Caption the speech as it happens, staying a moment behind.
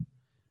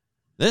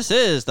This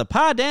is the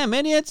Poddamn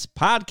Idiotz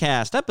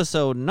Podcast,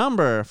 episode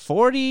number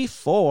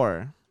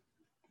 44.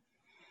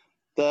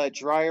 The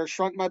dryer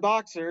shrunk my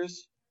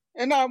boxers,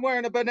 and now I'm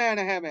wearing a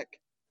banana hammock.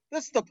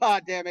 This is the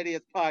Poddamn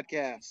Idiotz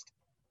Podcast.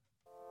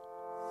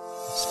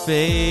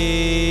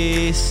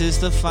 Space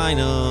is the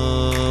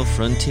final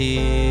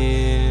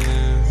frontier.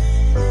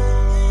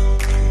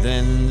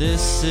 Then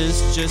this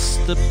is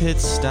just the pit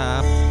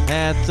stop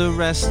at the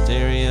rest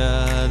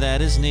area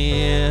that is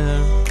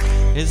near.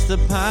 It's the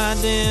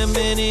Poddamn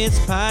Idiotz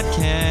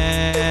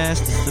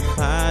Podcast. It's the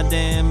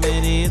Poddamn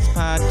Idiotz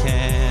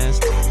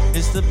Podcast.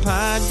 It's the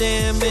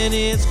Poddamn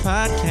Idiotz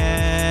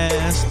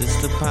Podcast.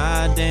 It's the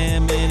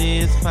Poddamn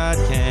Idiotz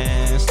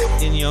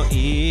Podcast in your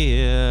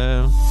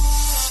ear.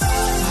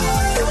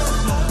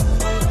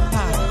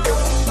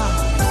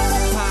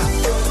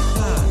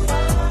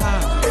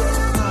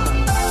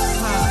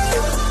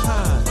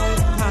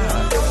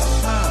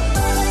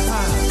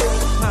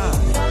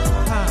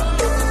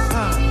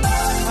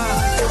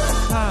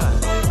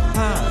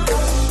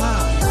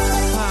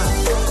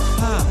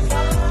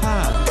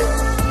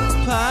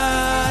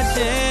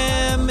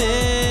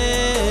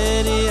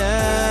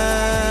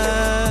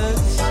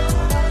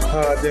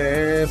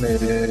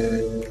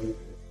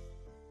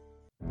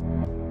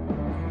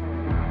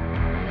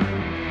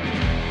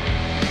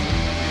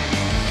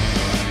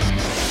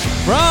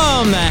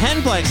 From the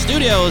Henplex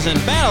Studios in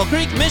Battle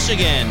Creek,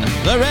 Michigan,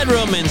 the Red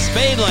Room in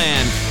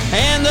Spadeland,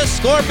 and the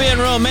Scorpion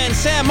Room in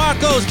San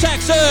Marcos,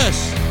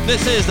 Texas,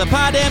 this is the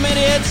Poddamn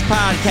Idiotz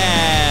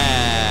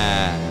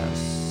Podcast.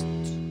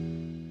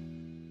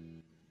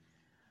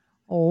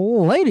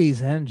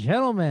 Ladies and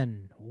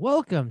gentlemen,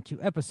 welcome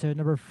to episode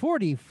number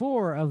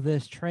 44 of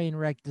this train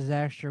wreck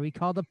disaster we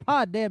call the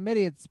Poddamn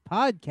Idiotz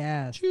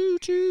Podcast.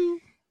 Choo-choo.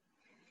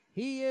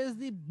 He is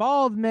the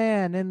bald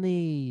man in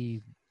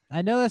the...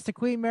 I know that's the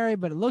Queen Mary,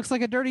 but it looks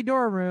like a dirty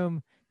door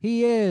room.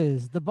 He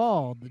is the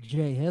bald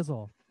Jay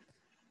Hizzle.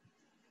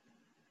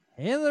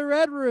 In the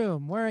red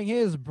room, wearing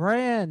his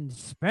brand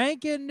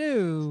spanking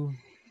new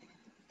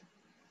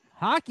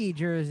hockey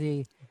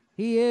jersey,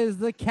 he is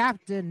the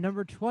captain,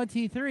 number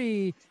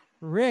 23,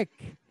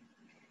 Ric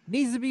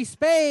Needs to be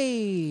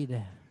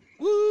Spade.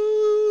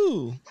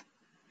 Woo!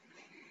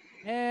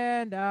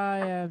 And I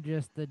am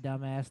just the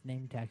dumbass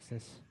named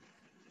Texas.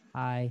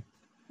 Hi.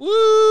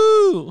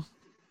 Woo!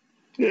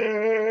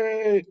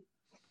 Yay!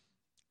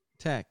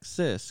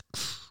 Texas.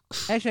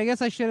 Actually, I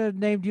guess I should have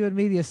named you and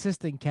me the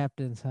assistant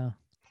captains, huh?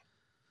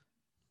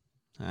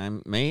 I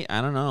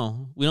don't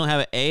know. We don't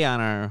have an A on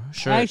our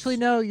shirt. Actually,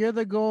 no, you're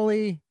the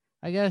goalie.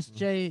 I guess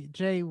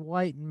Jay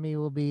White and me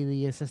will be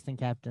the assistant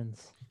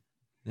captains.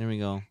 There we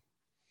go.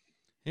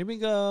 Here we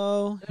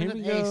go. There's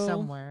Here we an go. A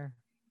somewhere.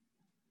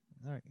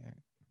 All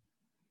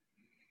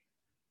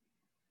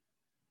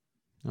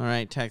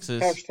right,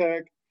 Texas.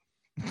 Hashtag.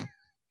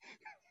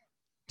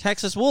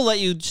 Texas, we'll let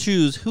you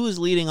choose who is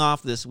leading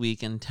off this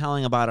week and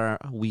telling about our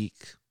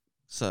week.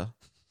 So,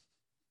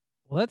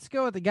 Let's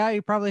go with the guy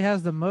who probably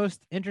has the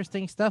most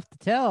interesting stuff to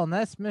tell, and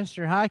that's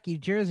Mr. Hockey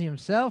Jersey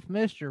himself,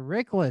 Mr.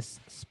 Ric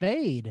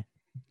Spade.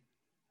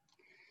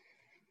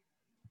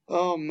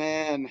 Oh,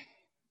 man.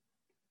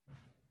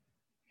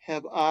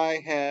 Have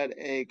I had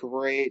a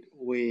great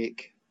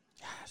week.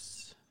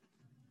 yes.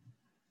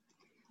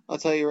 I'll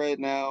tell you right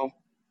now,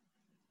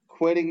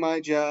 quitting my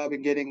job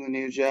and getting the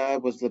new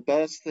job was the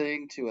best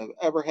thing to have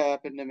ever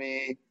happened to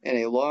me in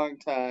a long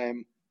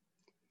time.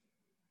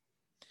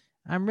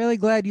 I'm really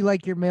glad you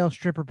like your male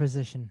stripper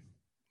position.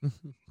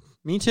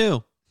 Me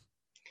too.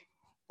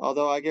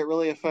 Although I get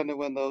really offended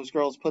when those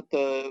girls put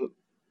the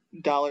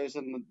dollars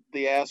in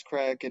the ass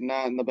crack and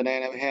not in the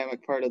banana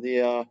hammock part of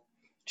the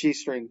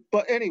G-string.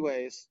 But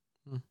anyways,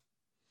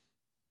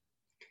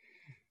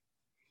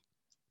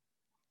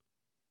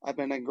 I've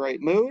been in a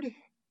great mood.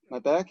 My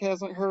back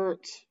hasn't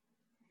hurt.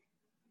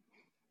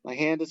 My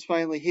hand is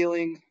finally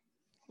healing.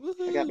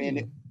 Woo-hoo. I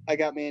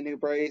got me a new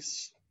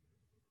brace,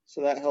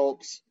 so that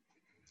helps.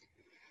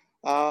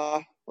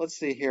 Let's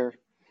see here.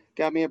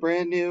 Got me a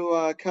brand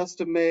new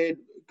custom-made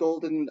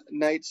Golden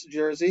Knights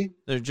jersey.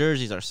 Their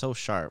jerseys are so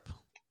sharp.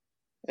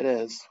 It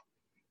is.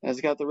 And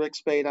it's got the Ric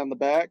Spade on the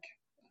back.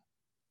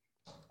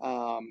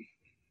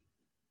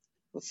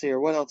 Let's see here.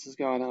 What else is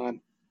going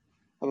on?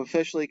 I've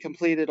officially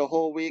completed a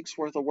whole week's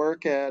worth of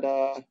work at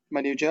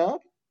my new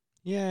job.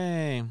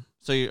 Yay.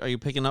 So are you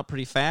picking up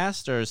pretty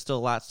fast, or is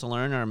still lots to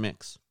learn, or a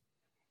mix?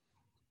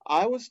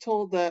 I was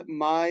told that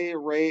my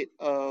rate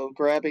of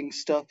grabbing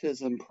stuff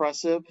is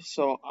impressive,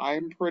 so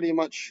I'm pretty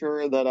much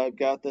sure that I've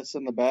got this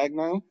in the bag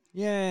now.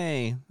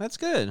 Yay. That's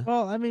good.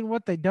 Well, I mean,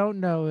 what they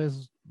don't know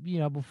is, you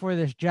know, before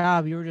this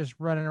job, you were just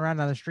running around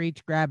on the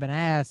streets grabbing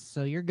ass,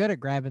 so you're good at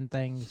grabbing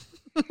things.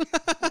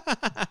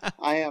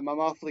 I am. I'm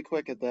awfully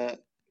quick at that.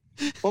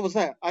 What was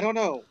that? I don't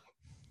know.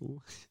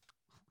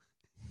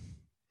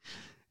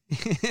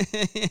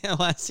 I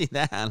want to see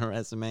that on a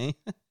resume.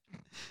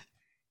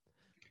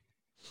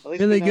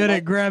 Really good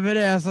at grabbing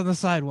ass on the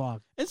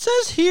sidewalk. It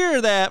says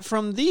here that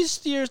from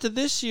these years to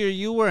this year,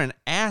 you were an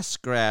ass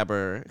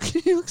grabber.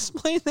 Can you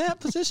explain that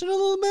position a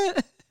little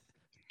bit?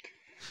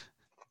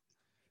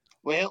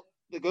 Well,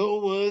 The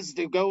goal was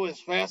to go as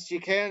fast as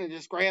you can and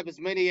just grab as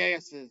many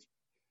asses.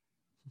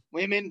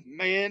 Women,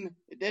 men,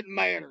 it didn't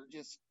matter.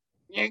 Just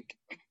yank.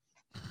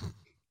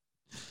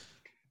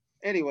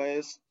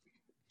 Anyways,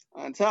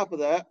 on top of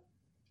that,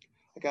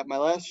 I got my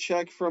last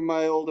check from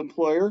my old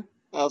employer.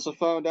 I also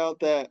found out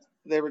that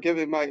they were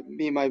giving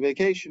me my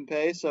vacation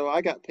pay, so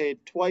I got paid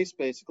twice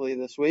basically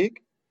this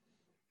week.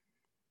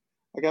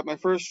 I got my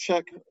first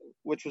check,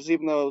 which was,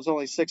 even though it was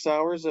only 6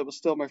 hours, it was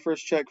still my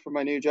first check for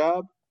my new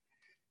job.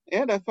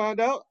 And I found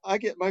out I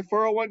get my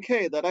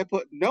 401k that I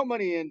put no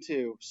money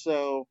into.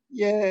 So,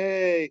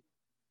 yay.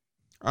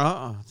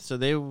 So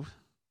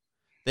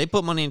they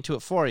put money into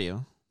it for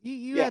you.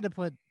 You had to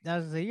put,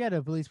 you had to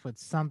at least put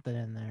something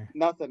in there.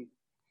 Nothing.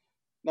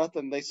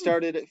 They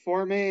started it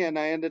for me, and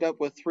I ended up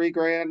with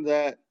 $3,000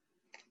 that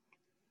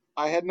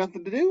I had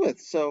nothing to do with.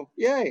 So,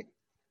 yay.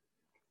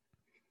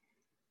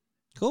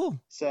 Cool.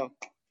 So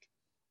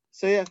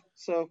yeah.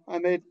 So I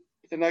made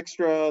an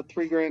extra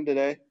 $3,000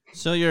 today.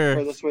 So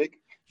for this week.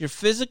 You're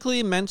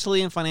physically,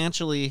 mentally, and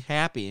financially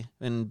happy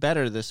and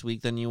better this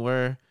week than you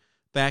were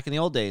back in the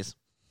old days.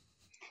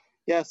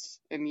 Yes,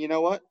 and you know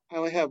what? I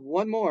only have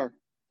one more.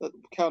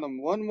 Count them.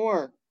 One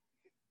more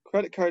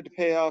credit card to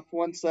pay off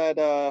once that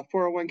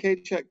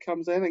 401k check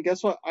comes in, and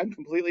guess what? I'm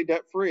completely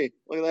debt free.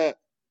 Look at that.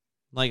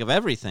 Like of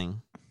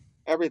everything.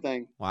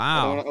 Everything.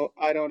 Wow.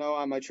 I don't owe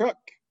on my truck.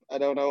 I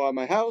don't owe on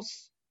my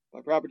house. My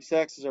property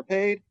taxes are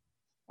paid.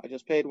 I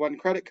just paid one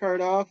credit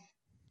card off.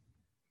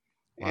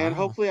 Wow. And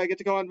hopefully I get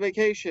to go on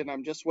vacation.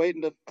 I'm just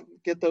waiting to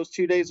get those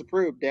 2 days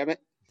approved, damn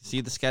it.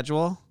 See the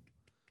schedule?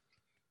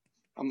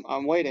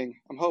 I'm waiting.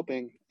 I'm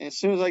hoping. And as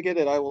soon as I get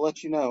it, I will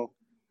let you know.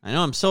 I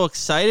know. I'm so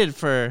excited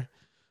for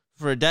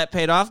a debt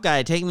paid off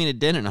guy taking me to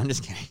dinner. No, I'm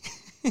just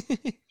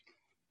kidding.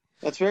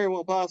 That's very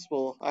well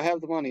possible. I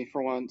have the money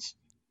for once.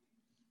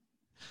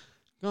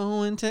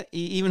 Going to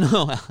eat, even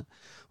though,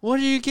 what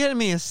are you getting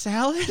me, a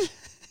salad?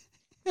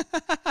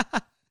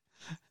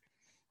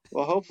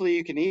 Well, hopefully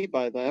you can eat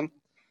by then.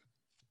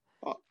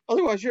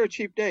 Otherwise, you're a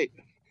cheap date.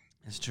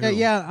 That's true.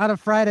 Yeah, on a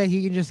Friday,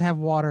 you can just have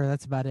water.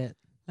 That's about it.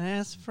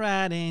 Last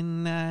Friday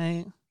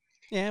night,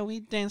 yeah, we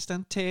danced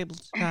on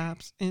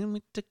tabletops and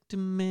we took too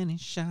many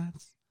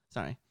shots.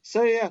 Sorry.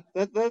 So, yeah,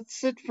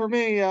 that's it for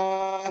me.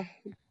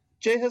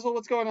 Jay Hizzle,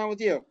 what's going on with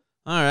you?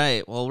 All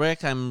right. Well,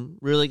 Rick, I'm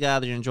really glad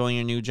that you're enjoying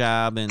your new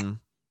job, and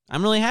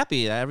I'm really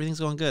happy that everything's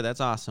going good.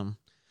 That's awesome.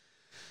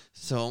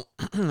 So,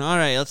 all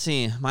right, let's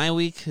see. My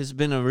week has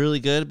been a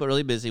really good but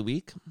really busy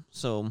week.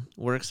 So,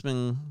 work's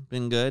been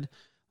good.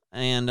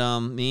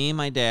 And me,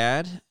 my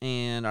dad,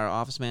 and our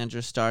office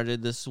manager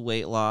started this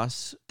weight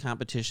loss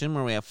competition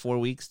where we have 4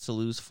 weeks to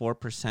lose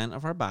 4%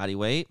 of our body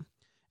weight.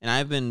 And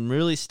I've been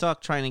really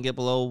stuck trying to get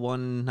below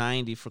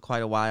 190 for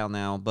quite a while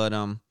now. But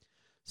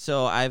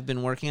so I've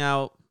been working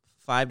out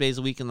 5 days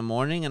a week in the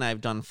morning, and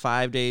I've done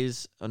 5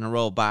 days in a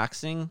row of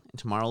boxing. And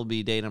tomorrow will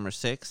be day number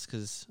 6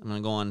 because I'm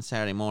going to go on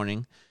Saturday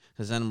morning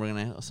because then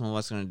some of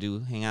us are going to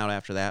hang out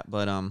after that.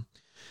 But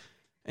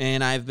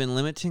and I've been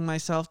limiting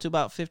myself to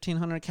about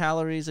 1,500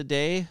 calories a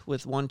day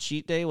with one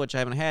cheat day, which I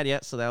haven't had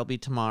yet, so that'll be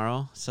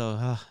tomorrow.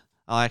 So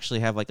I'll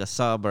actually have like a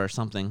sub or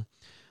something.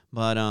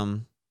 But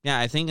yeah,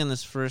 I think in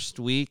this first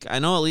week, I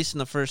know at least in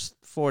the first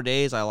 4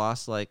 days, I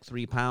lost like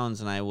 3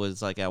 pounds, and I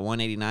was like at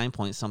 189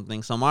 point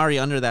something. So I'm already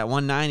under that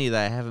 190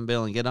 that I haven't been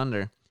able to get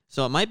under.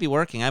 So it might be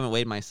working. I haven't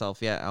weighed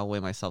myself yet. I'll weigh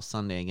myself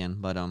Sunday again.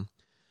 But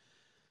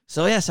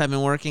so yes, I've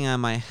been working on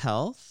my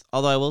health.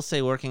 Although I will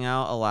say working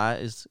out a lot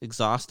is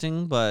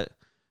exhausting, but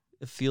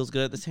it feels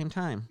good at the same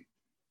time.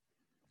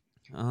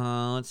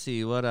 Let's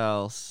see, what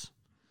else?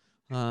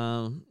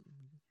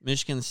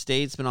 Michigan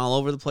State's been all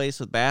over the place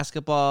with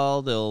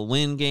basketball. They'll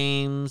win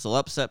games, they'll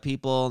upset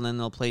people, and then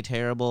they'll play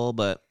terrible.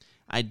 But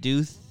I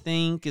do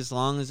think as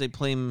long as they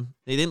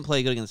didn't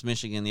play good against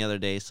Michigan the other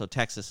day, so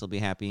Texas will be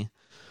happy.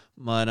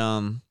 But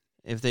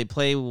if they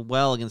play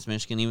well against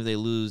Michigan, even if they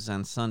lose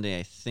on Sunday,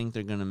 I think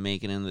they're going to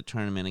make it into the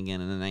tournament again,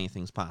 and then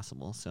anything's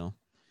possible. So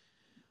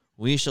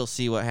we shall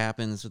see what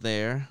happens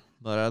there.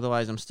 But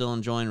otherwise, I'm still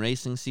enjoying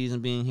racing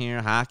season being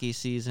here, hockey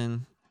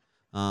season.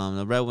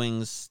 The Red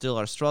Wings still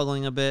are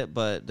struggling a bit,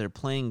 but they're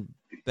playing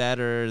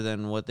better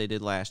than what they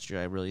did last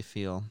year, I really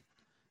feel.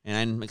 And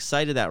I'm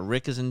excited that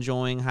Rick is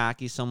enjoying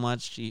hockey so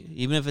much.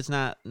 Even if it's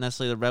not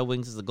necessarily the Red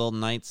Wings, it's the Golden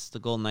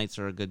Knights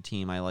are a good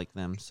team. I like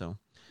them. So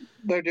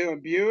they're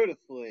doing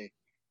beautifully.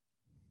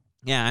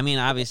 Yeah, I mean,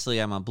 obviously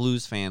I'm a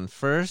Blues fan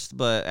first,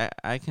 but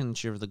I can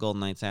cheer for the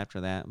Golden Knights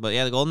after that. But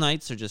yeah, the Golden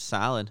Knights are just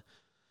solid.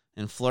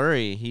 And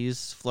Fleury,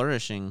 he's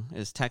flourishing,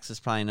 as Texas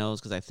probably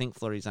knows, because I think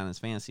Fleury's on his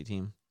fantasy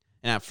team.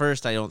 And at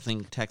first, I don't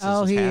think Texas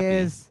was happy.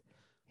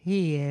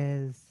 He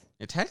is.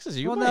 Yeah, Texas,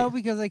 no,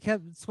 because they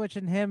kept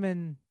switching him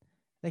and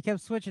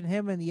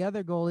the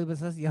other goalie, but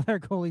since the other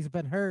goalie's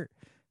been hurt,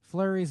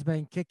 Fleury's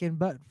been kicking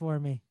butt for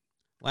me.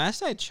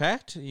 Last I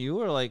checked, you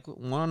were like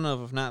one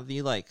of, if not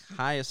the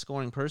highest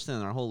scoring person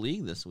in our whole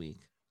league this week.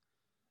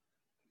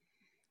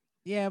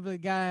 Yeah, but the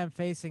guy I'm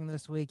facing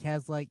this week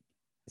has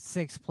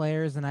 6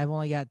 players, and I've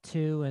only got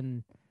 2,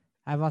 and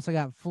I've also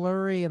got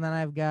Fleury, and then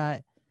I've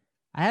got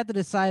I have to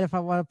decide if I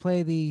want to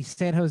play the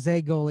San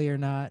Jose goalie or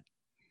not.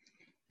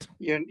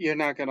 You're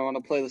not going to want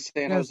to play the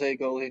San Because Jose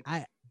goalie.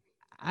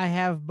 I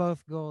have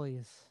both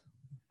goalies.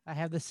 I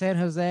have the San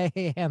Jose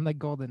and the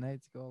Golden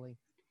Knights goalie.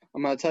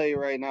 I'm going to tell you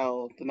right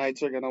now, the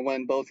Knights are going to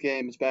win both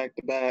games back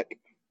to back.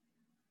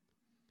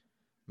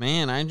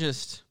 Man, I'm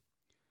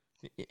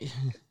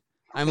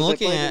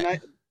looking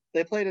at...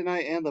 They play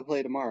tonight and they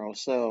play tomorrow,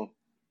 so...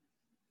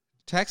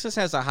 Texas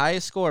has the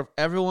highest score of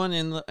everyone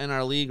in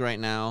our league right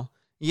now,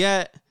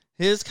 yet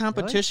his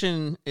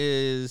competition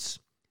is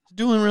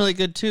doing really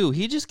good too.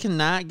 He just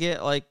cannot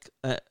get like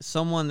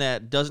someone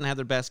that doesn't have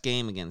their best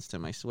game against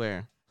him, I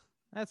swear.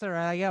 That's all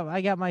right.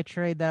 I got my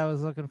trade that I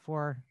was looking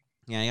for.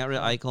 Yeah, I got rid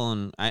of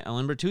Eichel, and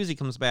when Bertuzzi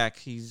comes back,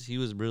 he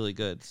was really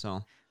good.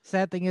 So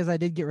sad thing is, I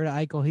did get rid of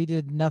Eichel. He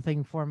did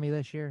nothing for me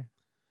this year.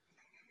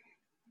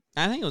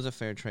 I think it was a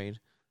fair trade.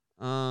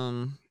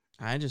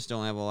 I just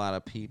don't have a lot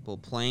of people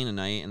playing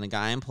tonight, and the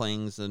guy I'm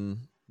playing is the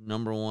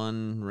number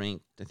one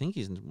ranked. I think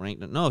he's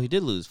ranked. No, he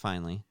did lose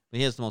finally, but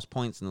he has the most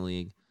points in the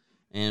league.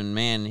 And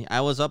man,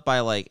 I was up by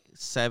like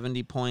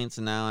 70 points,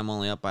 and now I'm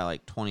only up by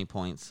like 20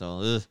 points.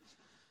 So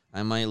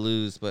I might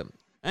lose. But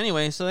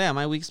anyway, so yeah,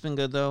 my week's been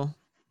good though.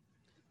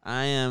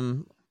 I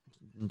am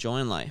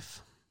enjoying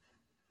life.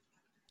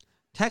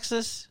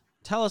 Texas,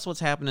 tell us what's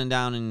happening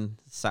down in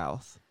the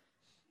South.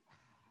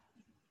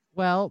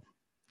 Well,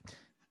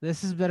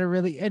 this has been a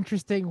really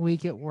interesting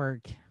week at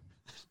work.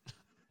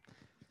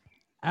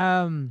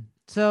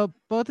 So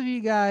both of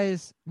you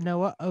guys know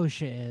what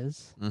OSHA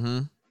is. Mm-hmm.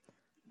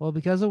 Well,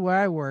 because of where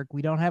I work,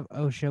 we don't have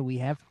OSHA, we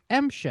have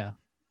MSHA.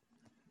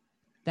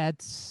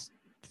 That's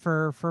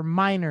for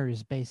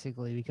miners,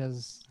 basically,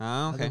 because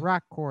of the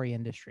rock quarry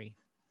industry.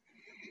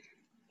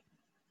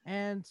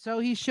 And so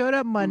he showed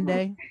up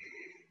Monday,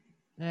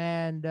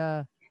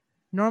 and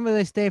normally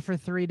they stay for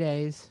 3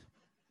 days.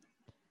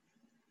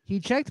 He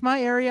checked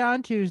my area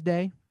on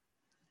Tuesday,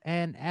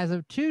 and as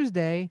of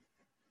Tuesday,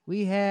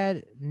 we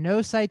had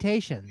no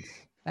citations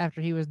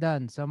after he was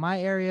done. So my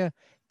area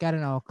got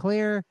it all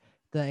clear.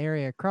 The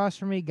area across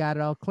from me got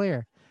it all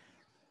clear.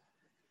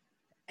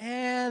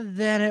 And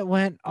then it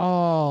went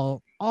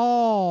all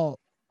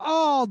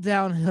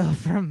downhill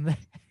from there.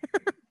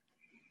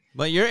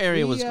 But your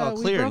area was all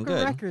clear and good. We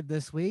broke a record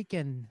this week,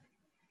 and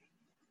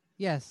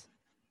yes,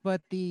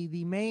 but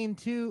the main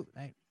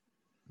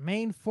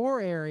four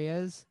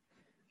areas,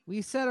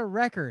 we set a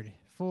record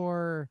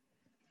for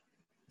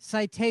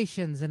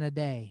citations in a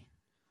day.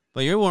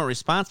 But you weren't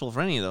responsible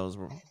for any of those,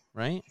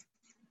 right?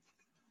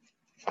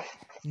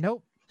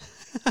 Nope.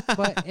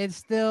 But it's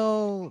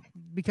still,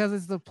 because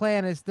it's the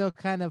plan, it still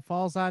kind of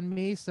falls on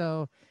me,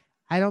 so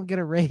I don't get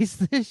a raise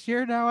this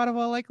year now out of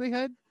all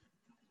likelihood.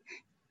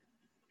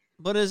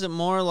 But is it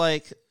more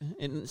like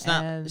it's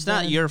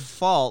not your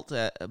fault,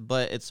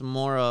 but it's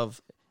more of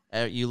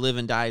you live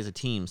and die as a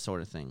team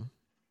sort of thing?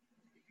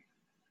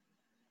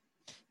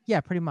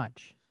 Yeah, pretty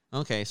much.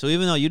 Okay, so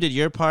even though you did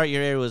your part,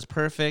 your area was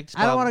perfect.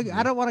 I don't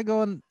want to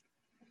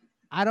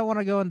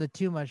go into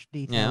too much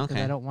detail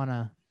because I don't want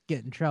to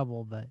get in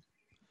trouble. But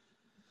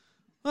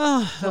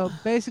so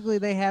basically,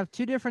 they have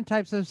two different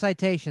types of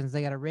citations.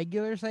 They got a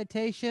regular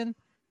citation,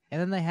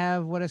 and then they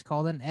have what is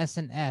called an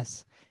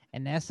S&S.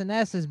 An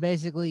S&S is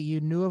basically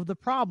you knew of the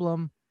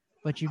problem,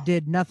 but you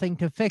did nothing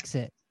to fix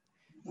it.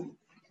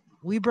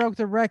 We broke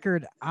the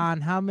record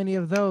on how many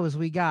of those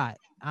we got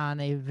on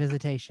a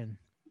visitation.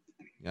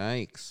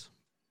 Yikes.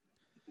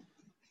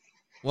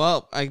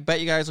 Well, I bet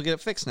you guys will get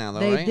it fixed now, though,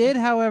 right? They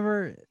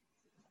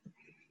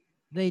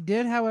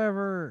did,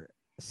 however,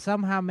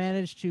 somehow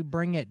manage to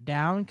bring it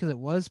down because it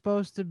was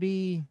supposed to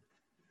be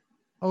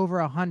over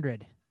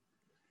 100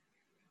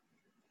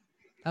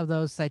 of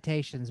those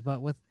citations, but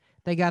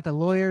they got the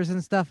lawyers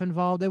and stuff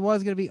involved. It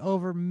was going to be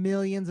over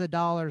millions of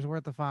dollars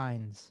worth of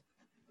fines.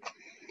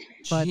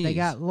 But they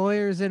got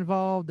lawyers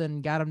involved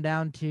and got them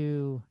down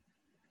to,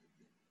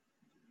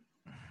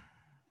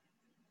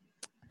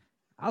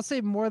 I'll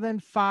say more than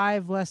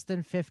 5, less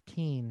than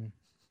 15.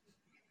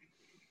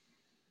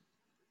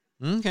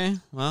 Okay,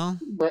 well.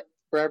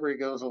 Bribery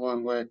goes a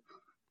long way.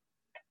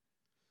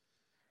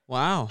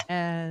 Wow.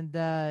 And,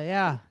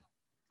 yeah.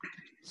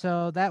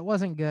 So that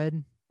wasn't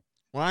good.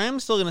 Well, I am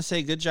still going to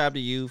say good job to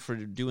you for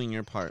doing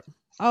your part.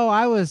 Oh,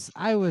 I was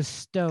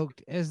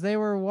stoked. As they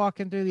were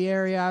walking through the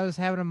area, I was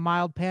having a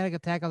mild panic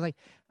attack. I was like,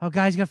 oh,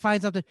 God, he's going to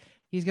find something.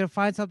 He's going to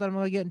find something. I'm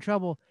going to get in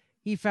trouble.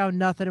 He found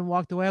nothing and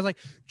walked away. I was like,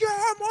 yeah,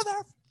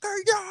 motherfucker,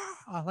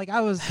 yeah. Like,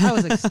 I was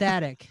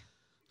ecstatic.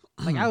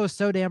 Like, I was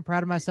so damn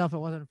proud of myself, it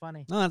wasn't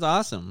funny. No, that's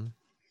awesome.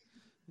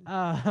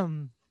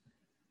 And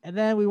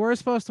then we were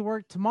supposed to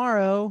work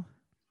tomorrow,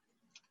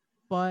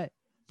 but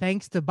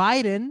thanks to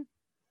Biden,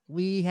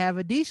 we have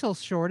a diesel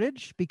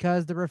shortage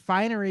because the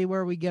refinery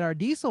where we get our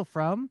diesel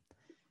from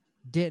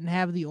didn't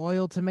have the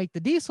oil to make the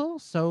diesel.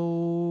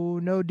 So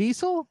no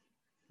diesel,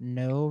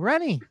 no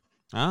running.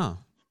 Oh.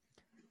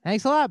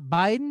 Thanks a lot,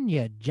 Biden,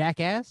 you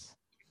jackass.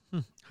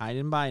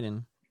 Hiding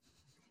Biden.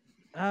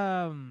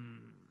 Other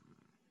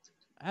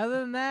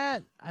than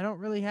that, I don't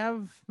really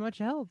have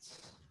much else.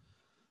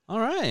 All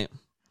right.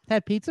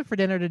 Had pizza for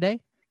dinner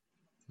today.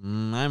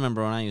 I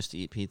remember when I used to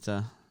eat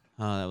pizza.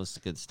 Oh, that was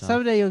good stuff.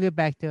 Someday you'll get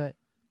back to it.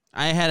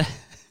 I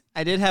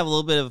did have a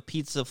little bit of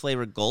pizza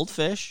flavored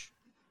goldfish.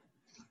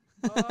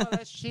 Oh,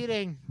 that's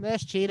cheating.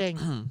 That's cheating.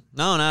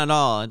 No, not at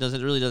all. It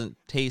really doesn't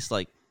taste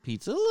like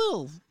pizza. A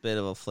little bit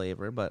of a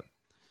flavor, but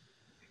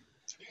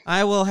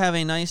I will have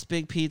a nice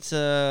big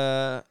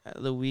pizza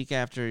the week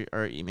after,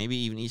 or maybe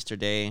even Easter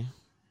Day.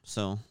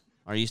 So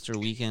our Easter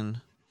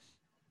weekend.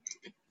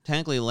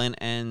 Technically, Lent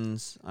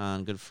ends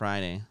on Good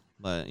Friday,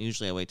 but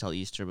usually I wait till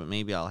Easter. But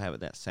maybe I'll have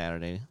it that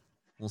Saturday.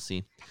 We'll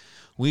see.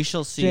 We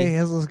shall see. Jay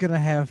Hizzle's gonna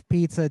have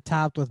pizza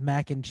topped with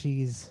mac and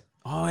cheese.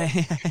 Oh,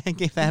 I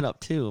gave that up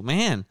too,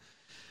 man.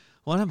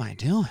 What am I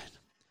doing?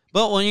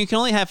 But when you can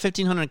only have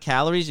 1,500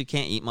 calories, you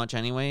can't eat much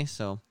anyway.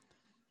 So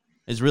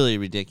it's really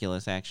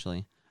ridiculous,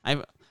 actually.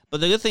 But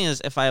the good thing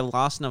is, if I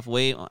lost enough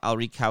weight, I'll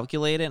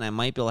recalculate it, and I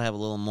might be able to have a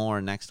little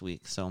more next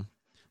week. So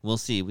we'll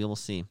see. We will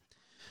see.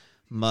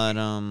 But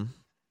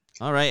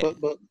all right.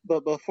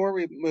 But before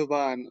we move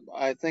on,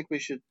 I think we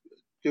should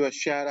do a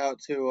shout out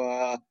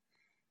to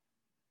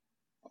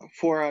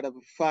 4 out of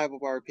 5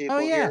 of our people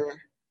here.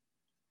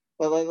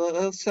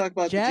 Let's talk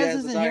about Jazz the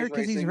Jazz isn't here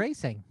because he's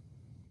racing.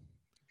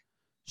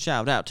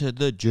 Shout out to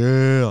the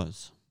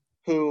Jazz,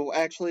 who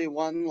actually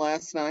won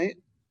last night.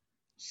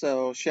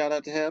 So shout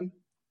out to him.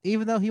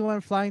 Even though he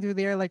went flying through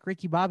the air like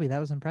Ricky Bobby, that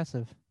was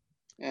impressive.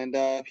 And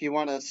if you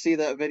want to see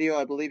that video,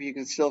 I believe you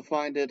can still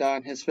find it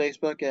on his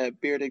Facebook at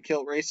Bearded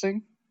Kilt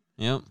Racing.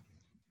 Yep.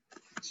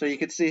 So you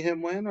could see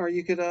him win, or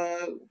you could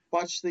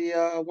watch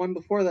the one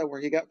before that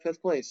where he got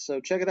 5th place. So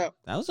check it out.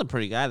 That was a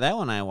pretty guy. That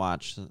one I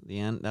watched. The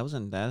end.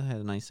 That had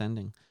a nice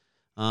ending.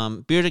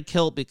 Bearded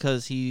kilt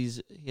because he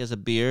has a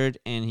beard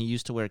and he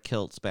used to wear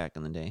kilts back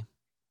in the day.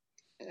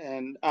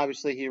 And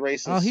obviously he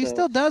races. Oh, he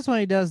still does when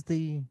he does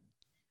the.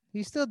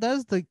 He still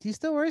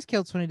wears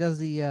kilts when he does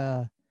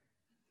the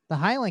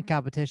Highland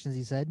competitions.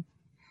 He said.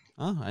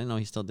 Oh, I didn't know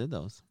he still did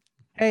those.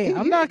 Hey,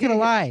 I'm not gonna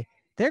lie.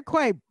 They're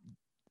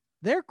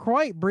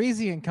quite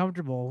breezy and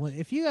comfortable.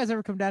 If you guys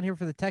ever come down here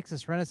for the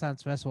Texas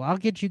Renaissance Festival, I'll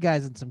get you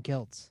guys in some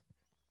kilts.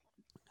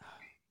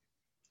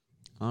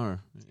 Oh,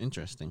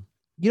 interesting.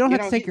 You don't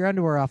have to take your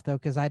underwear off, though,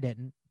 because I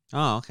didn't.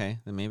 Oh, okay.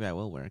 Then maybe I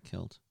will wear a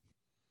kilt.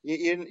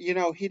 You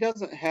know, he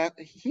doesn't have...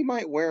 He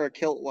might wear a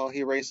kilt while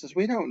he races.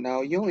 We don't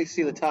know. You only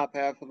see the top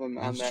half of him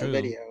on that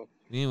video.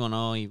 We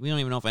don't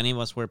even know if any of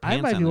us wear pants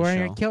on the show. I might be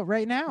wearing a kilt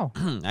right now.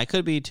 I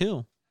could be,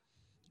 too.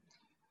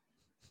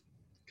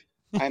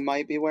 I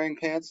might be wearing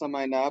pants, I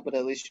might not, but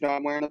at least you know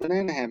I'm wearing a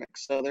banana hammock.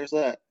 So there's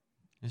that.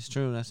 That's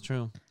true. That's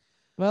true.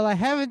 Well, I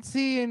haven't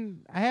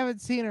seen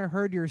or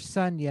heard your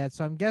son yet,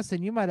 so I'm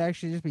guessing you might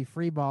actually just be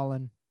free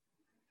balling.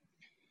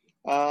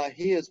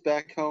 He is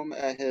back home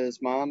at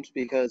his mom's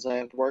because I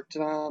have to work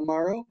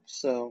tomorrow.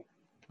 So.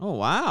 Oh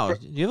wow!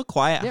 You have a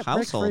quiet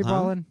household, free huh?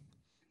 balling.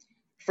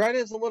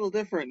 Friday's a little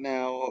different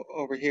now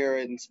over here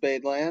in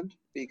Spadeland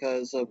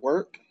because of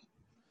work.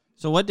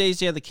 So what days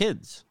do you have the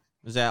kids?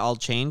 Is that all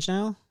changed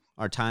now?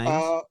 Our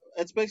times?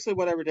 It's basically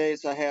whatever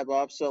days I have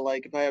off. So,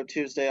 like, if I have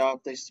Tuesday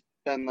off, they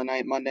spend the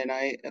night Monday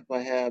night. If I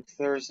have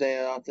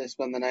Thursday off, they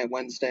spend the night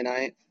Wednesday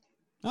night.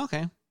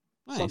 Okay.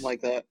 Nice. Something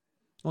like that.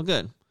 Well,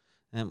 good.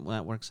 And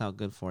that works out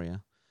good for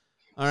you.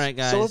 All right,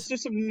 guys. So let's do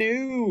some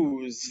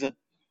news.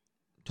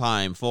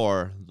 Time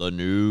for the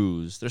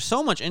news. There's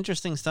so much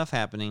interesting stuff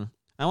happening.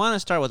 I want to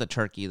start with a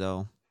turkey,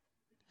 though.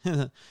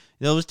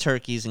 Those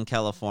turkeys in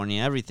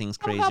California. Everything's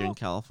crazier in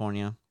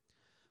California.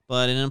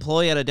 But an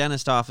employee at a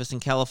dentist office in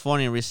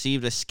California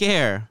received a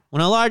scare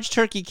when a large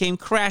turkey came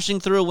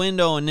crashing through a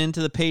window and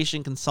into the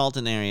patient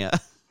consultant area.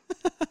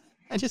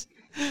 I just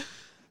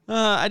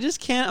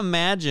can't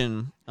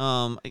imagine.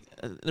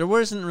 There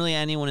wasn't really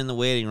anyone in the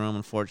waiting room,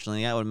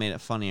 unfortunately. That would have made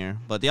it funnier.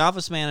 But the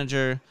office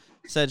manager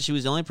said she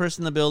was the only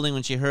person in the building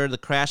when she heard the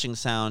crashing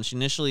sound. She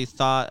initially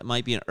thought it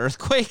might be an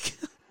earthquake.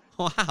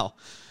 Wow.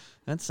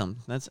 That's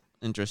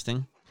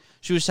interesting.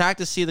 She was shocked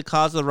to see the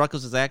cause of the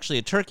ruckus was actually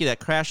a turkey that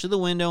crashed through the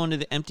window into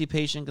the empty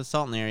patient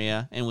consultant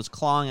area and was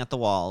clawing at the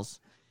walls.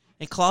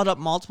 It clawed up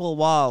multiple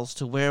walls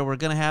to where we're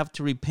going to have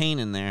to repaint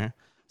in there.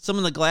 Some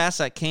of the glass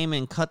that came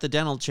in cut the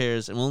dental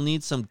chairs and we'll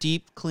need some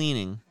deep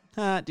cleaning.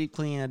 Deep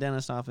cleaning at a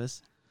dentist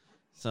office.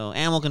 So,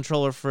 animal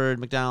control referred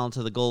McDonald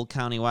to the Gold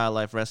County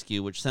Wildlife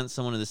Rescue, which sent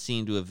someone to the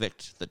scene to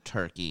evict the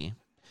turkey.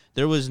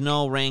 There was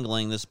no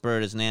wrangling this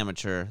bird as an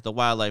amateur. The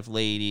wildlife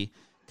lady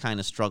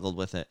kind of struggled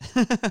with it.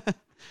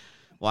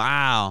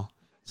 Wow.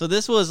 So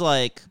this was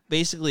like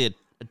basically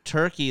a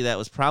turkey that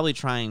was probably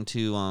trying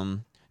to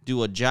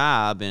do a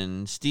job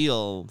and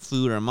steal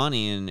food or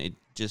money, and it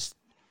just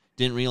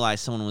didn't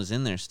realize someone was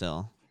in there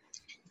still.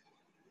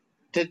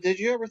 Did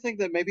you ever think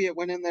that maybe it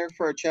went in there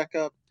for a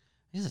checkup?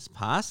 Yes, it's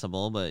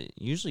possible, but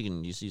usually you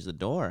can just use the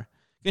door.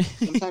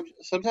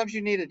 Sometimes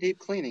you need a deep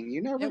cleaning.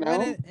 You never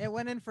know. It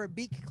went in for a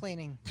beak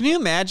cleaning. Can you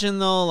imagine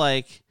though,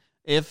 like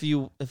if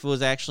it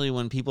was actually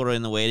when people are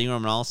in the waiting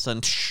room and all of a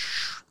sudden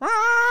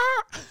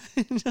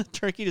the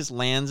turkey just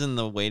lands in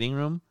the waiting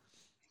room?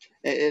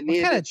 It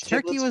needed what kind of its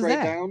turkey giblets was right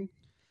that? down.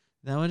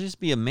 That would just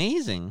be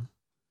amazing.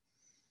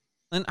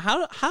 And how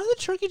did the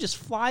turkey just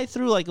fly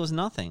through like it was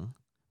nothing?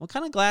 What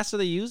kind of glass are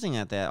they using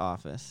at that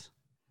office?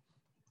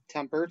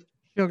 Tempered.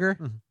 Sugar.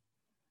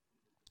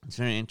 It's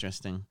very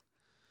interesting.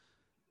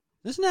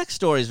 This next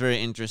story is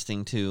very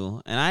interesting,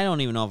 too, and I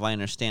don't even know if I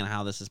understand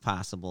how this is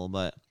possible,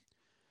 but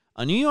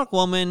a New York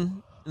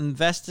woman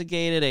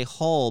investigated a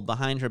hole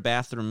behind her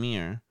bathroom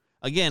mirror.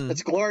 Again,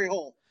 It's a glory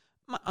hole.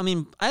 I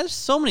mean, I have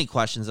so many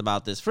questions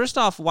about this. First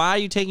off, why are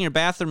you taking your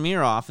bathroom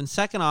mirror off? And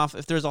second off,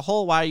 if there's a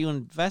hole, why are you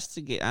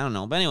investigating? I don't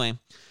know. But anyway,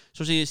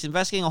 so she's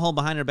investigating a hole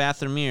behind her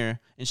bathroom mirror,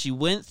 and she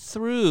went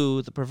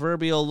through the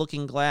proverbial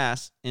looking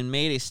glass and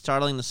made a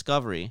startling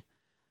discovery.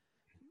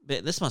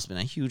 This must have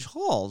been a huge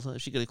hole.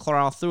 She could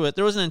crawl through it.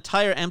 There was an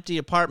entire empty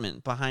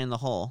apartment behind the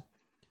hole.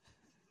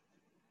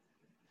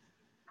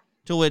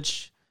 To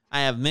which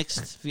I have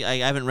mixed... I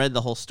haven't read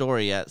the whole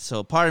story yet,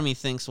 so part of me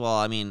thinks, well,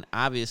 I mean,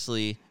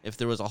 obviously, if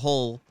there was a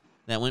hole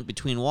that went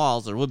between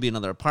walls, there would be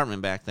another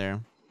apartment back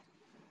there.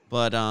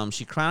 But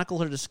she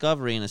chronicled her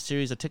discovery in a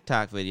series of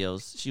TikTok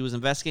videos. She was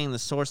investigating the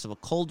source of a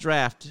cold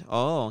draft,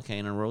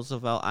 in a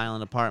Roosevelt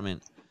Island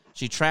apartment.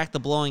 She tracked the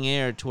blowing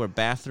air to her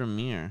bathroom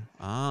mirror.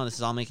 Oh, this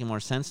is all making more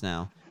sense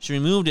now. She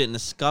removed it and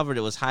discovered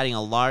it was hiding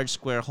a large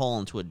square hole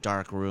into a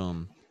dark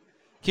room.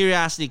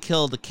 Curiosity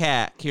killed the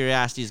cat.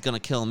 Curiosity is going to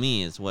kill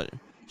me, is what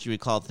she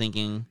recalled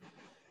thinking.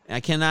 I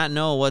cannot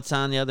know what's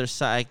on the other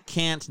side. I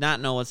can't not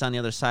know what's on the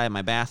other side of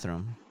my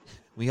bathroom.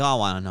 We all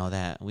want to know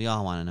that. We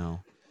all want to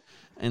know.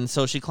 And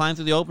so she climbed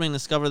through the opening and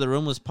discovered the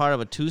room was part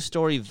of a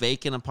 2-story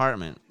vacant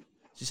apartment.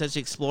 She said she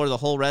explored the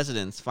whole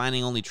residence,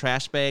 finding only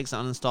trash bags,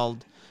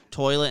 uninstalled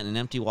toilet, and an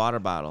empty water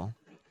bottle.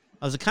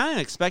 I was kind of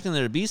expecting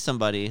there to be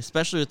somebody,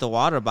 especially with the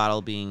water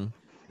bottle being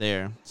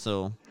there.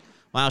 So,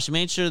 wow, she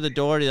made sure the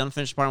door to the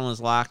unfinished apartment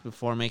was locked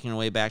before making her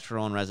way back to her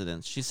own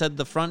residence. She said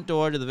the front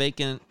door to the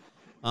vacant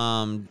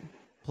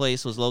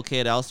place was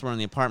located elsewhere in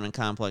the apartment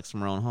complex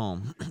from her own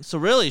home. So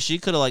really, she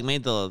could have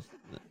made the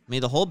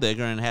hole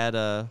bigger and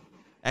had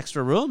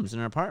extra rooms in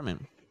her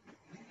apartment.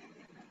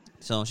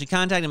 So she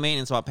contacted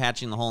maintenance about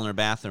patching the hole in her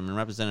bathroom, and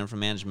representative from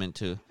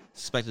management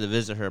expected to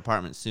visit her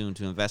apartment soon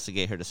to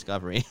investigate her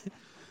discovery.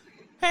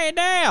 Hey,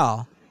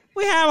 Dale,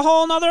 we have a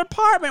whole nother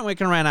apartment we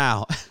can rent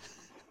out.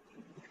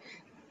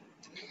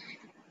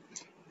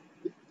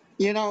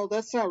 You know,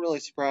 that's not really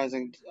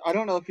surprising. I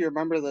don't know if you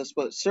remember this,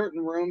 but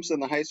certain rooms in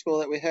the high school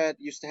that we had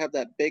used to have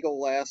that big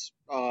old ass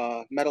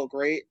metal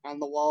grate on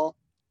the wall.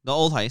 The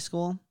old high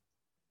school?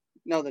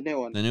 No, the new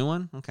one. The new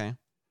one? Okay.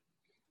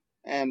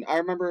 And I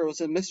remember it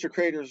was in Mr.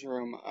 Crater's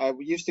room. I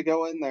used to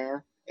go in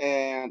there,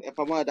 and if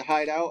I wanted to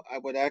hide out, I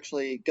would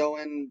actually go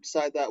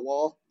inside that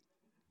wall.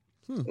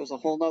 It was a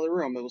whole nother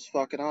room. It was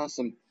fucking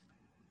awesome.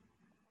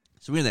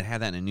 It's weird they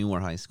had that in a newer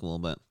high school,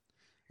 but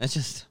that's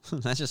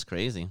just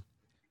crazy.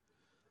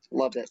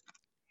 Loved it.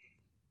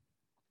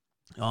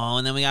 Oh,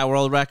 and then we got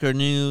world record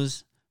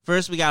news.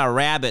 First, we got a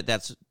rabbit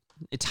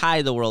it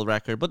tied the world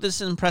record, but this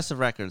is an impressive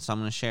record, so I'm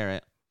going to share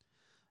it.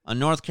 A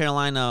North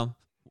Carolina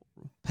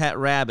pet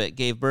rabbit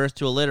gave birth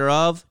to a litter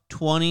of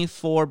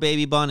 24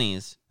 baby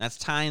bunnies. That's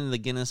tying the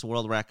Guinness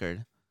World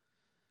Record.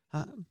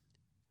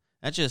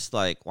 That's just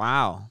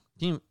wow.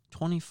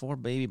 24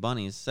 baby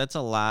bunnies. That's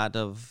a lot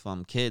of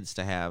kids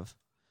to have.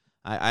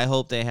 I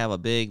hope they have a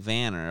big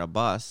van or a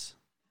bus.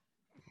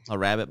 A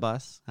rabbit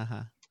bus.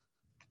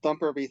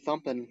 Thumper be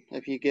thumping,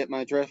 if you get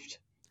my drift.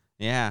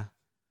 Yeah.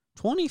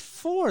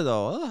 24,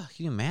 though. Ugh,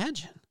 can you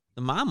imagine?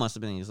 The mom must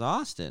have been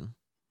exhausted.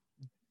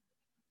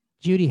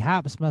 Judy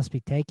Hopps must be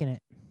taking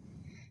it.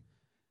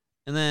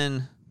 And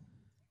then,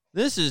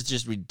 this is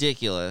just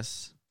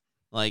ridiculous.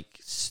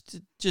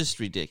 Just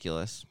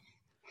ridiculous.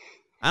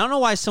 I don't know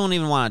why someone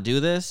even want to do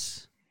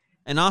this.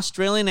 An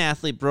Australian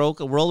athlete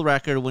broke a world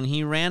record when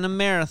he ran a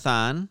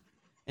marathon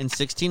in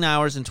 16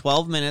 hours and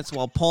 12 minutes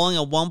while pulling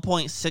a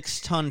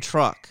 1.6-ton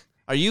truck.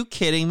 Are you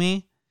kidding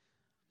me?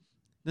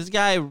 This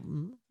guy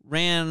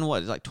ran,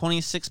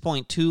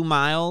 26.2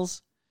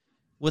 miles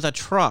with a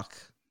truck.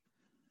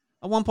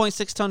 A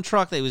 1.6-ton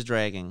truck that he was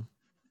dragging.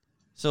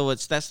 So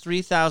that's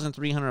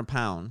 3,300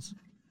 pounds.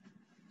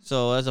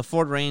 So as a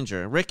Ford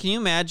Ranger. Rick, can you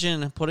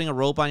imagine putting a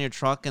rope on your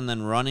truck and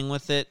then running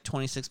with it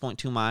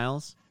 26.2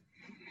 miles?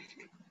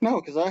 No,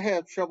 because I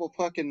have trouble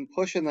fucking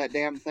pushing that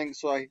damn thing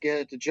so I could get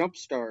it to jump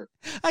start.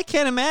 I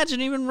can't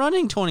imagine even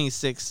running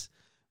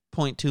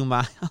 26.2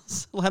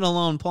 miles, let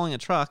alone pulling a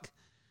truck.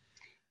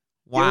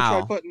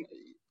 Wow.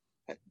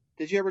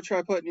 Did you ever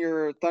try putting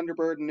your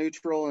Thunderbird in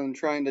neutral and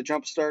trying to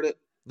jump start it?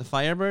 The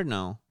Firebird?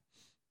 No.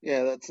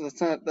 Yeah,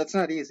 that's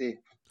not easy.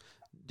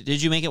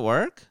 Did you make it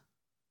work?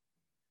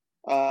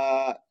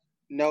 No,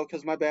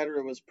 because my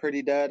battery was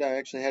pretty dead. I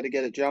actually had to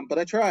get it jump, but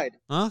I tried.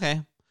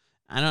 Okay.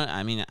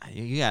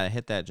 You gotta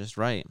hit that just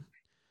right.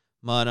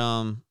 But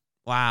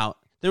wow.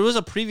 There was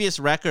a previous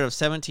record of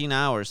 17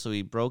 hours, so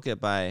he broke it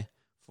by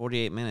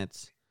 48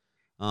 minutes.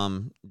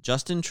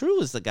 Justin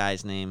True is the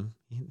guy's name.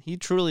 He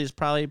truly is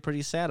probably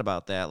pretty sad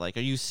about that.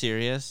 Are you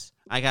serious?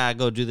 I gotta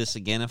go do this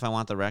again if I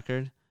want the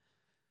record?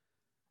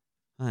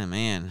 Oh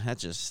man,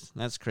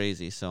 that's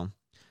crazy. So,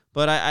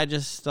 but I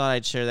just thought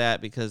I'd share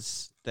that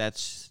because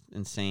that's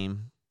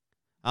insane.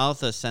 I'll have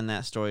to send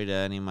that story to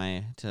any of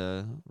my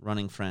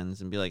running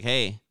friends and be like,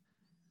 hey,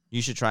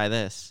 you should try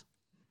this.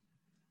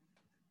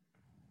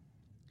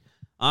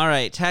 All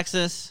right,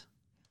 Texas.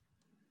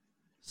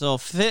 So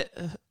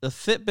the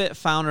Fitbit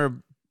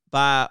founder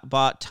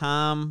bought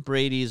Tom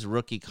Brady's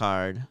rookie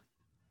card.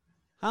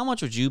 How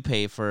much would you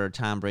pay for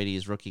Tom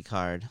Brady's rookie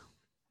card?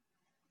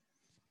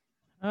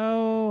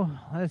 Oh,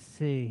 let's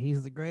see.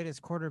 He's the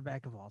greatest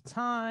quarterback of all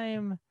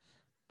time.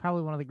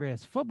 Probably one of the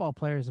greatest football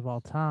players of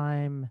all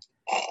time.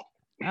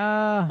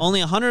 Only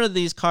 100 of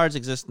these cards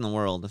exist in the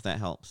world, if that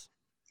helps.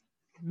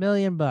 $1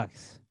 million.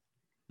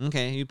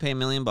 Okay, you pay $1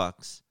 million.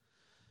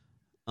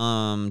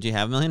 Do you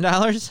have $1 million?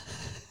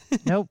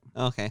 Nope.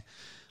 Okay.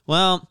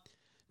 Well,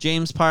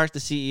 James Park, the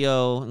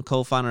CEO and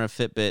co-founder of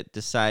Fitbit,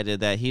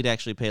 decided that he'd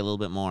actually pay a little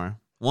bit more.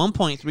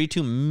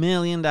 $1.32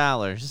 million.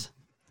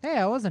 Hey,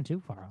 I wasn't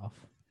too far off.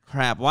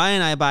 Crap. Why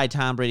didn't I buy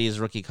Tom Brady's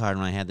rookie card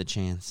when I had the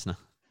chance? No.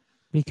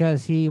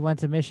 Because he went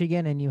to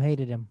Michigan and you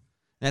hated him.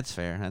 That's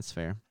fair.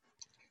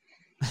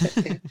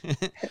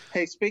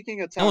 Hey,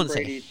 speaking of I Tom wouldn't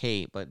Brady, say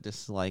hate, but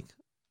just like,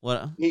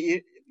 what?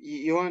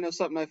 you want to know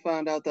something I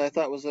found out that I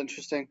thought was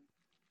interesting?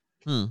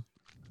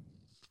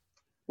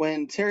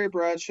 When Terry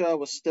Bradshaw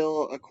was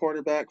still a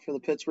quarterback for the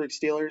Pittsburgh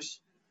Steelers,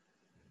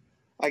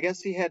 I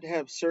guess he had to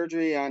have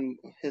surgery on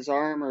his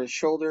arm or his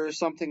shoulder or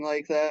something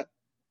like that.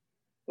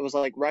 It was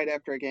like right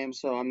after a game,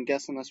 so I'm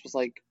guessing this was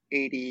like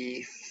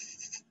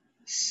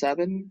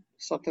 87,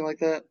 something like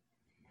that.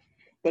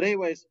 But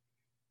anyways,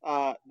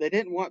 they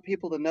didn't want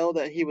people to know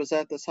that he was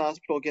at this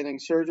hospital getting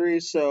surgery,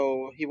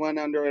 so he went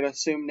under an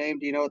assumed name.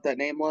 Do you know what that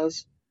name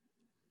was?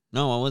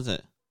 No, what was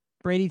it?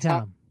 Brady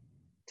Tom.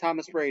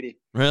 Thomas Brady.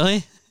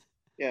 Really?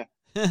 Yeah.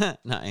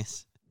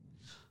 Nice.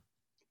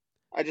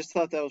 I just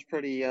thought that was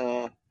pretty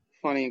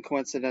funny and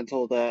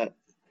coincidental that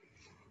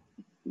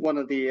one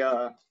of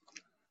the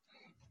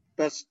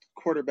best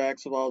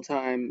quarterbacks of all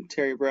time,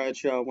 Terry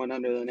Bradshaw, went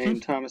under the name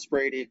Thomas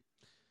Brady.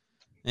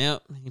 Yeah,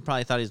 he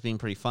probably thought he was being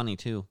pretty funny,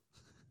 too.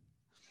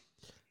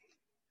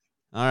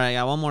 All right, I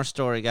got one more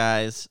story,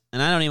 guys.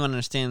 And I don't even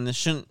understand. This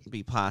shouldn't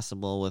be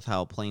possible with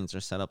how planes are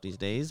set up these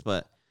days,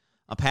 but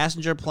a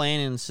passenger plane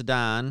in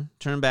Sudan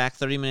turned back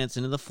 30 minutes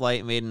into the flight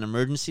and made an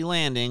emergency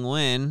landing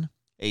when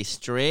a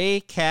stray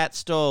cat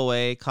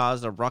stowaway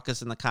caused a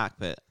ruckus in the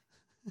cockpit.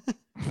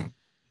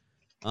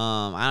 I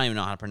don't even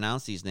know how to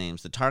pronounce these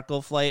names. The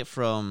Tarko flight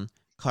from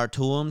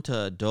Khartoum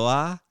to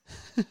Doha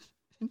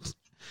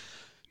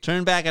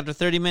turned back after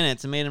 30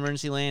 minutes and made an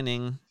emergency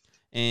landing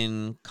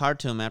in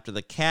Khartoum after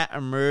the cat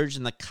emerged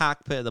in the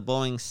cockpit of the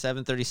Boeing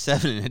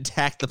 737 and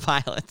attacked the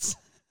pilots.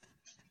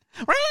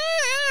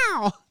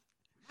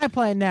 My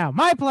plane now.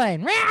 My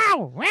plane.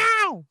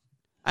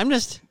 I'm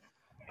just...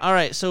 All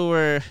right, so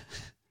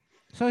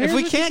if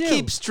we can't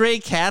keep stray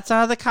cats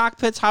out of the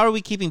cockpits, how are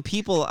we keeping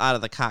people out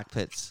of the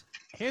cockpits?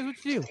 Here's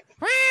what you do.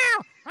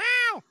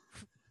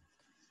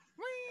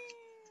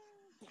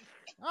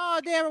 Oh,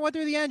 damn it. Went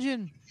through the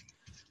engine.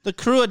 The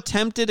crew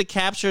attempted to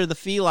capture the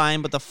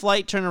feline, but the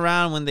flight turned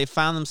around when they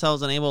found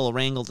themselves unable to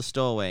wrangle the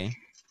stowaway.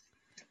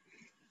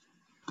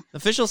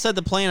 Officials said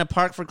the plane had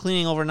parked for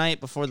cleaning overnight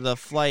before the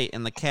flight,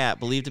 and the cat,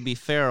 believed to be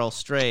feral,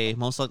 stray,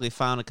 most likely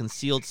found a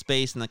concealed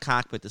space in the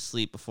cockpit to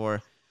sleep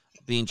before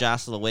being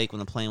jostled awake when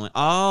the plane went.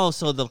 Oh,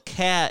 so the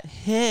cat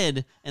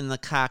hid in the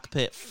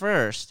cockpit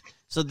first.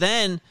 So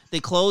then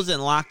they closed it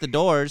and locked the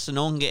doors so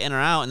no one can get in or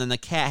out, and then the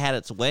cat had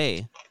its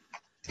way.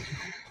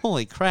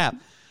 Holy crap.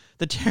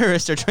 The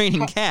terrorists are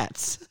training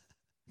cats.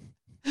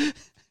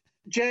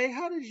 Jay,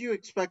 how did you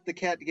expect the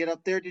cat to get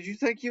up there? Did you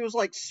think he was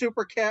like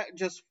Super Cat and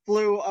just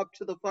flew up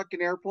to the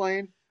fucking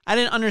airplane? I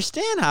didn't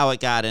understand how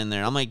it got in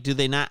there. I'm like, did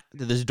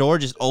this door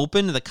just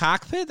open to the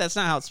cockpit? That's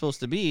not how it's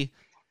supposed to be.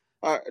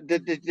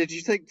 Did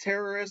you think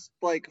terrorists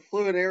like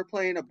flew an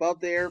airplane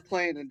above the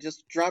airplane and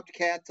just dropped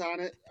cats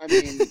on it? I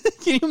mean,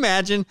 Can you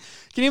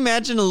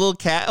imagine a little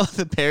cat with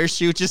a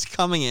parachute just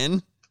coming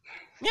in?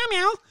 Meow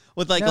meow.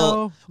 With like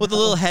a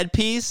little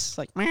headpiece,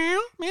 like meow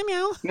meow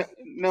meow.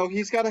 No,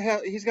 he's got to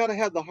have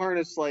the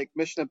harness like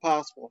Mission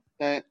Impossible.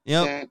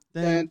 Yep.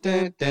 I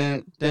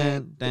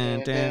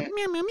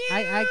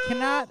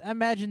cannot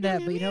imagine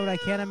that, but you know what I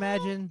can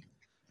imagine?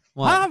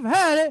 What? I've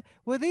had it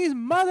with these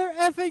mother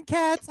effing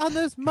cats on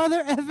this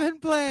mother effing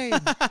plane.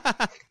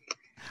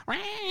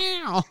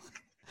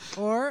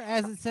 Or,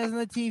 as it says in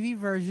the TV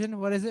version,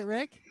 what is it,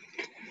 Rick?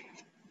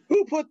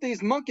 Who put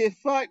these monkey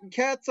fighting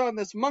cats on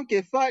this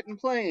monkey fighting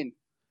plane?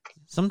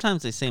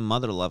 Sometimes they say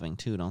mother-loving,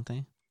 too, don't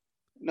they?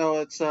 No,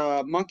 it's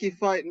monkey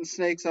fighting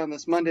snakes on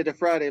this Monday to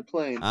Friday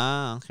plane.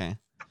 Ah, okay.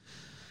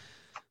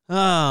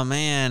 Oh,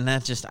 man, I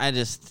just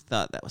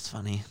thought that was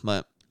funny.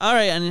 But, all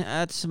right, and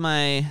that's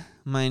my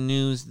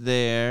news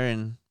there,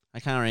 and I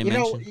kind of already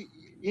mentioned.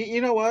 You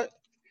know what?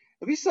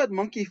 If he said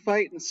monkey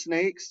fighting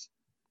snakes,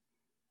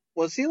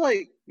 was he,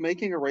 like,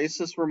 making a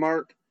racist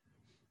remark?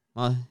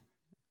 Well,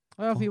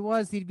 if he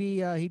was, he'd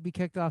be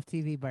kicked off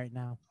TV right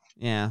now.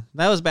 Yeah,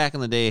 that was back in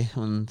the day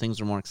when things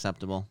were more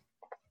acceptable.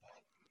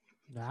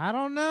 I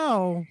don't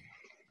know.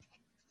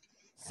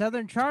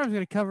 Southern Charm's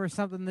gonna cover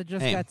something that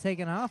just Hey. got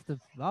taken off the.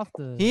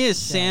 He is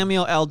show.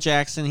 Samuel L.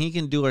 Jackson. He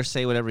can do or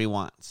say whatever he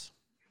wants.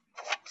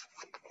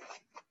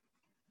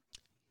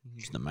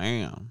 He's the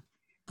man.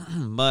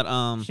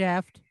 But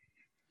Shaft.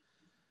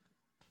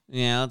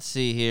 yeah, let's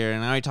see here.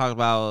 And I already talked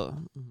about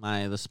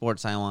the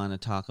sports I want to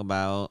talk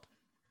about.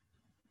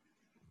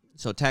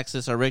 So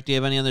Texas or Rick, do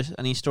you have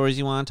any stories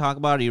you want to talk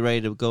about? Or are you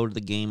ready to go to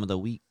the game of the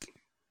week?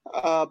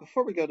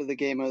 Before we go to the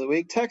game of the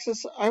week,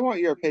 Texas, I want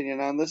your opinion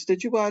on this.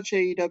 Did you watch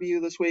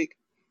AEW this week?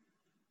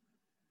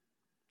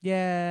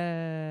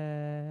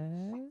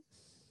 Yes.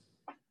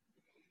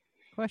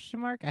 Question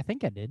mark? I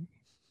think I did.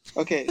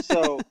 Okay,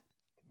 so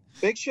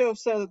Big Show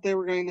said that they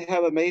were going to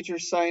have a major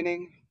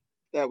signing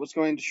that was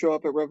going to show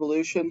up at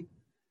Revolution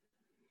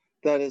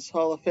that is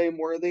Hall of Fame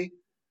worthy.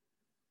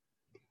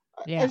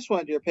 Yeah. I just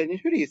wanted your opinion.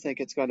 Who do you think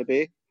it's going to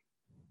be?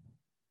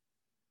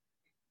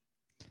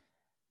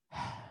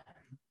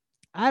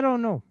 I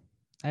don't know.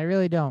 I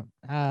really don't.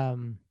 I've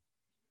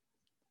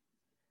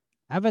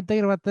been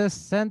thinking about this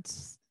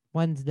since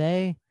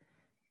Wednesday.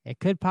 It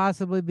could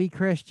possibly be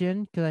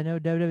Christian because I know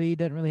WWE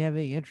doesn't really have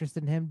any interest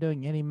in him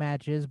doing any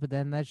matches, but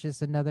then that's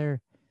just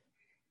another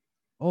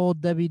old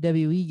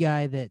WWE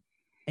guy that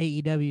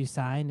AEW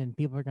signed and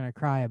people are going to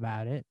cry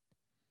about it.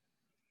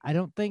 I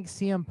don't think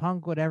CM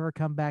Punk would ever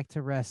come back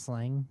to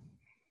wrestling.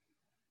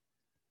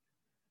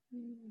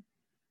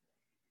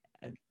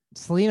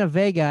 Selena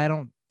Vega, I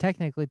don't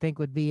technically think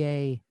would be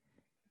a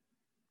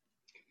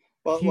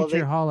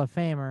future Hall of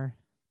Famer.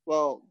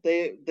 Well,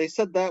 they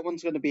said that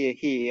one's going to be a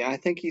he. I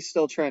think he's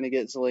still trying to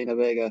get Zelina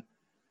Vega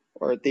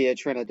or Thea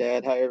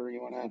Trinidad, however you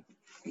want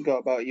to go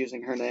about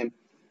using her name.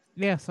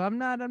 Yeah, so I'm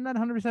not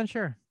 100%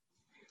 sure.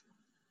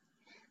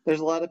 There's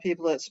a lot of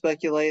people that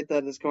speculate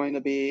that it's going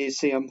to be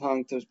CM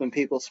Punk. There's been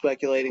people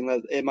speculating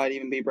that it might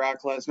even be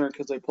Brock Lesnar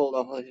because they pulled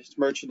all his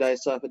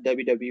merchandise off at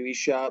WWE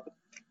shop.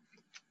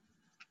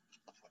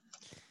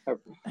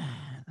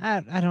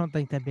 I don't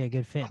think that'd be a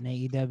good fit in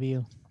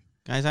AEW.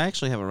 Guys, I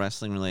actually have a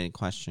wrestling-related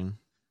question.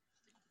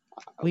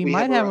 We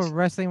might have a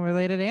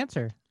wrestling-related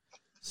answer.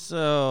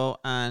 So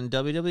on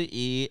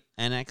WWE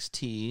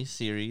NXT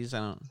series,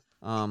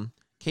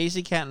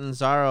 Casey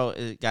Catanzaro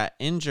got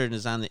injured and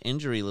is on the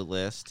injury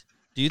list.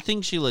 Do you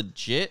think she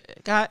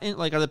legit got in?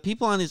 Like, are the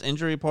people on this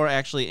injury report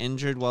actually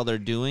injured while they're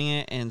doing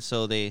it, and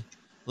so they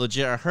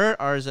legit are hurt,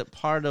 or is it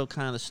part of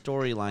kind of the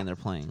storyline they're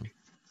playing?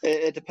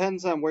 It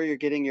depends on where you're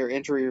getting your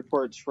injury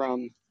reports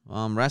from.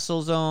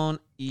 WrestleZone,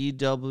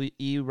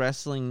 EWE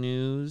Wrestling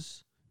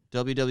News,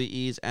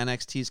 WWE's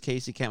NXT's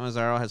Casey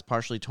Catanzaro has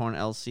partially torn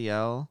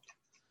LCL.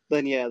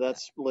 Then yeah,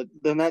 that's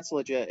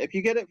legit. If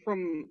you get it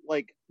from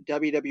like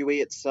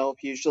WWE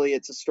itself, usually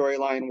it's a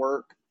storyline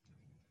work.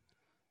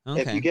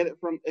 Okay. If you get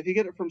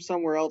it from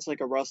somewhere else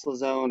like a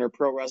WrestleZone or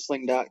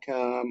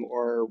ProWrestling.com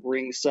or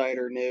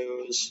Ringsider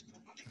News.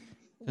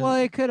 Well,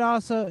 it could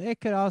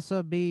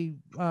also be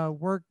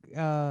work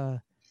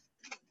a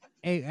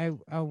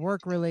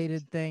work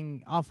related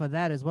thing off of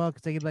that as well,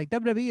 because they could, like,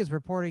 WWE is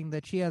reporting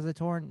that she has a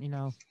torn,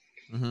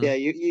 Mm-hmm. Yeah,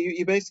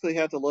 you basically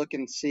have to look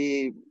and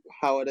see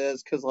how it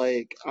is, because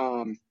like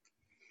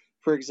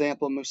for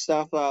example,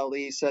 Mustafa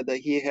Ali said that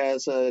he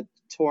has a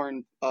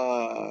torn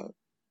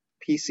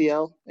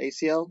ACL.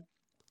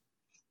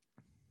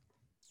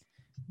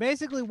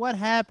 Basically, what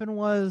happened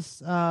was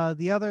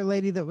the other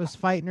lady that was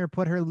fighting her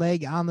put her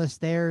leg on the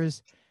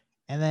stairs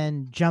and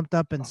then jumped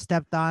up and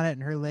stepped on it,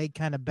 and her leg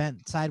kind of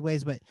bent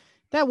sideways. But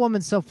that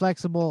woman's so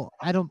flexible,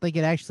 I don't think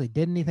it actually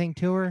did anything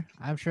to her.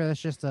 I'm sure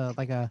that's just So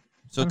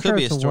it could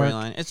be a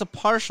storyline. It's a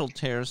partial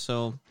tear,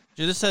 so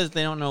it just says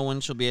they don't know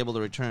when she'll be able to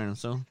return.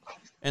 So,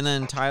 and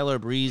then Tyler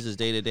Breeze is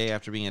day to day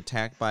after being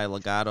attacked by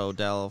Legado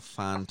del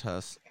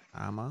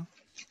Fantasma.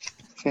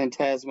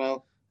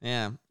 Phantasmo.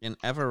 Yeah, and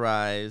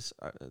Everrise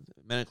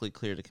medically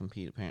cleared to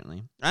compete,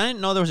 apparently. I didn't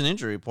know there was an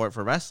injury report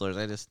for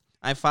wrestlers.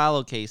 I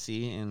follow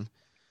Casey, and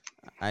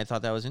I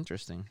thought that was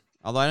interesting.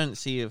 Although I didn't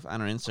see if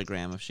on her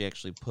Instagram if she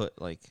actually put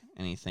like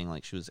anything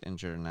like she was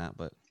injured or not.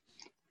 But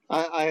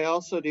I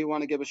also do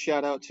want to give a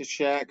shout out to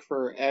Shaq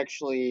for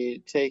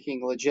actually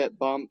taking legit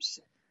bumps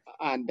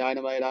on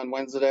Dynamite on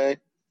Wednesday.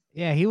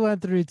 Yeah, he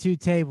went through 2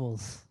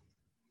 tables,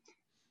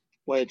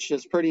 which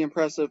is pretty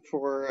impressive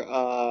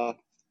for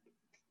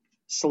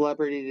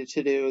celebrity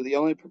to do. The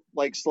only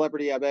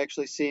celebrity I've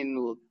actually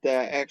seen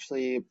that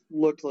actually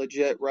looked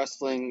legit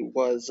wrestling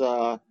was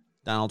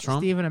Donald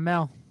Trump, Stephen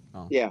Amell.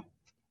 Oh. Yeah,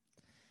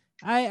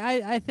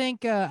 I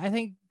think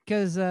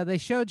because they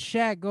showed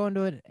Shaq going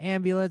to an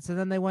ambulance and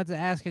then they went to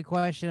ask a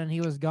question and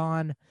he was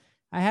gone.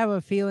 I have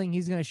a feeling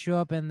he's going to show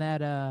up in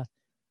that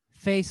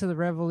Face of the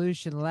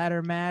Revolution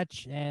ladder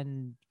match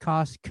and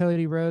cost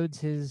Cody Rhodes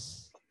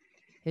his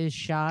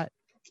shot.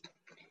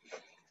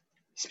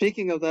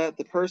 Speaking of that,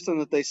 the person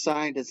that they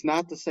signed is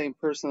not the same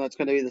person that's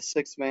going to be the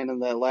 6th man in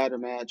that ladder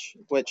match,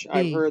 which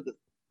I've heard.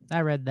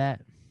 I read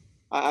that.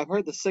 I've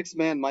heard the 6th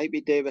man might be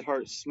David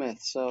Hart Smith,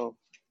 so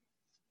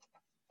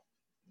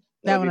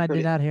that one I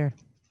did not hear.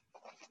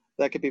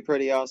 That could be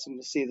pretty awesome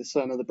to see the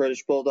son of the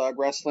British Bulldog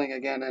wrestling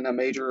again in a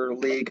major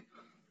league.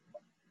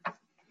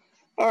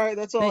 All right,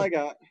 that's all I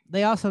got.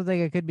 They also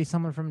think it could be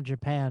someone from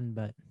Japan,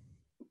 but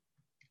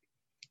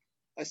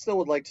I still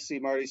would like to see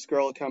Marty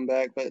Skrull come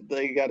back, but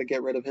they got to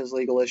get rid of his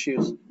legal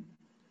issues.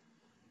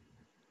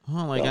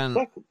 Oh my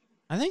god.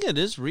 I think it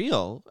is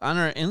real. On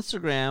her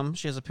Instagram,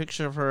 she has a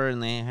picture of her,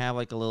 and they have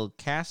like a little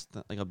cast,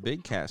 like a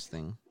big cast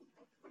thing.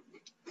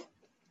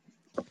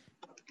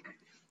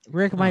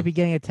 Rick might be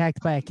getting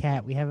attacked by a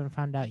cat. We haven't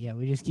found out yet.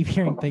 We just keep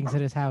hearing things at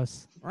his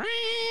house.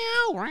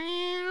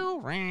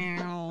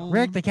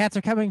 Rick, the cats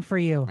are coming for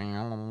you.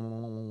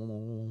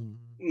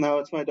 No,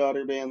 it's my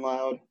daughter being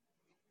loud.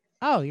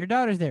 Oh, your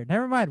daughter's there.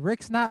 Never mind.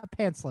 Rick's not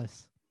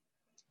pantsless.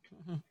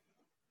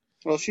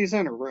 Well, she's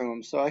in her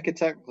room, so I could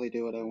technically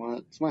do what I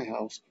want. It's my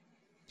house.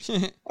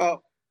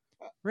 Oh.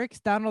 Rick's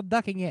Donald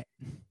ducking it.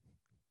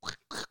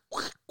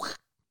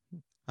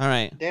 All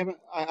right. Damn it.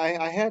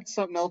 I had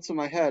something else in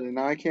my head, and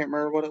now I can't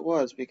remember what it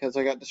was because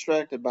I got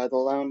distracted by the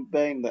loud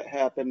bang that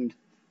happened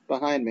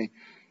behind me.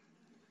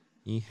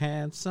 He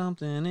had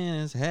something in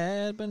his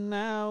head, but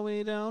now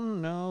we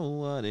don't know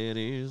what it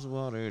is, I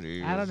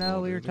don't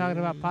know. We were talking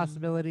about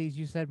possibilities.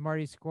 You said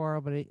Marty Squirrel,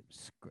 but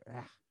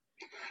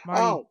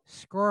Marty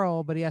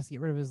Squirrel, but he has to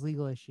get rid of his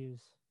legal issues.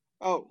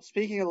 Oh,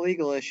 speaking of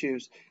legal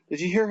issues,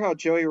 did you hear how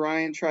Joey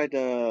Ryan tried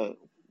to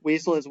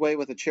weasel his way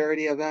with a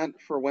charity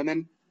event for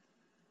women?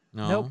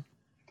 No. Nope.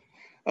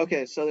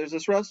 Okay, so there's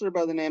this wrestler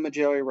by the name of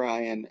Joey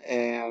Ryan,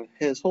 and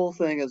his whole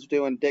thing is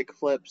doing dick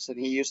flips, and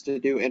he used to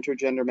do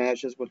intergender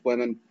matches with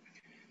women.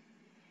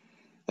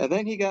 And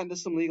then he got into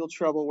some legal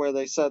trouble where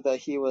they said that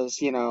he was,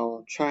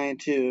 trying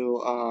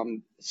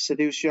to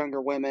seduce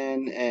younger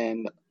women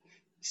and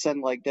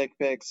send, dick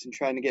pics and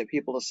trying to get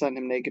people to send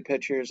him naked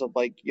pictures of,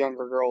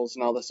 younger girls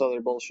and all this other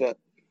bullshit.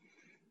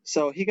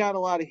 So he got a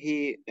lot of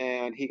heat,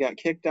 and he got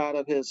kicked out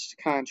of his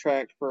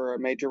contract for a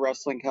major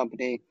wrestling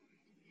company.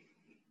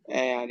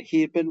 And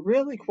he had been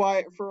really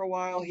quiet for a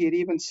while. He had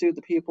even sued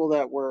the people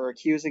that were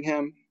accusing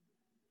him.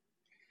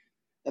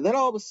 And then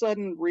all of a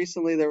sudden,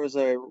 recently, there was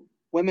a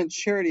women's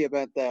charity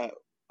event that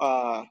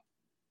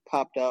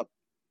popped up.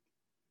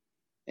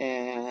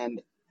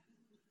 And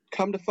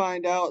come to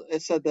find out,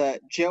 it said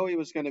that Joey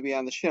was going to be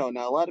on the show.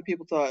 Now, a lot of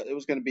people thought it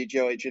was going to be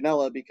Joey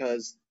Janela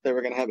because they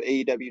were going to have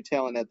AEW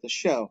talent at the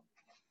show.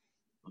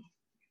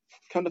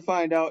 Come to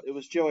find out, it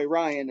was Joey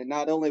Ryan, and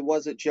not only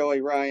was it Joey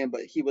Ryan,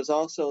 but he was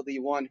also the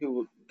one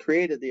who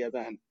created the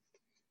event.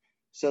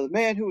 So the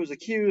man who was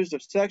accused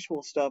of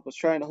sexual stuff was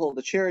trying to hold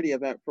a charity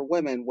event for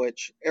women,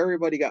 which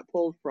everybody got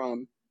pulled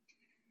from.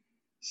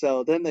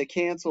 So then they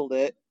canceled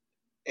it,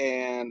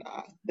 and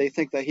they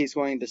think that he's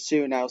going to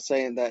sue now,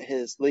 saying that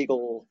his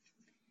legal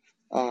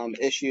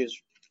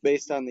issues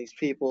based on these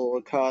people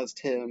caused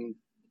him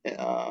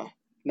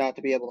not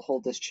to be able to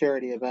hold this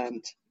charity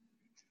event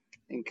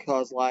and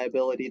cause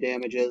liability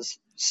damages.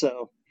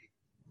 So,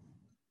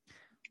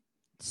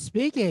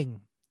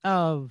 speaking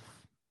of,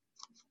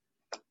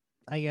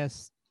 I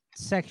guess,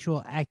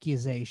 sexual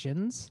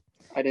accusations,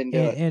 I didn't do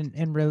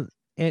it.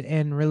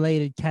 In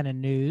related kind of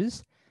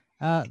news,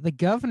 the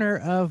governor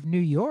of New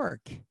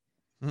York,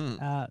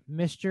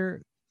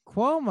 Mr.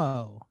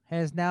 Cuomo,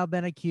 has now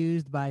been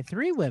accused by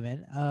 3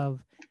 women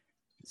of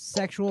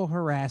sexual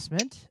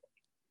harassment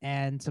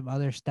and some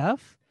other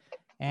stuff.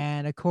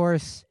 And of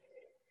course,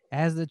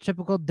 as the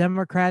typical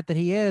Democrat that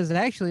he is, and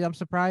actually I'm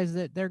surprised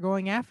that they're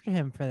going after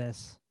him for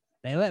this.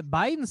 They let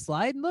Biden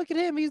slide, and look at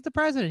him. He's the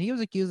president. He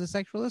was accused of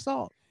sexual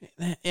assault.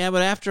 Yeah,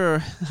 but after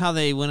how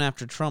they went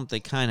after Trump, they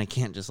kind of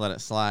can't just let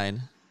it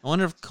slide. I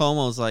wonder if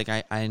Cuomo's like,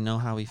 I know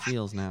how he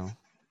feels now.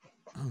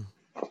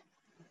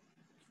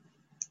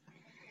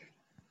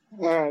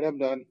 All right, I'm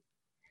done.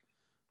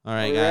 All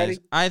right, guys. Ready?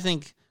 I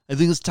think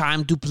it's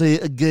time to play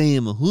a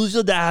game. Who's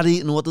your daddy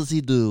and what does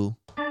he do?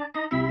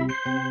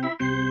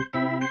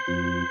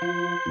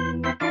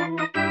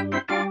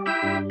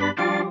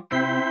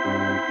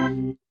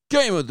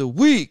 Game of the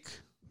week.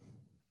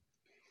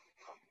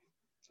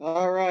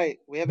 All right,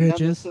 we haven't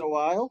done this in a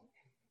while.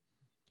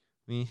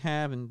 We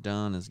haven't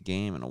done this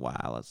game in a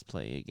while. Let's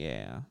play it,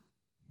 yeah.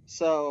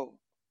 So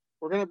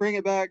we're gonna bring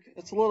it back.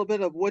 It's a little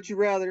bit of Would You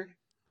Rather.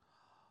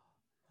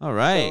 All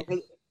right.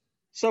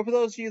 So for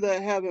those of you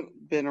that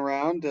haven't been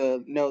around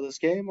to know this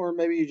game, or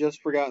maybe you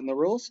just forgotten the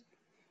rules,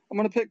 I'm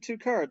gonna pick 2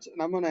 cards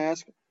and I'm gonna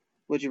ask,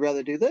 would you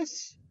rather do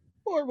this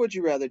or would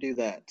you rather do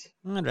that?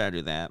 I'd rather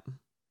do that.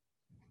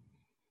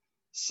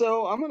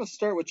 So I'm going to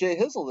start with Jay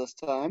Hizzle this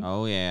time.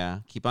 Oh, yeah.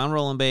 Keep on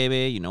rolling,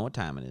 baby. You know what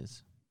time it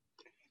is.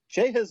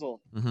 Jay Hizzle.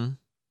 Mm-hmm.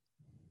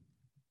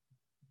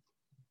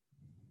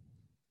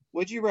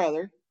 Would you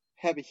rather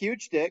have a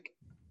huge dick,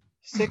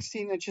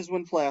 16 inches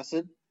when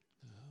flaccid?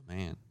 Oh,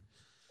 man.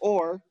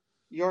 Or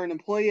you're an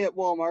employee at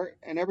Walmart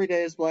and every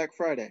day is Black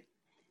Friday?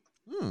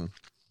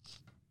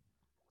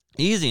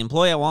 Easy.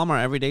 Employee at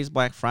Walmart, every day is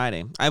Black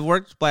Friday. I've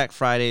worked Black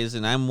Fridays,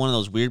 and I'm one of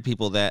those weird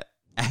people that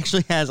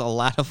actually has a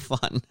lot of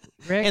fun.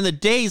 Rick, and the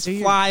days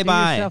fly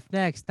by. Yourself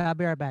next. I'll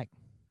be right back.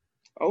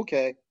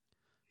 Okay.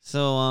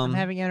 So I'm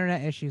having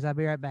internet issues. I'll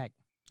be right back.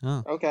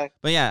 Oh. Okay.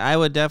 But yeah, I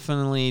would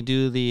definitely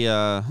do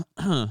the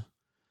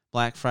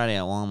Black Friday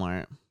at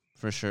Walmart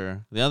for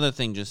sure. The other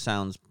thing just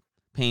sounds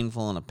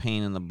painful and a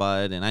pain in the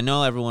butt. And I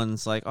know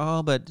everyone's like,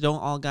 oh, but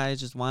don't all guys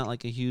just want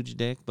like a huge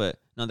dick? But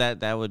no,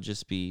 that would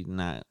just be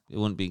not. It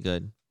wouldn't be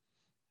good.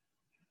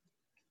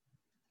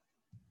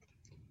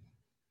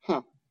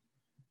 Huh.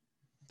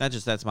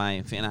 That's my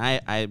opinion.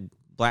 I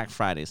Black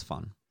Friday is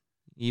fun.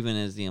 Even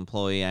as the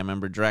employee, I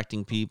remember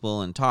directing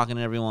people and talking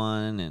to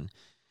everyone and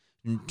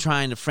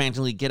trying to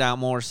frantically get out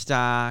more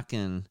stock.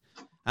 And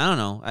I don't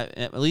know.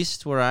 At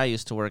least where I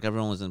used to work,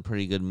 everyone was in a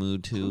pretty good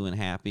mood too and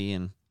happy.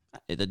 And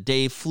the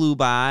day flew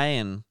by,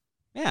 and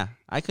yeah,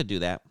 I could do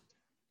that.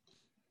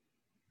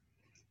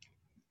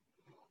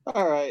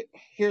 All right,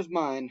 here's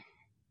mine.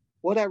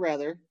 Would I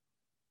rather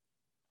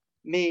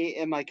me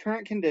in my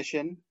current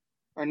condition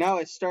are now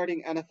a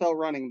starting NFL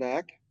running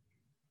back,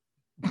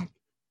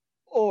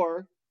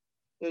 or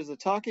there's a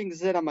talking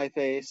zit on my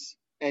face,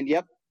 and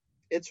yep,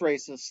 it's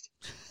racist.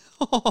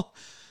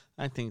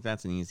 I think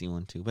that's an easy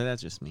one too, but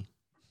that's just me.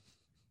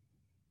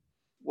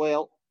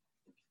 Well,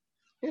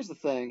 here's the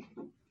thing.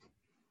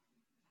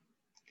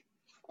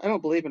 I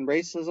don't believe in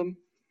racism,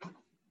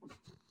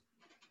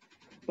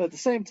 but at the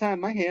same time,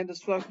 my hand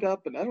is fucked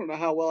up, and I don't know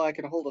how well I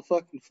can hold a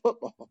fucking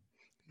football.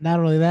 Not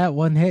only that,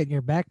 one hit and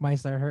your back might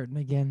start hurting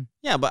again.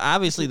 Yeah, but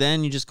obviously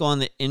then you just go on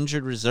the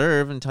injured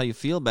reserve until you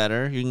feel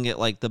better. You can get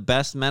like the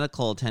best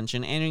medical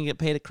attention, and you can get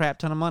paid a crap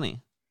ton of money.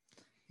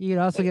 You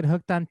could also get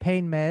hooked on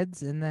pain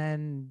meds and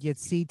then get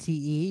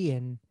CTE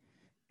and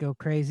go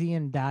crazy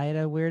and die at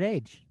a weird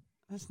age.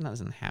 That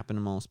doesn't happen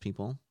to most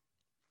people.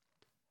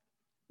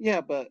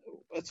 Yeah, but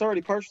it's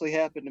already partially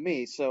happened to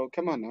me, so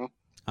come on now.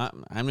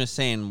 I'm just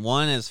saying,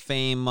 one is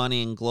fame,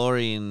 money, and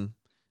glory, and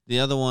the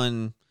other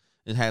one,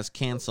 it has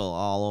cancel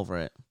all over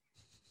it.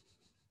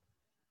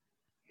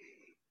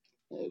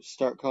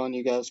 Start calling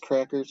you guys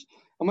crackers.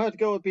 I'm going to have to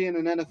go with being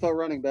an NFL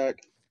running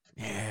back.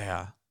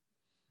 Yeah.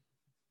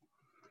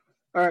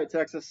 All right,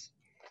 Texas.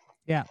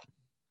 Yeah.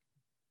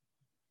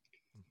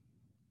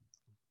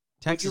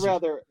 Texas, would you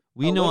rather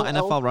we know an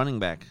NFL running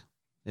back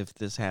if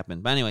this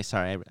happened. But anyway,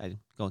 sorry, I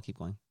keep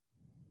going.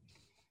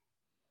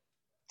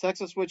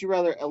 Texas, would you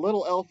rather a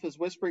little elf is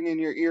whispering in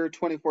your ear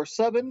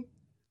 24/7,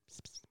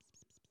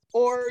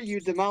 or you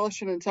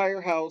demolish an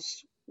entire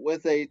house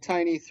with a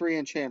tiny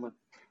 3-inch hammer?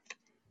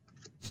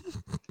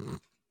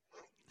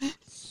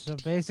 So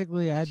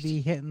basically, I'd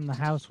be hitting the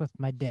house with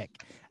my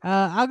dick.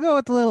 I'll go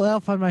with the little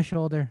elf on my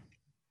shoulder.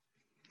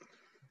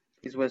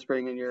 He's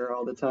whispering in your ear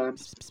all the time.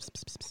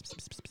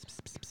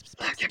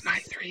 Look at my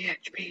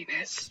 3-inch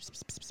penis.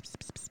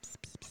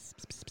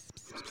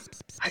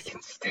 I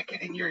can stick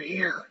it in your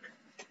ear.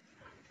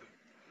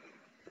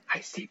 I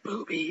see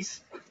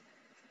boobies.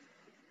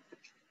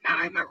 Now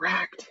I'm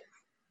erect.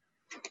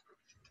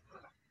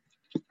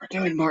 We're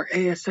doing more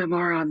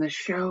ASMR on this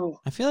show.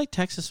 I feel like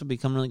Texas would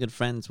become really good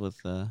friends with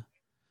the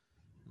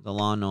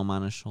lawn gnome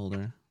on his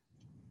shoulder.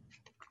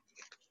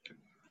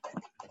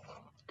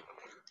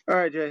 All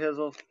right, Jay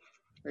Hizzle.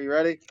 Are you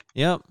ready?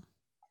 Yep.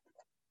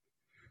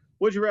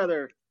 Would you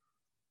rather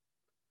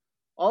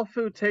all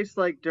food tastes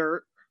like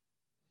dirt,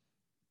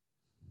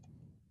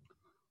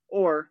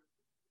 or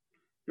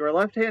your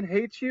left hand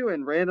hates you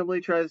and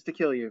randomly tries to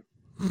kill you?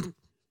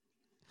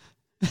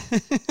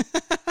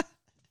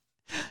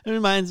 It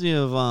reminds me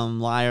of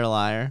Liar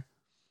Liar.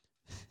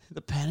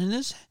 The pen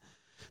that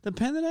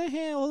I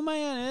hold in my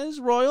hand is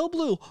royal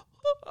blue.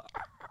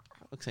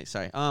 Okay,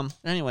 sorry.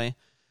 Anyway.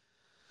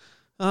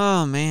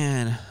 Oh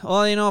man.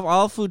 Well, if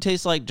all food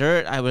tastes like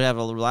dirt, I would have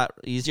a lot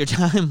easier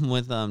time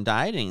with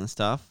dieting and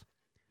stuff.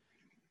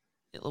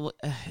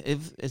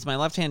 If is my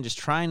left hand just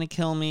trying to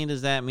kill me,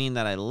 does that mean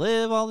that I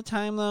live all the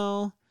time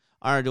though?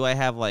 Or do I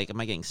have am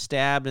I getting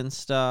stabbed and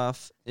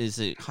stuff? Is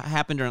it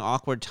happen during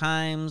awkward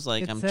times?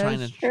 Like I'm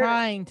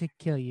trying to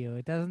kill you.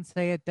 It doesn't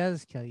say it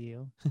does kill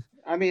you.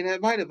 I mean,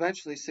 it might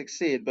eventually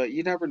succeed, but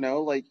you never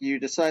know. Like you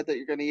decide that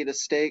you're going to eat a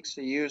steak,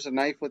 so you use a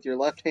knife with your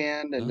left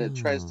hand, and it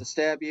tries to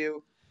stab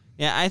you.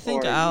 Yeah, I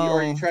think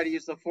or you try to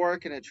use the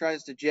fork, and it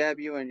tries to jab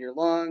you in your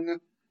lung.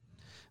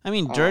 I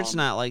mean, dirt's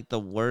not like the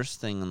worst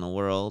thing in the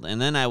world.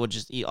 And then I would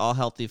just eat all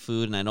healthy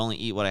food, and I'd only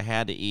eat what I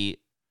had to eat.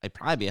 I'd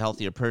probably be a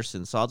healthier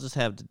person, so I'll just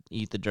have to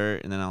eat the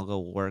dirt, and then I'll go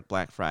work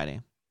Black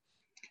Friday.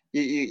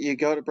 You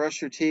go to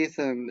brush your teeth,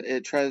 and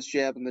it tries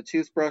jabbing the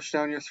toothbrush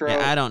down your throat.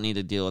 Yeah, I don't need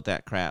to deal with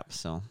that crap,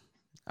 so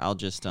I'll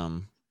just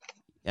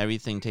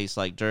everything tastes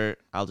like dirt.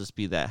 I'll just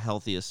be that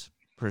healthiest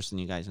person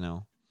you guys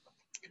know.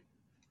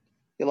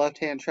 Your left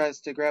hand tries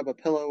to grab a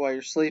pillow while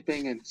you're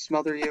sleeping and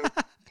smother you.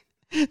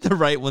 The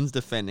right one's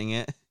defending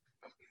it.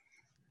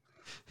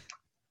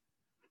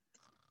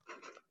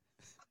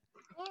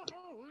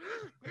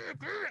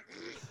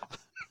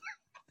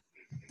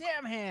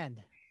 Damn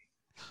hand.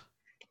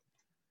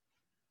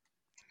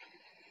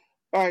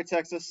 All right,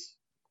 Texas.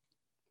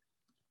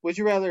 Would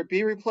you rather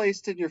be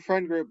replaced in your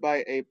friend group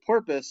by a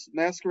porpoise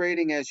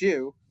masquerading as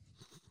you,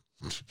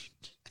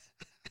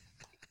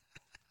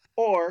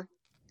 or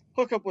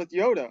hook up with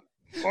Yoda?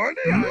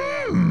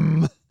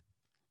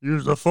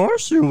 Use the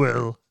force, you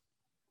will.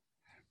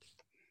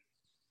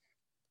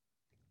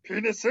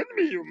 Penis in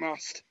me, you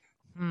must.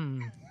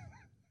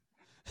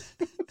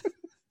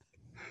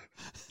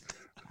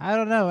 I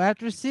don't know.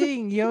 After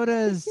seeing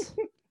Yoda's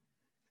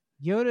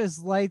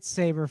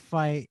lightsaber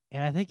fight,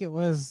 and I think it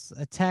was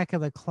Attack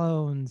of the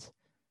Clones.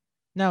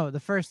 No, the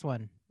first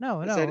one.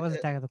 No, it was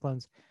Attack of the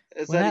Clones.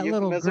 Is When that a that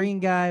little euphemism? green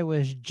guy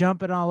was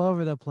jumping all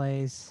over the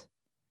place.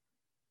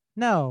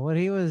 No, when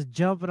he was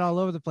jumping all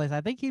over the place, I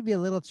think he'd be a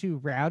little too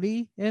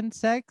rowdy in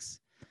sex.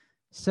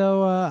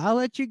 So I'll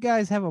let you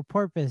guys have a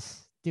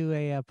porpoise do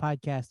a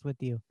podcast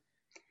with you.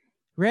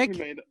 Rick,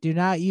 do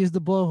not use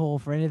the blowhole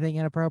for anything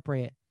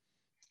inappropriate.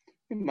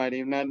 You might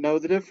even not know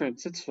the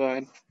difference. It's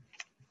fine.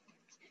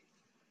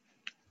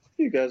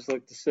 You guys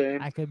look the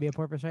same. I could be a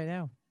porpoise right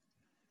now.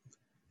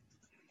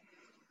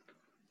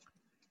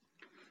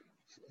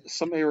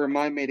 Somebody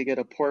remind me to get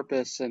a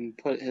porpoise and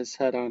put his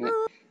head on it.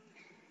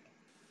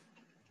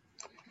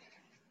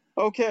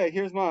 Okay,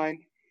 here's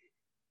mine.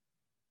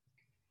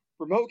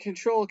 Remote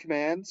control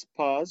commands,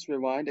 pause,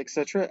 rewind,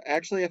 etc.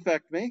 actually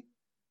affect me.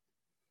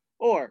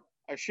 Or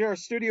I share a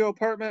studio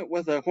apartment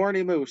with a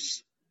horny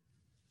moose.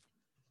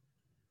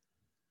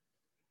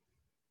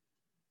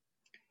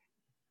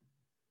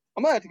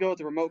 I'm going to have to go with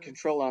the remote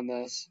control on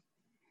this.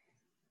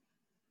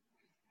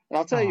 And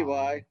I'll tell you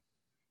why.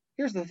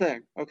 Here's the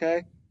thing,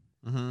 okay?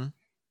 Mm-hmm.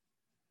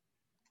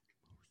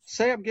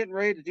 Say I'm getting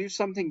ready to do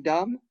something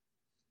dumb,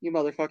 you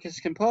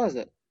motherfuckers can pause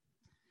it.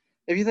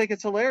 If you think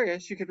it's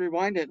hilarious, you could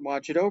rewind it and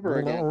watch it over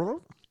again.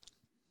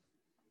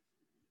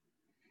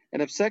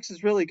 And if sex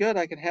is really good,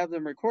 I can have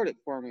them record it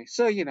for me.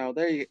 So,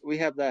 we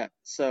have that.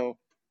 So,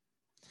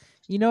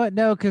 you know what?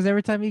 No, because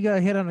every time you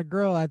got hit on a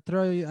girl, I'd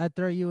throw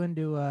you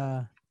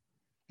into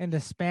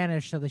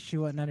Spanish so that she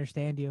wouldn't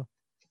understand you.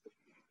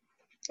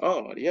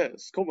 Oh,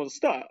 yes. ¿Cómo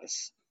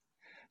estás?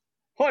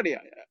 Horny I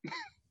am.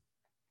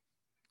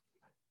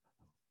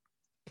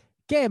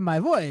 Que my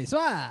voice.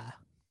 Ah.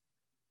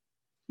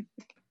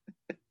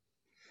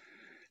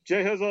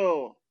 J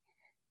Hizzle.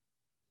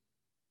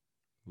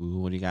 Ooh,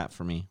 what do you got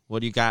for me?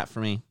 Would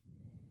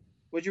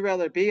you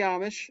rather be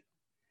Amish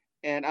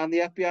and on the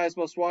FBI's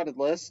most wanted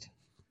list,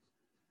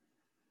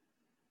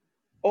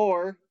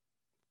 or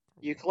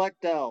you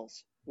collect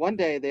dolls? One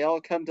day they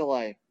all come to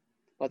life,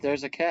 but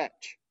there's a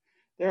catch.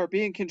 They are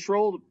being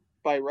controlled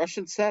by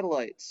Russian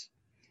satellites.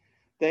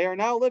 They are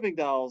now living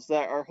dolls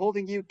that are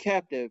holding you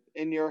captive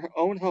in your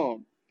own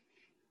home.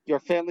 Your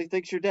family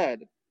thinks you're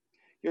dead.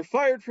 You're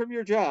fired from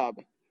your job.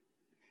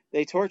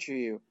 They torture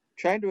you,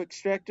 trying to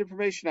extract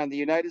information on the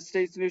United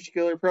States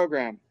nuclear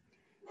program.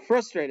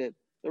 Frustrated,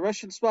 the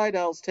Russian spy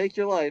dolls take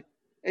your life,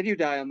 and you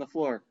die on the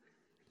floor.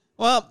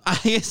 Well, I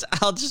guess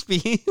I'll just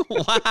be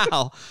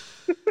wow.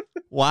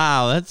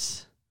 Wow,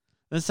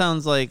 that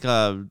sounds like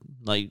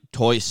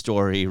Toy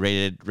Story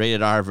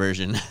rated R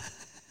version.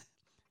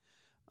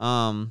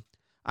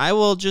 I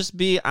will just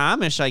be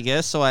Amish, I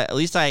guess, so at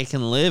least I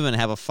can live and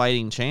have a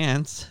fighting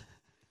chance.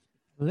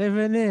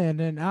 Living in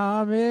an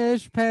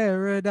Amish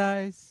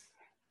paradise.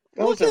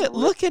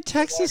 Look at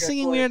Texas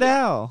singing Weird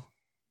Al.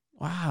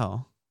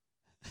 Wow.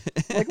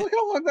 Look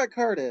how long that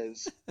card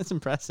is. That's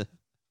impressive.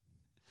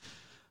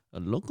 A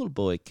local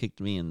boy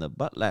kicked me in the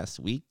butt last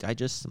week. I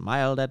just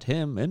smiled at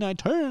him and I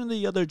turned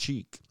the other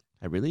cheek.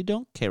 I really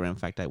don't care. In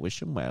fact, I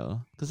wish him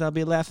well, because I'll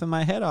be laughing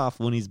my head off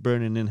when he's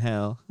burning in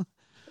hell.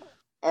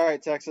 All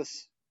right,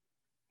 Texas.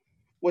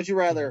 Would you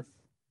rather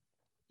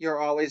you're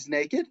always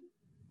naked,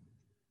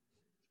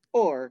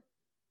 or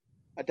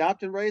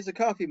adopt and raise a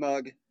coffee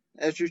mug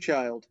as your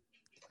child?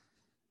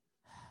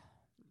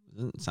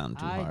 Doesn't sound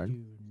too hard. I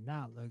do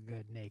not look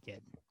good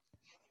naked.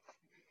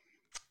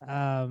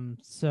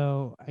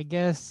 So I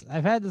guess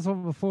I've had this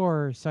one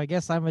before, so I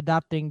guess I'm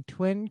adopting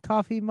twin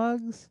coffee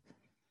mugs.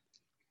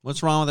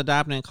 What's wrong with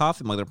adopting a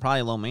coffee mug? They're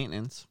probably low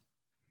maintenance.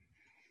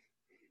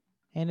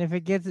 And if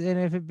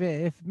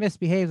it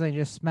misbehaves, I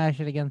just smash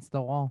it against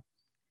the wall.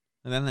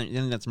 And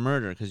then that's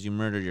murder, because you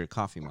murdered your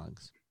coffee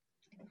mugs.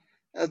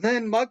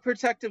 Then Mug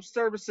Protective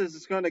Services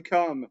is going to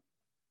come.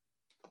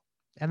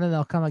 And then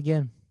they'll come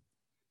again.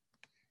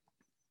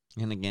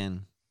 And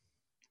again.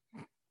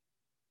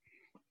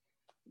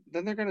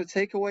 Then they're going to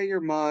take away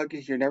your mug.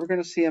 You're never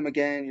going to see them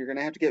again. You're going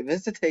to have to get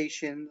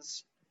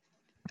visitations.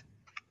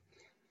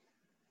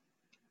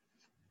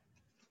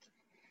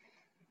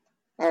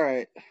 All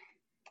right.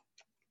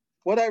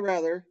 Would I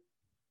rather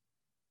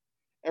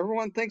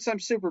everyone thinks I'm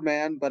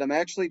Superman, but I'm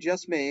actually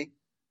just me,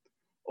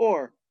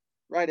 or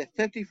ride a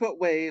 50-foot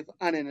wave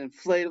on an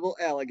inflatable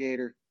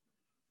alligator?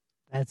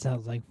 That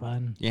sounds like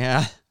fun.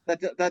 Yeah.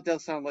 That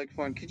does sound like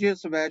fun. Could you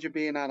just imagine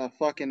being on a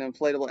fucking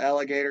inflatable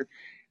alligator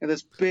and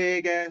this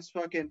big ass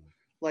fucking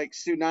like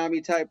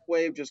tsunami type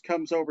wave just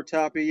comes over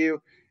top of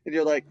you and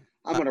you're like,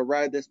 I'm gonna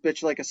ride this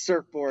bitch like a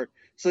surfboard.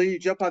 So you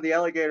jump on the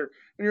alligator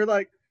and you're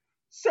like,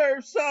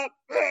 surf's up.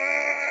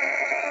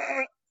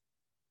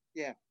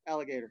 Yeah,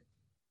 alligator.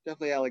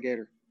 Definitely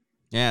alligator.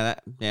 Yeah,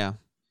 yeah.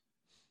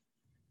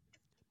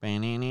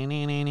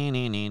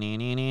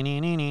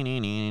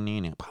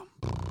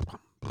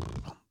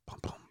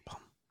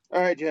 All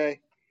right, Jay.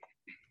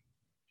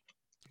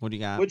 What do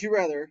you got? Would you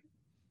rather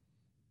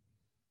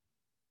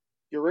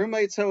your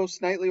roommates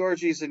host nightly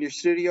orgies in your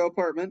studio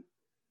apartment,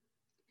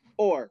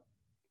 or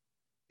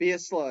be a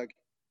slug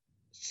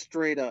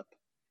straight up.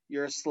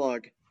 You're a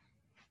slug.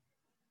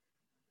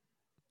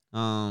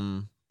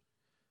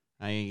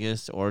 I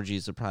guess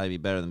orgies would probably be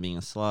better than being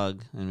a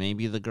slug, and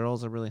maybe the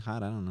girls are really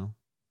hot. I don't know.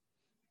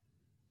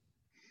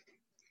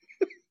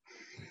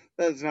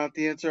 That's not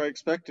the answer I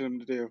expected him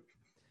to do.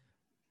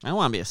 I don't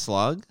want to be a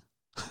slug.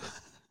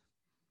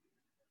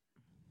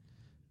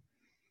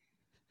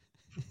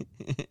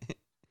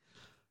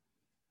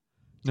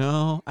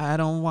 No, I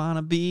don't want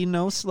to be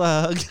no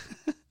slug.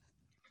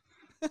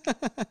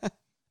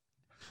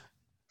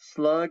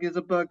 Slug is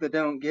a bug that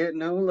don't get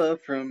no love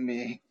from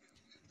me.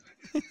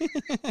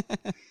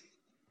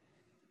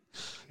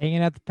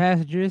 Hanging out the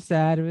passenger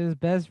side of his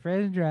best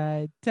friend's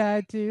ride,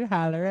 tied to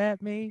holler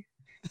at me.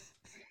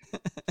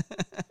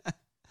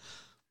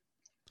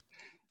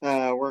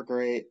 We're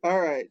great. All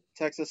right,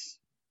 Texas.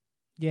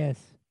 Yes.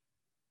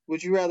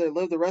 Would you rather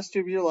live the rest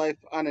of your life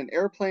on an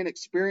airplane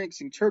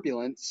experiencing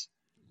turbulence,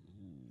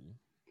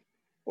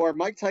 or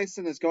Mike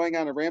Tyson is going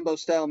on a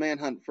Rambo-style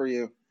manhunt for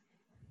you?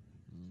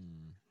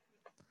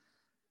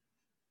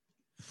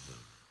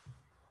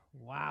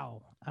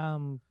 Wow.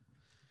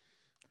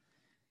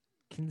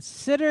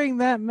 Considering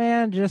that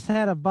man just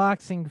had a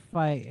boxing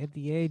fight at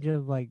the age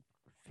of like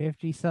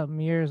 50-something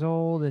years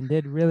old and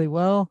did really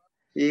well.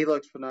 He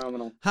looks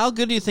phenomenal. How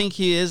good do you think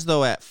he is,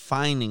 though, at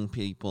finding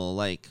people?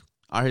 Like,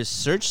 are his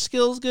search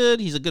skills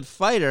good? He's a good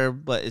fighter,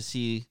 but would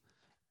he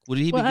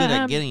be good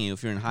at getting you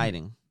if you're in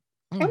hiding?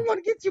 I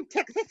want to get you,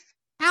 Texas.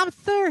 I'm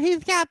sure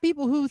he's got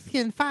people who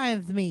can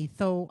find me,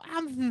 so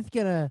I'm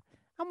gonna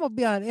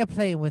be on an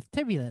airplane with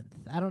turbulence.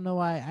 I don't know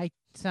why I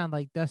sound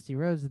like Dusty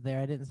Rhodes there.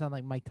 I didn't sound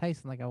like Mike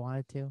Tyson like I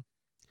wanted to.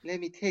 Let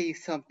me tell you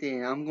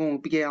something. I'm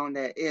going to be on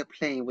that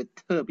airplane with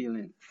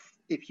turbulence,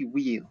 if you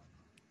will.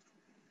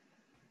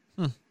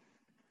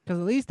 Because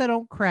at least I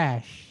don't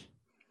crash.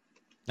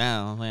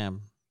 Oh, yeah.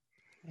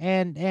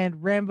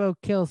 And Rambo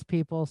kills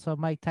people, so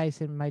Mike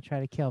Tyson might try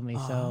to kill me.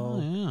 So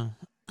yeah.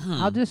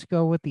 I'll just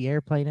go with the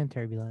airplane and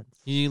turbulence.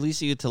 At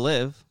least you get to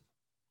live.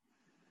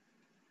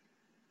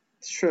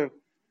 It's true.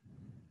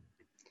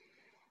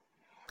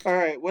 All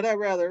right, would I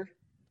rather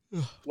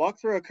walk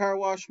through a car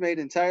wash made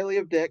entirely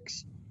of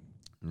dicks?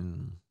 That's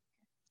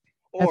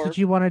Or, what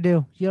you want to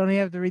do. You don't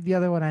even have to read the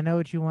other one. I know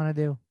what you want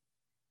to do.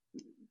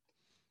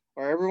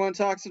 or everyone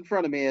talks in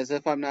front of me as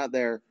if I'm not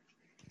there.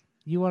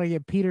 You want to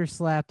get Peter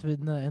slapped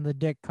in the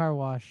dick car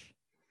wash.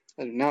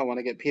 I do not want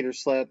to get Peter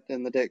slapped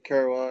in the dick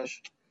car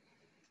wash.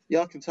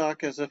 Y'all can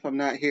talk as if I'm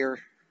not here.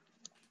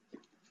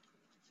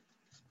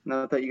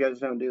 Not that you guys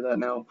don't do that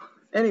now.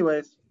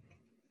 Anyways.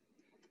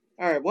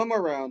 All right, one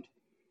more round.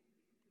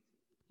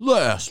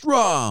 Last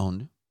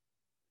round.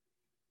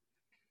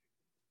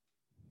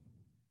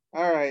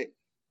 All right.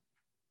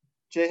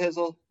 Jay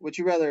Hizzle, would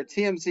you rather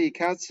TMZ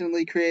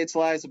constantly creates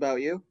lies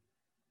about you?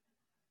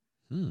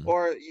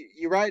 Or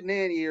you ride an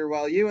anteater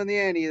while you and the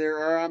anteater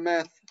are on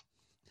meth?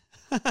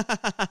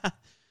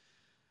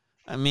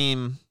 I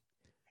mean...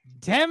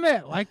 Damn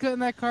it! Why couldn't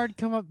that card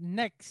come up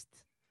next?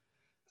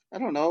 I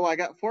don't know. I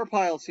got 4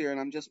 piles here, and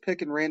I'm just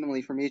picking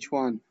randomly from each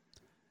one.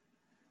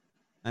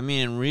 I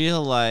mean, in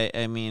real life,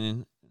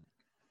 TMZ,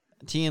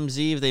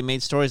 if they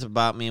made stories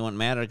about me, it wouldn't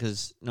matter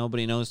because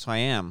nobody knows who I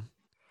am.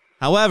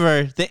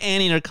 However, the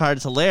anteater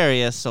card's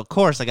hilarious, so of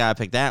course I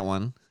gotta pick that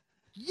one.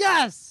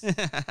 Yes!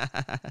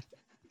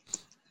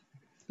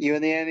 You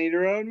and the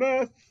anteater on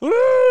meth.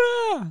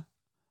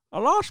 I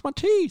lost my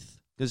teeth.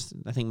 Because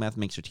I think meth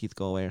makes your teeth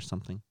go away or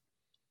something.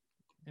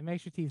 It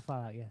makes your teeth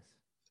fall out, yes.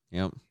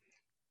 Yep.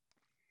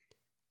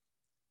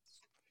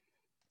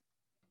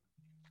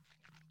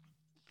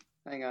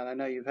 Hang on, I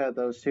know you've had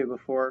those two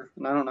before,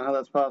 and I don't know how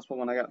that's possible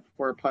when I got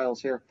 4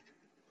 piles here.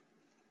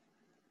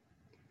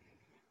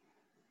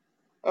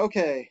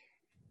 Okay.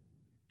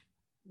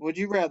 Would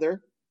you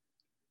rather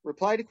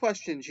reply to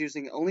questions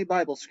using only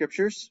Bible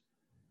scriptures,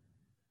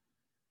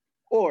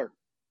 or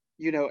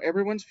you know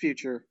everyone's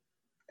future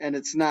and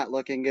it's not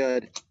looking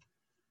good?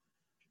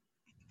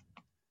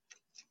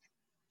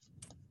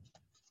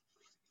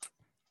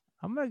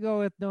 I'm going to go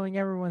with knowing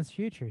everyone's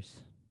futures.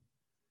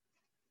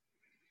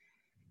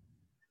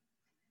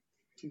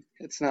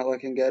 It's not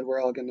looking good. We're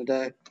all going to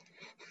die.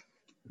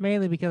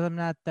 Mainly because I'm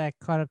not that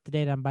caught up to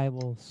date on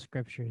Bible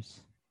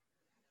scriptures.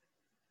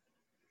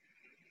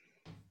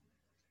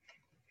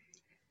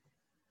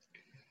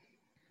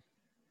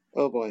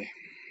 Oh, boy.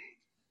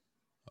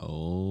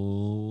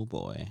 Oh,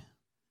 boy.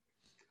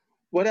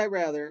 Would I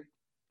rather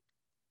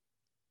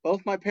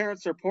both my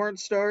parents are porn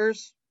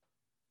stars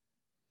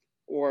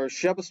or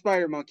shove a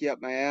spider monkey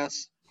up my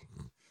ass?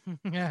 Oh,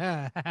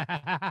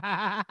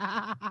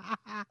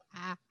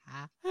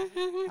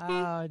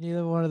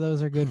 neither one of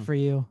those are good for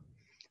you.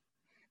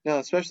 No,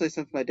 especially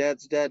since my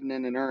dad's dead and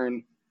in an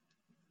urn.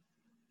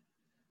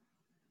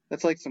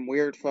 That's like some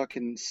weird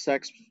fucking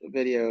sex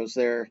videos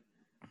there.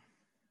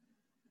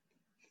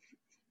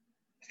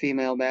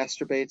 Female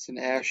masturbates in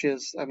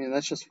ashes. I mean,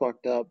 that's just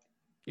fucked up.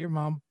 Your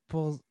mom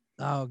pulls...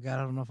 Oh, God,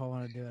 I don't know if I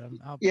want to do it.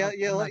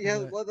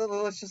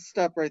 Let's just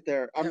stop right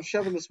there. I'm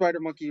shoving the spider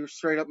monkey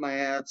straight up my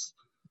ass.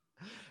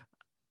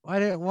 I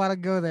didn't want to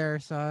go there,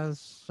 so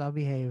I'll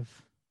behave.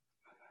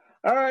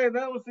 All right,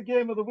 that was the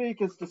game of the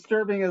week. As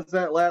disturbing as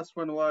that last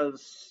one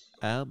was.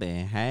 I'll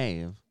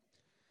behave.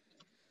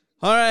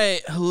 All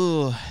right.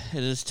 Ooh,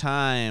 it is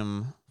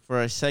time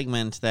for a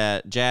segment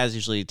that Jazz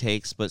usually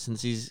takes, but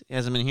since he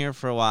hasn't been here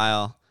for a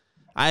while,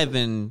 I've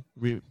been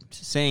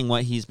saying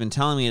what he's been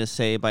telling me to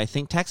say, but I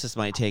think Texas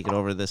might take it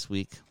over this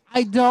week.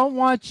 I don't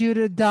want you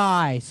to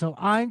die, so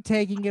I'm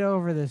taking it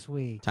over this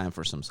week. Time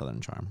for some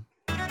Southern Charm.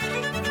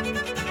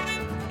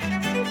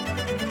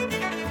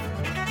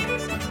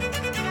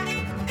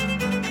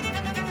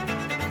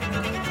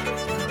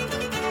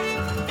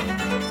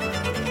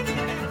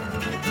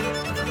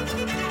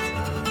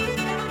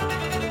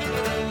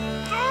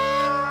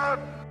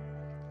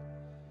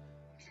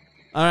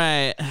 All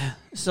right,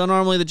 so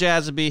normally the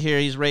Jazz would be here.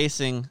 He's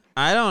racing.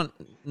 I don't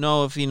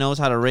know if he knows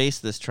how to race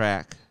this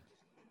track.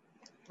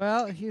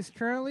 Well, he's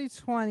currently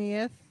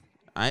 20th.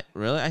 I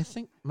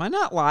think, am I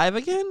not live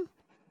again?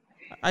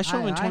 I show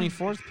him in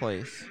 24th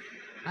place.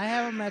 I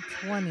have him at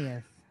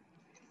 20th.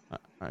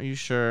 Are you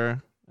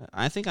sure?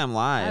 I think I'm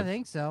live. I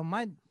think so.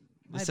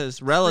 It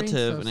says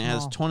relative, so and it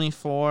has small.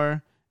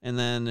 24, and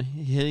then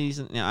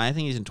I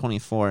think he's in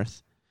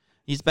 24th.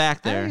 He's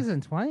back there. I think he's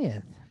in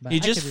 20th. But He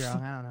I just- could be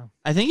wrong. I don't know.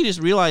 I think he just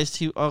realized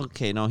he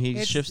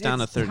shifts down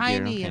to third gear. It's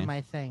tiny Okay. in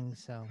my thing,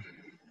 so.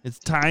 It's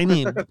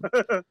tiny.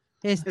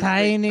 It's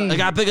tiny. I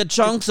got bigger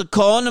chunks of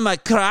corn in my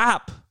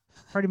crap.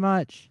 Pretty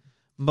much.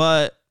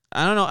 But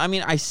I don't know. I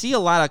mean, I see a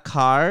lot of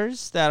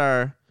cars that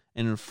are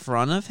in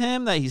front of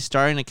him that he's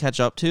starting to catch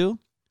up to.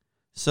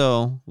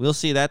 So we'll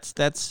see. That's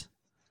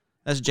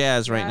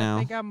Jazz right now. I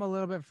think I'm a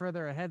little bit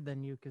further ahead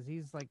than you because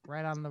he's like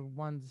right on the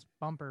one's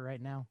bumper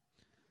right now.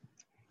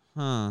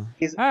 Huh.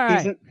 He's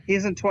right.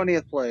 he's in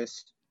 20th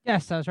place.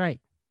 Yes, I was right.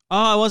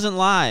 Oh, I wasn't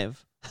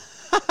live.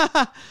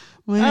 All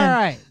Man.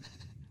 right.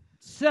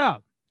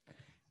 So,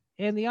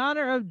 in the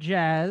honor of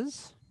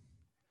Jazz,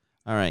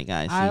 All right,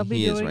 guys. I'll be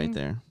He is doing- right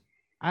there.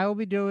 I will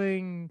be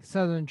doing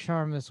Southern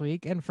Charm this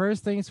week. And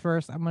first things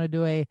first, I'm going to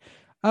do a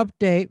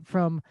update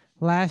from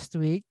last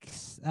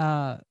week's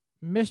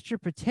Mr.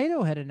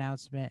 Potato Head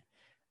announcement.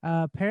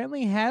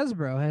 Apparently,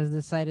 Hasbro has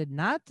decided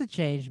not to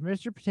change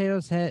Mr.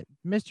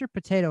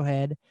 Potato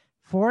Head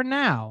for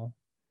now,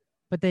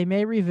 but they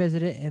may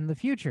revisit it in the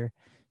future.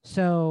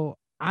 So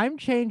I'm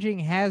changing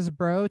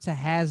Hasbro to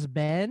Has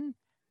Been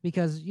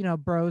because,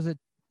 bro is a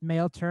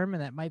male term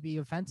and that might be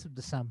offensive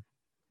to some.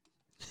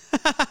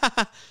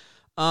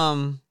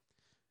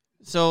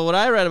 So what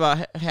I read about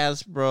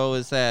Hasbro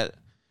is that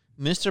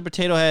Mr.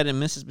 Potato Head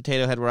and Mrs.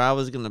 Potato Head were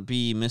always going to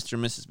be Mr.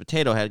 and Mrs.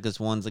 Potato Head because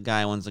one's a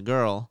guy, one's a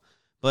girl.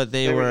 But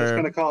they were were just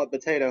gonna call it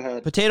Potato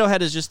Head. Potato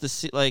Head is just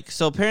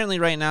so apparently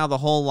right now the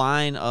whole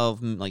line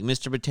of like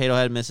Mr. Potato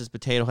Head, Mrs.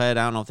 Potato Head,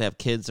 I don't know if they have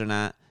kids or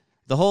not.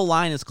 The whole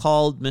line is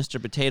called Mr.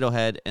 Potato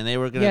Head, and they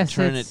were going to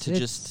turn it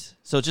to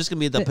so it's just going to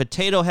be the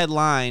Potato Head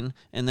line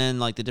and then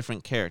like the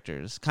different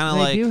characters. Kind of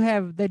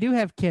like they do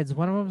have kids.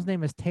 One of them's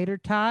name is Tater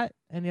Tot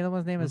and the other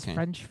one's name is Okay.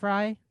 French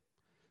Fry.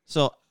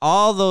 So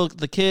all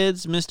the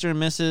kids, Mr. and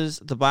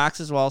Mrs., the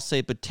boxes will all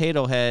say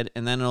Potato Head,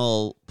 and then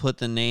it'll put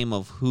the name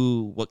of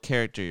what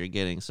character you're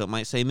getting. So it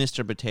might say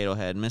Mr. Potato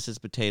Head,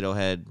 Mrs. Potato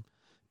Head,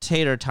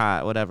 Tater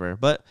Tot, whatever.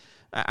 But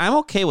I'm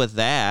okay with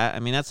that. I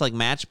mean, that's like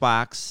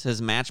Matchbox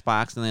says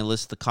Matchbox, and they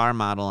list the car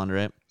model under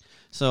it.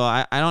 So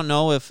I don't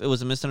know if it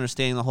was a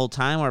misunderstanding the whole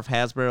time, or if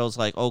Hasbro's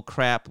like, oh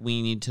crap,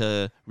 we need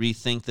to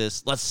rethink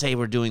this. Let's say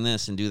we're doing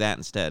this and do that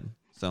instead.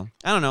 So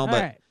I don't know,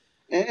 but right.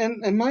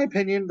 And in my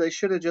opinion, they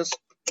should have just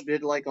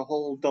did like a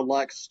whole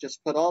deluxe.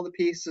 Just put all the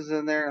pieces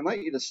in there and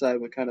let you decide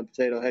what kind of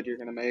potato head you're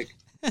gonna make.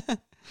 All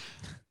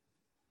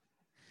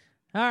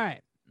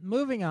right,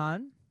 moving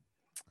on.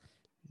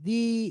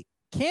 The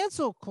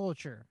cancel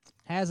culture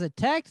has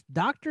attacked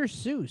Dr.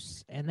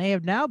 Seuss, and they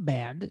have now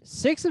banned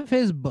 6 of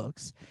his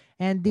books.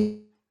 And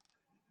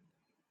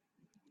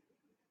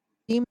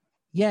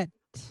yet,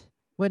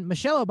 when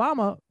Michelle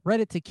Obama read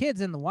it to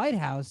kids in the White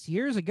House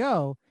years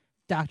ago,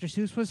 Dr.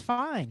 Seuss was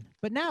fine.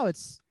 But now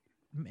it's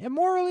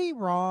immorally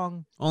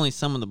wrong. only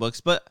some of the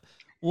books. But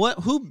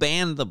who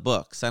banned the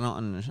books? I don't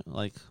understand.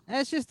 Like,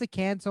 That's just the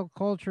cancel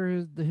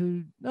culture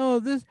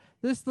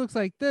this looks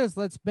like this,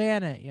 let's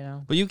ban it,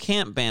 but you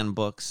can't ban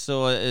books.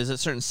 So is it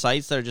certain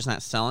sites that are just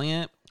not selling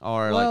it,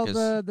 or Well,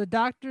 like the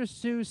Dr.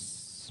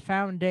 Seuss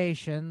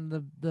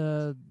Foundation,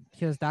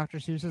 because Dr.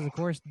 Seuss is of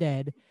course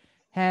dead,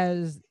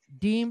 has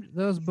deemed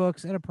those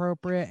books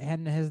inappropriate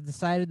and has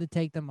decided to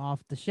take them off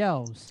the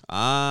shelves.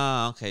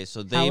 okay,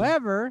 so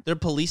However, they're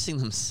policing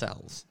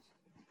themselves.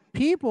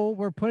 people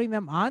were putting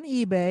them on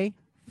eBay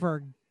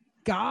for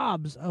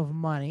gobs of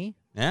money,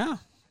 Yeah.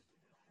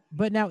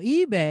 but now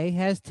eBay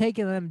has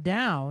taken them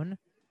down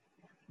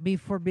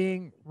for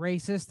being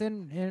racist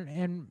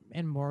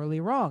and morally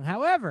wrong.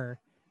 However,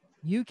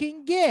 you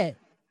can get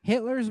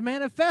Hitler's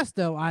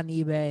Manifesto on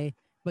eBay,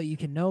 but you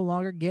can no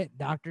longer get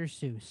Dr.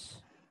 Seuss.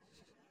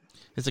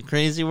 It's a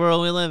crazy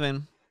world we live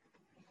in.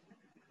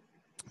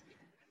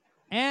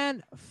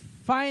 And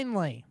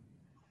finally,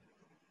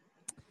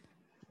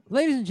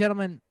 ladies and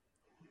gentlemen,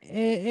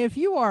 if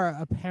you are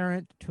a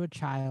parent to a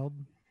child,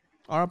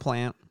 Or a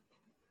plant.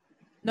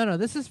 No,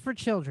 this is for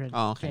children.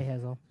 Oh, okay. Jay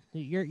Hizzle.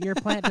 Your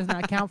plant does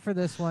not count for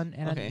this one,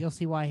 and Okay. you'll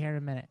see why here in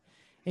a minute.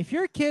 If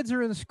your kids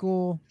are in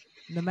school,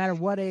 no matter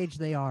what age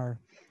they are,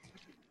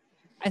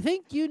 I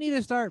think you need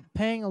to start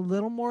paying a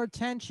little more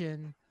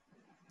attention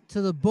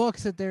to the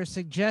books that they're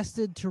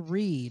suggested to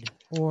read,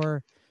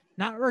 or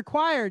not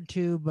required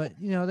to, but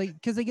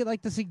because they get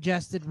like the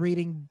suggested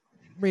reading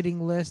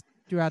list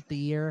throughout the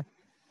year.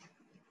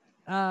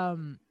 A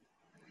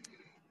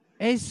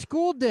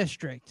school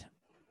district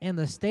in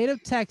the state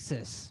of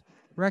Texas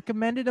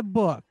recommended a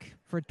book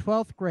for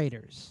 12th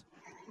graders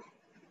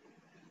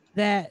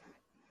that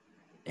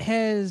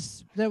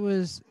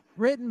was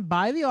written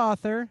by the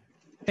author,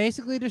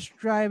 basically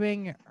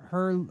describing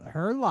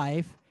her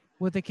life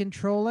with a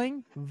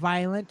controlling,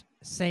 violent,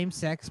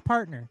 same-sex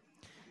partner.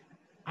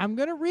 I'm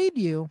going to read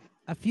you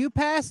a few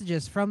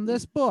passages from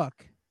this book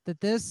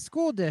that this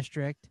school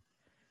district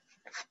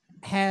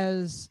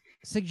has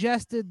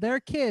suggested their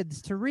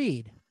kids to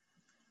read.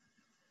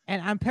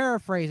 And I'm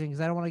paraphrasing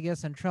because I don't want to get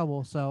us in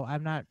trouble, so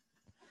I'm not.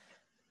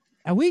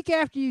 A week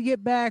after you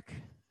get back,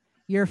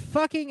 you're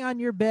fucking on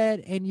your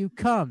bed and you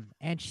come,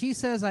 and she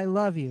says, I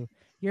love you.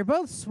 You're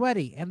both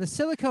sweaty, and the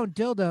silicone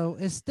dildo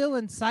is still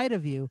inside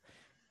of you.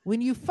 When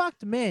you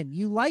fucked men,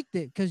 you liked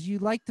it because you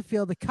liked to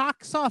feel the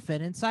cock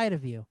soften inside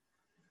of you.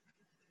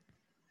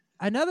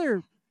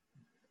 Another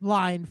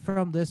line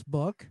from this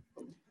book.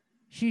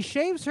 She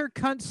shaves her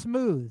cunt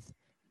smooth.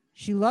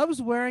 She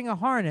loves wearing a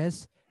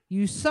harness.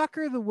 You suck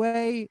her the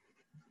way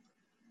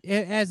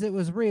as it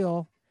was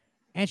real,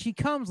 and she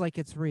comes like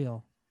it's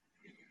real.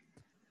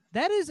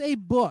 That is a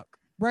book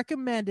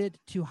recommended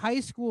to high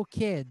school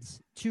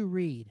kids to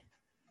read.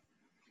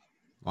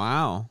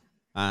 Wow.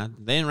 They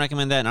didn't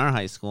recommend that in our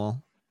high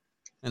school.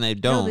 And they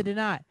don't. No, they did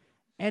not.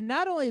 And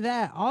not only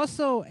that,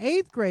 also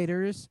 8th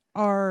graders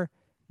are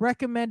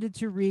recommended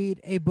to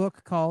read a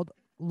book called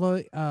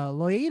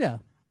Loida.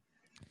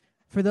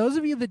 For those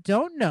of you that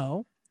don't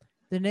know,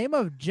 the name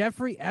of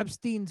Jeffrey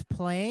Epstein's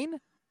plane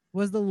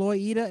was the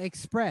Loida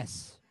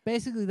Express.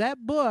 Basically,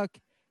 that book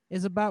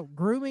is about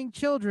grooming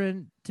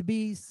children to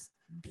be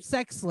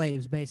sex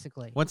slaves,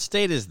 basically. What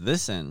state is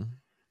this in?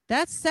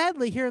 That's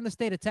sadly here in the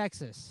state of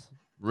Texas.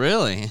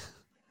 Really?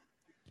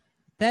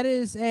 That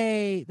is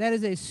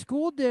a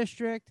school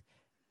district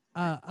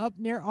up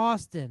near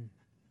Austin.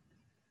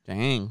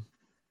 Dang.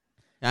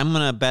 I'm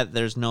going to bet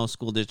there's no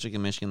school district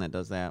in Michigan that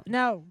does that.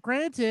 Now,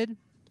 granted,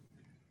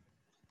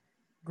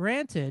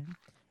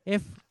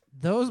 if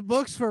those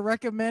books were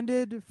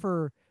recommended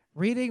for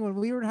reading when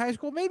we were in high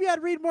school, maybe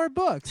I'd read more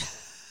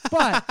books.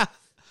 But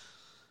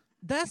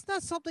that's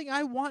not something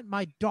I want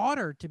my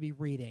daughter to be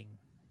reading.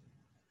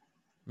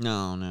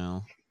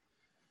 No.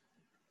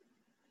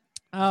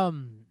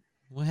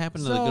 What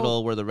happened to the good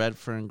old Where the Red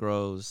Fern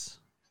Grows?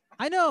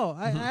 I know.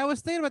 I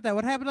was thinking about that.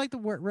 What happened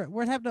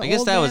what happened to I guess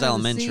Old that Man was in the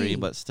elementary, Sea?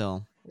 but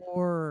still.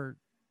 Or,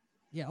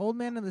 yeah, Old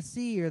Man in the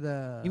Sea or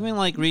the... Even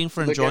like reading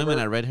for enjoyment,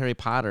 I read Harry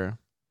Potter.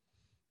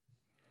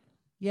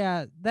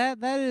 Yeah, that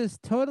is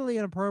totally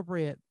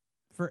inappropriate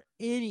for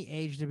any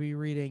age to be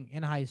reading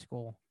in high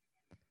school.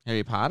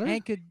 Harry Potter?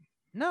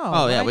 No.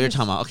 Oh, yeah, we were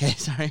talking about... Okay,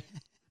 sorry.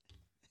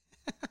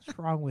 What's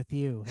wrong with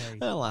you, Harry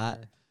A lot.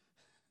 Potter?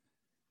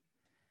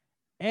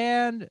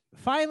 And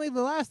finally,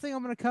 the last thing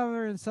I'm going to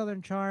cover in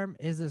Southern Charm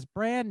is this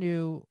brand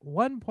new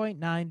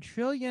 $1.9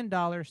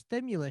 trillion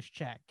stimulus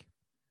check.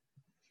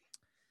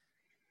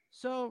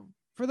 So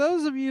for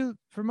most of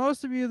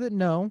you that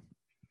know,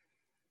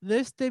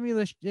 this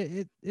stimulus,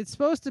 it's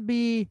supposed to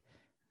be,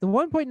 the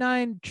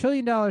 $1.9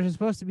 trillion is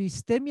supposed to be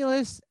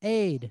stimulus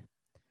aid.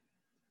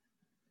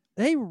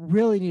 They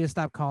really need to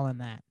stop calling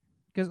that,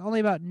 because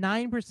only about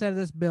 9% of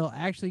this bill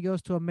actually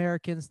goes to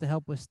Americans to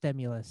help with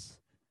stimulus.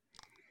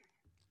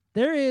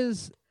 There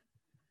is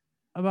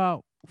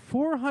about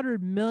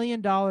 $400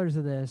 million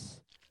of this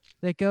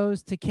that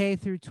goes to K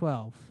through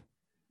 12.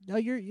 Now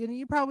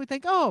you probably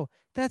think, oh,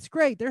 that's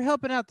great. They're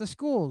helping out the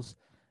schools.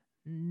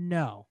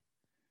 No.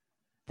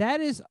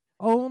 That is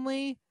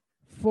only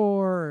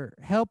for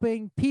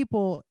helping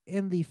people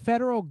in the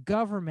federal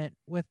government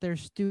with their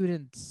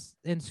students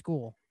in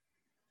school.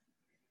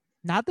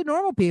 Not the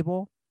normal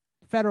people,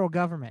 federal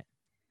government.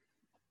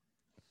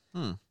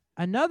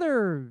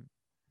 Another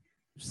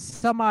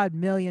some odd $1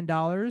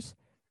 million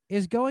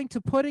is going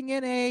to putting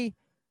in a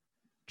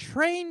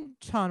train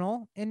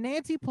tunnel in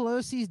Nancy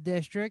Pelosi's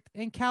district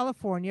in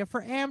California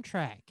for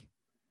Amtrak.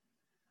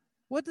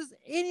 What does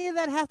any of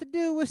that have to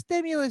do with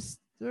stimulus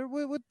or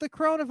with the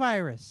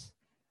coronavirus?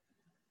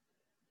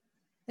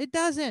 It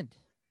doesn't.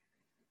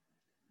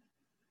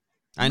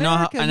 I know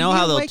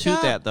how they'll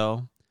toot that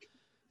though.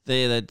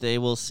 They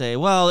will say,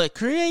 well, it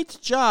creates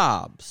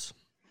jobs.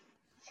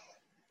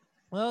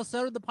 Well,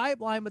 so did the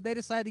pipeline, but they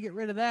decided to get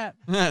rid of that.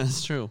 Yeah,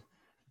 that's true.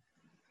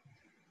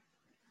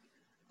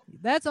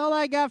 That's all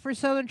I got for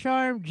Southern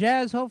Charm.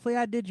 Jazz, hopefully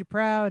I did you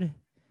proud.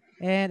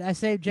 And I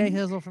saved Jay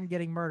Hizzle from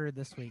getting murdered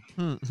this week.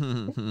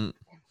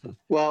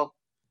 Well,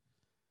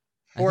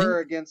 for or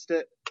against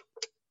it,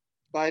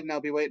 Biden,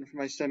 I'll be waiting for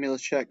my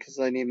stimulus check because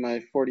I need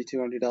my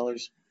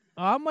 $4,200.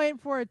 Oh, I'm waiting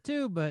for it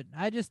too, but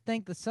I just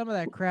think that some of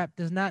that crap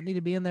does not need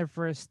to be in there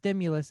for a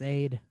stimulus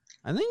aid.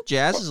 I think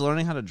Jazz is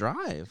learning how to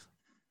drive.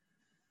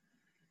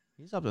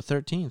 He's up to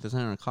 13th. It's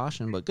under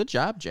caution, but good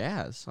job,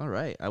 Jazz. All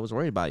right. I was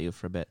worried about you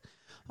for a bit.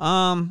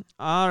 All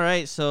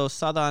right. So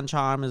Southern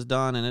Charm is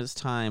done, and it's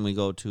time we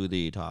go to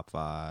the top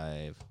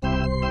 5.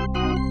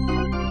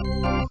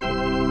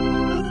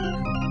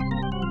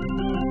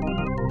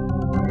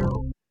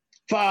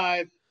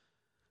 Five.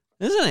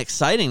 This is an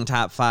exciting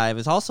top 5.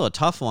 It's also a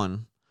tough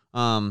one.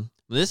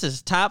 This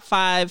is top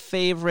 5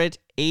 favorite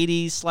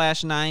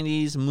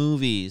 80s/90s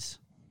movies.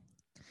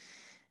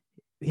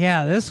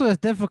 Yeah, this was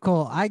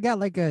difficult. I got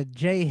like a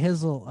Jay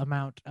Hizzle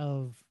amount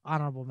of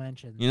honorable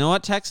mentions. You know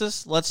what,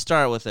 Texas? Let's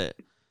start with it.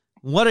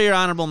 What are your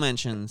honorable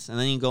mentions? And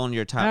then you go into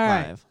your top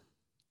 5.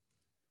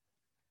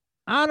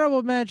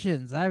 Honorable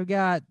mentions. I've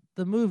got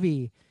the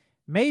movie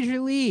Major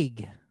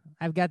League.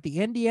 I've got the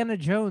Indiana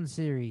Jones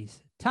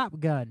series, Top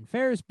Gun,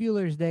 Ferris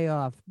Bueller's Day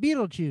Off,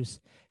 Beetlejuice,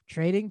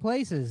 Trading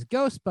Places,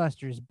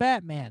 Ghostbusters,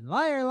 Batman,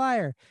 Liar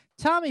Liar,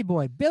 Tommy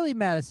Boy, Billy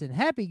Madison,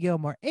 Happy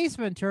Gilmore, Ace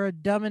Ventura,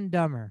 Dumb and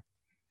Dumber.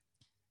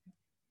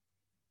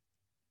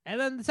 And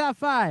then the top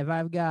 5,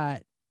 I've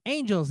got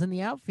Angels in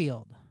the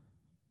Outfield.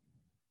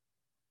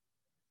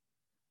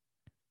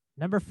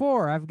 Number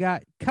 4, I've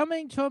got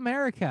Coming to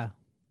America.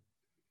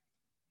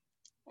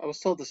 I was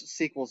told the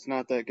sequel's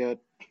not that good.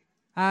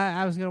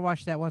 I was going to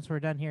watch that once we're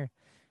done here.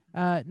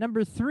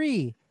 Number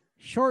 3,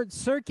 Short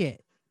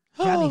Circuit.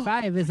 Johnny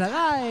Five is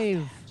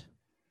alive.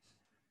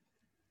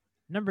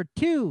 Number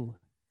 2,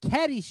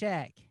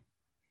 Caddyshack.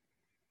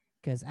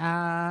 'Cause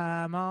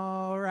I'm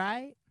all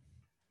right.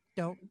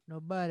 Don't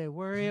nobody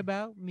worry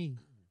about me.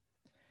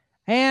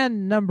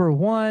 And number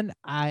 1,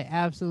 I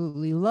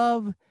absolutely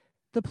love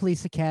the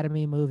Police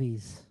Academy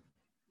movies.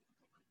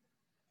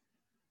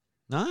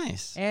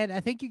 Nice. And I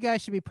think you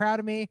guys should be proud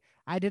of me.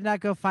 I did not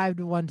go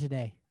 5-1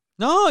 today.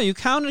 No, you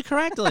counted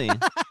correctly.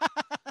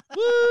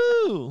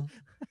 Woo!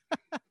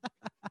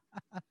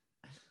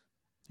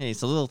 Hey,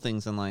 it's the little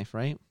things in life,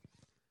 right?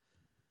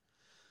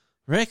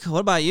 Rick, what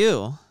about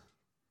you?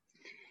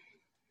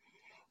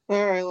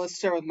 All right, let's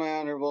start with my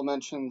honorable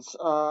mentions.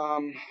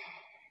 Encino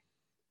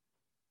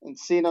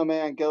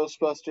Man,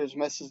 Ghostbusters,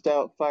 Mrs.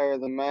 Doubtfire,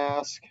 The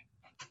Mask.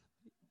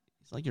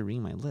 It's like you're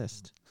reading my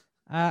list.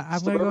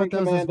 I'm going to go with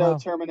those Commando, as well.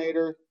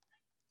 Terminator,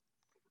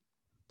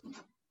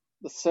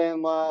 The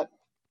Sandlot,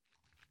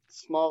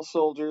 Small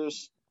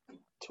Soldiers,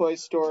 Toy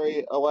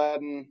Story,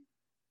 Aladdin.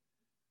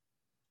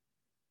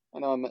 I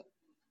know I'm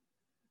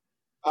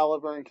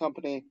Oliver and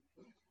Company.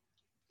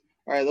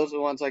 All right, those are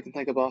the ones I can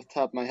think of off the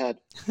top of my head.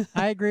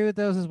 I agree with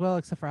those as well,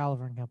 except for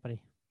Oliver and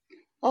Company.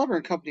 Oliver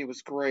and Company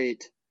was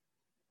great.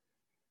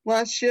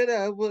 Why should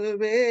I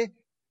worry?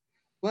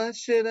 Why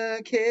should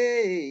I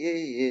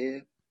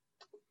care?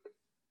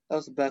 That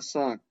was the best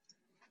song.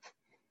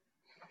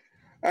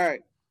 All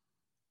right.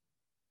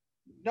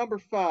 Number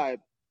 5.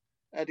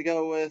 I had to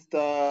go with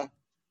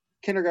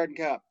Kindergarten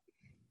Cop.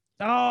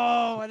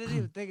 Oh, I didn't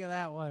even think of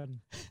that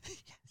one.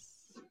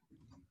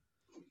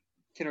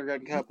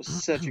 Kindergarten Cop was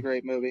such a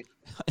great movie.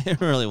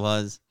 It really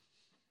was.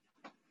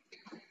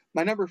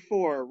 My number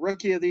 4,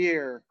 Rookie of the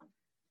Year.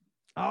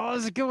 Oh,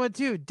 that's a good one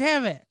too.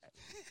 Damn it.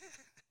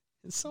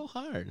 It's so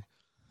hard.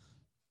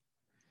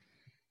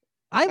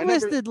 I My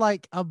listed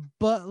like a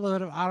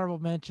buttload of honorable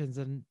mentions,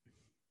 and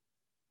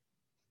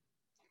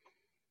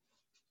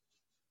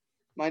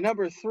my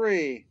number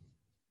 3,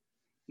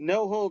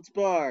 No Holds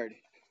Barred.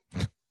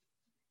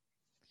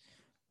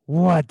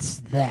 what's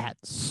that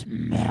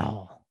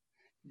smell?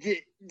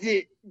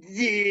 Dookie.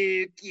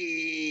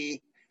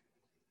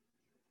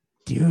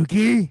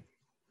 Doogie?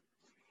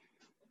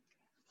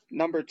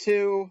 Number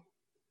 2,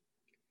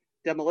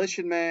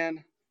 Demolition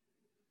Man.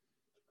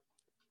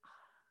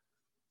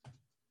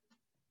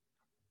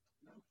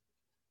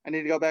 I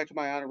need to go back to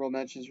my honorable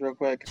mentions real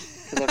quick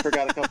because I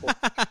forgot a couple.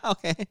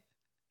 Okay.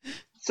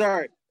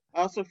 Sorry. I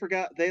also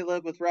forgot They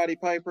Live with Roddy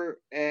Piper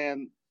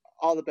and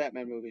all the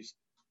Batman movies.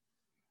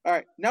 All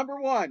right.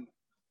 Number 1,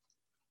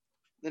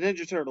 the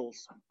Ninja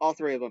Turtles. All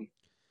 3 of them.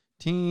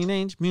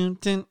 Teenage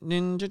Mutant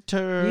Ninja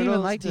Turtles. You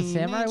even like the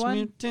samurai one?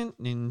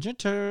 Mutant Ninja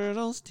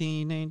Turtles.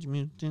 Teenage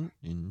Mutant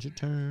Ninja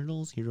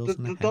Turtles. Heroes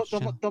in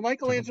Action. The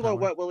Michelangelo Turtle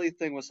Power. Wet Willy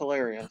thing was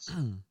hilarious.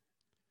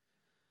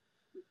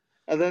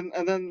 And then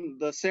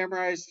the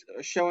samurais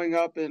showing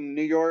up in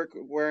New York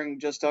wearing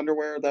just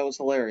underwear, that was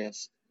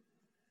hilarious.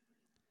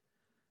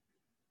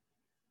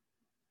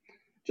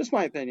 Just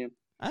my opinion.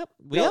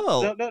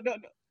 No.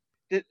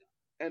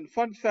 And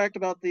fun fact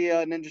about the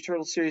Ninja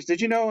Turtle series,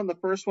 did you know in the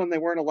first one they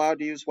weren't allowed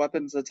to use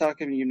weapons? That's how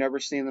come you never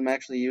seen them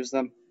actually use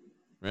them?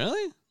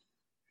 Really?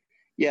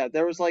 Yeah,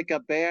 there was like a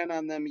ban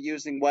on them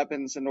using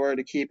weapons in order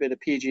to keep it a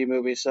PG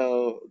movie,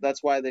 so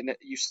that's why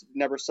you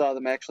never saw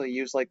them actually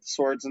use like the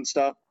swords and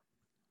stuff.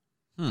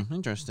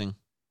 Interesting.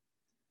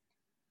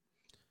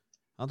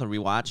 I'll have to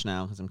rewatch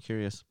now because I'm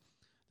curious.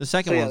 The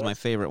second one's my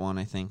favorite one,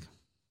 I think.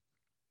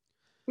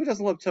 Who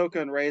doesn't love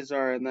Toka and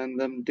Razor and then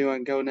them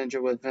doing Go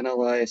Ninja with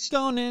Vanilla Ice?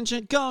 Go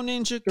Ninja, go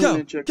Ninja, Go go.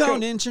 Ninja, Go go.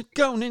 Ninja,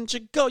 go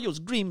Ninja, go. Yo's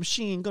Green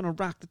Machine gonna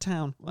rock the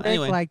town. Well, Rick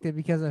anyway. liked it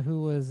because of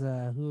who was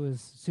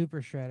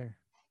Super Shredder.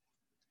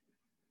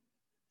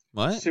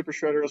 What? Super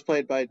Shredder was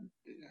played by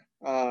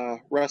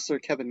wrestler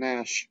Kevin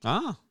Nash.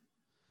 Ah.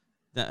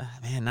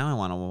 Man, now I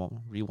want to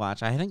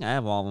rewatch. I think I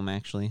have all of them,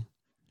 actually.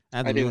 I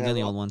have the new ones and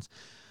the old ones.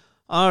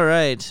 All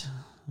right.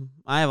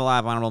 I have a lot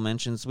of honorable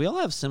mentions. We all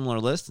have similar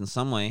lists in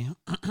some way.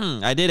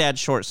 I did add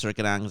Short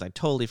Circuit on because I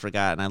totally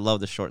forgot, and I love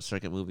the Short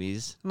Circuit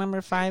movies.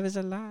 Number 5 is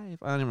alive.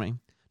 Anyway,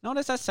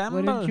 notice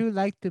assemble. Wouldn't you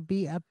like to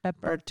be a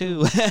pepper? Or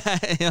 2.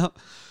 Yep.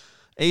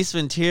 Ace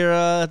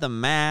Ventura, The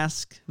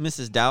Mask,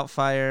 Mrs.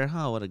 Doubtfire.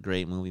 Oh, what a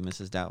great movie,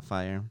 Mrs.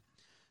 Doubtfire.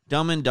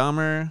 Dumb and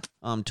Dumber,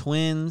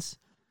 Twins,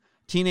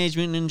 Teenage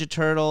Mutant Ninja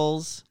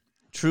Turtles,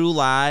 True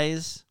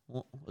Lies,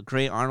 a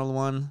great Arnold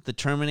one, the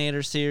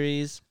Terminator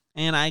series,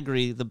 and I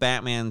agree, the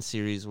Batman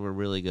series were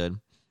really good.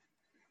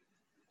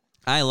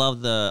 I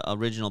love the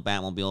original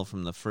Batmobile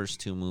from the first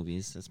 2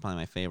 movies. That's probably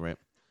my favorite.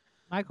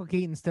 Michael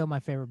Keaton's still my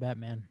favorite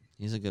Batman.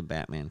 He's a good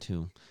Batman,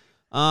 too.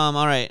 All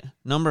right,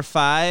 number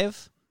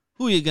 5,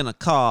 who you gonna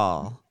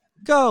call?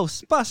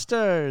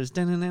 Ghostbusters!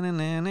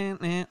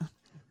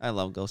 I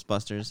love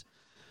Ghostbusters.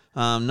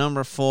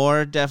 Number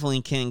 4,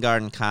 definitely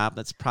Kindergarten Cop.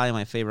 That's probably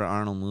my favorite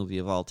Arnold movie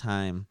of all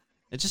time.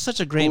 It's just such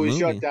a great movie. Who is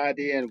your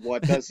daddy and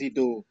what does he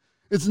do?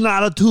 It's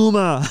not a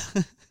tumor.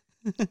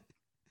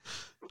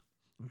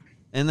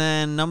 And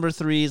then number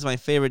 3 is my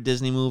favorite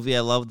Disney movie.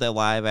 I love that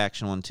live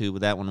action one too,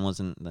 but that one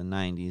wasn't the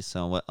 90s.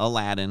 So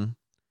Aladdin.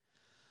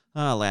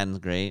 Oh, Aladdin's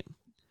great.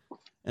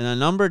 And then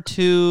number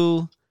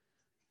 2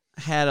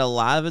 had a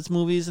lot of its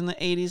movies in the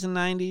 80s and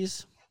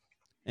 90s.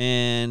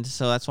 And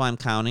so that's why I'm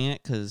counting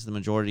it, because the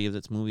majority of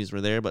its movies were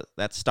there, but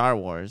that's Star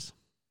Wars.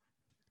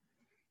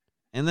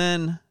 And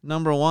then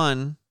number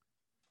 1,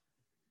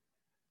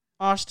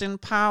 Austin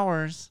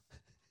Powers.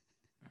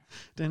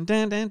 Dun,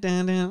 dun, dun,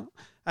 dun, dun.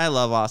 I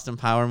love Austin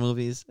Power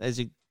movies, as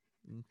you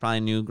probably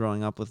knew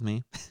growing up with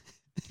me.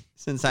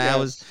 Since I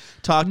always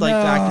talked like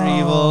Dr.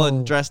 Evil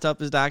and dressed up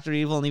as Dr.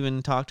 Evil and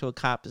even talked to a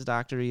cop as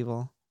Dr.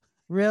 Evil.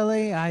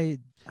 Really? I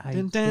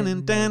dun, dun,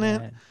 dun, dun,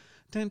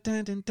 dun,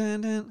 dun, dun,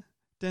 dun, dun.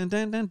 Dun,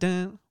 dun, dun,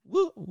 dun.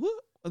 Woo, woo.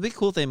 It'd be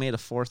cool if they made a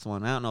 4th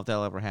one. I don't know if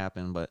that'll ever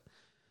happen, but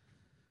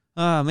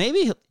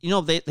maybe,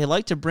 they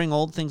like to bring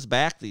old things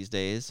back these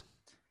days.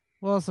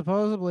 Well,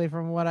 supposedly,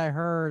 from what I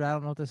heard, I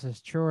don't know if this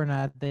is true or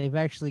not, they've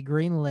actually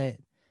greenlit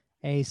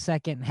a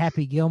second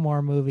Happy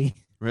Gilmore movie.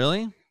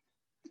 Really?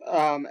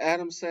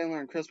 Adam Sandler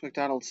and Chris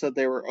McDonald said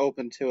they were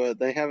open to it.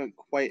 They haven't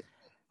quite.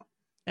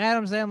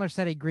 Adam Sandler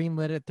said he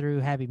greenlit it through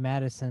Happy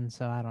Madison,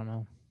 so I don't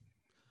know.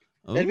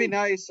 Ooh. It'd be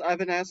nice. I've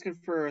been asking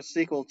for a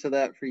sequel to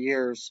that for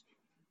years.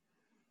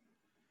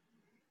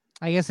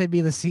 I guess it'd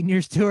be the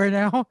seniors tour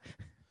now.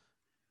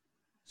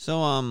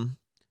 So,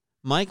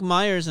 Mike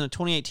Myers in a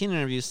 2018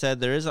 interview said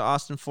there is an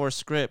Austin 4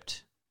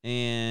 script,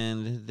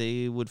 and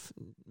they would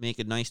make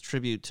a nice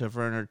tribute to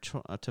Vern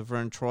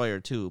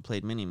Troyer too, who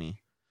played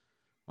Mini-Me.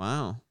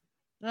 Wow.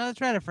 No,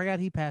 that's right. I forgot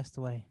he passed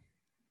away.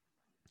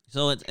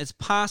 So it's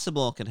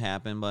possible it could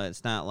happen, but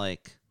it's not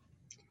like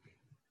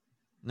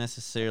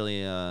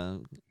necessarily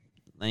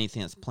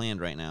anything that's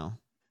planned right now.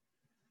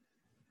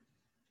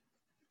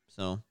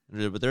 So,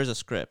 but there's a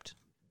script.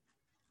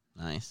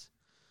 Nice.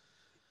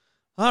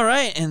 All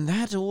right, and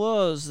that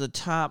was the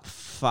top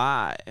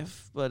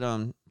 5.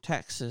 But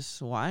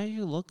Texas, why do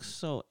you look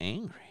so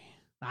angry?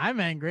 I'm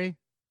angry.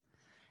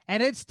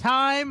 And it's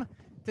time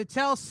to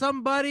tell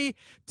somebody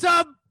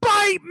to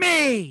bite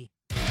me!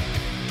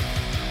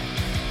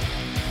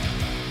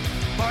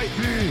 Bite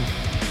me!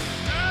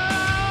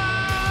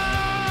 Ah!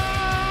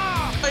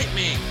 Bite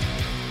me!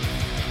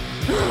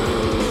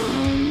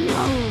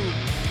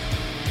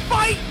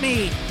 Bite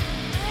me!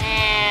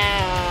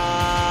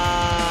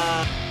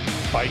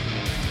 Bite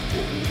me!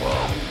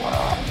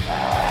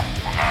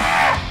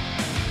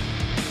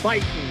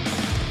 Bite me!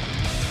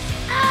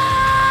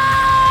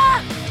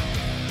 Ah!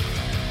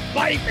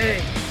 Bite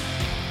me!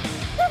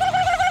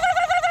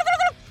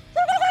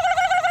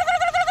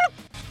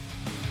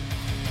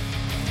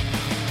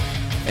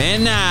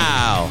 And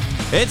now,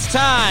 it's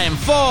time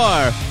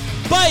for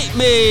Bite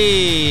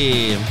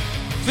Me!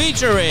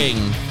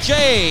 Featuring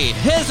Jay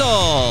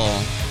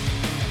Hizzle,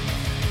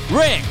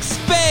 Ric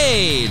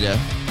Spade,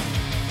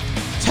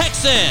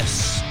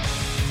 Texas,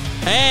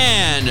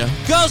 and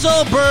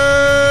Guzzlebird!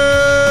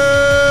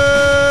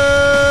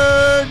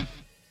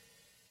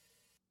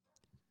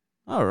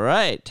 All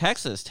right,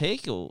 Texas,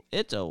 take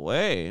it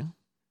away.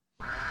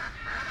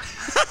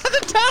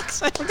 The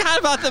ducks! I forgot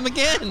about them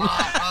again.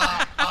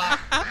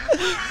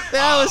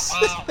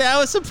 That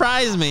was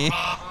surprised me.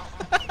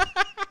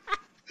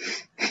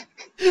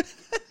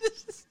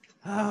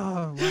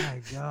 Oh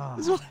my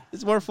god!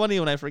 It's more funny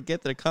when I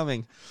forget they're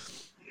coming.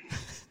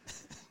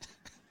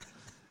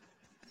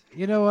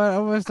 You know what?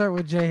 I'm gonna start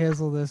with Jay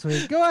Hizzle this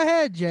week. Go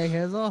ahead, Jay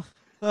Hizzle.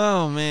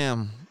 Oh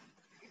man!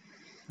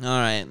 All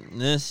right,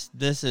 this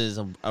is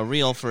a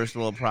real first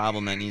world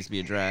problem that needs to be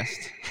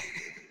addressed.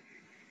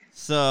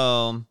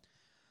 So,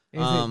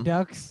 Is it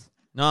ducks?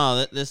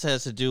 No, this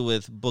has to do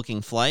with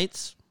booking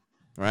flights,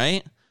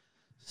 right?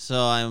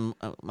 So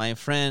my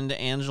friend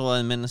Angela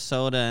in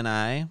Minnesota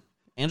and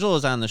Angela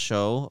was on the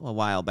show a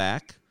while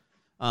back.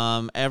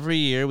 Every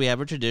year we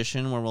have a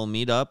tradition where we'll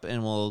meet up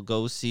and we'll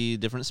go see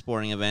different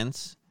sporting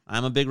events.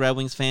 I'm a big Red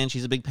Wings fan.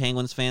 She's a big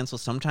Penguins fan. So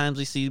sometimes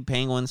we see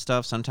Penguin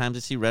stuff. Sometimes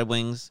we see Red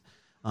Wings.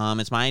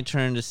 It's my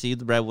turn to see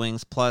the Red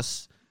Wings.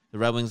 Plus, the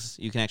Red Wings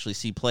you can actually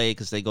see play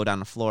because they go down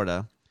to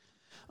Florida.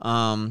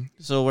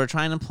 So we're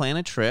trying to plan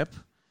a trip,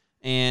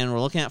 and we're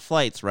looking at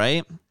flights,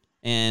 right?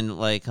 And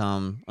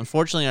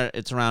unfortunately,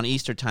 it's around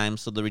Easter time,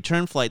 so the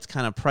return flight's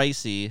kind of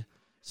pricey.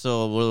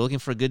 So we're looking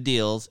for good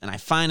deals, and I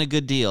find a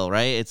good deal,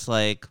 right? It's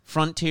like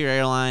Frontier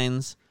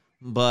Airlines,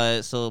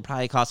 but so it'll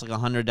probably cost like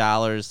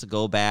 $100 to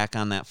go back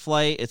on that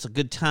flight. It's a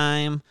good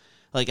time.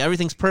 Like,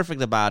 everything's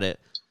perfect about it.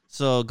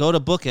 So go to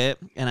book it,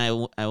 and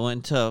I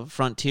went to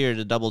Frontier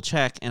to double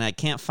check, and I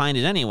can't find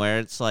it anywhere.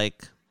 It's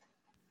like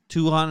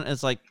 $200.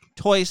 It's like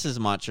twice as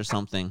much or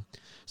something.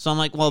 So I'm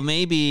like, well,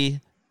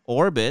 maybe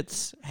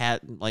Orbitz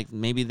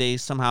maybe they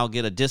somehow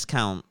get a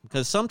discount,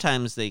 because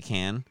sometimes they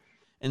can.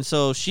 And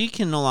so she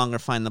can no longer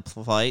find the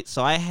flight.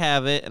 So I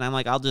have it, and I'm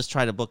like, I'll just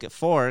try to book it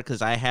for her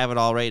because I have it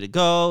all ready to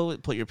go.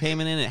 Put your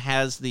payment in. It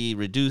has the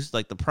reduced,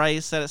 the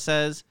price that it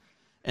says.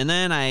 And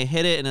then I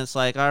hit it, and it's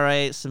like, all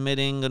right,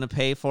 submitting, going to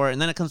pay for it.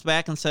 And then it comes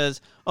back and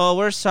says, oh,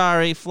 we're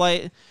sorry,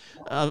 flight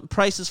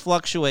prices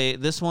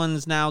fluctuate. This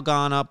one's now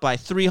gone up by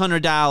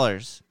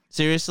 $300.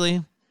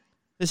 Seriously?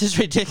 This is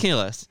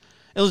ridiculous.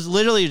 It was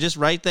literally just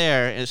right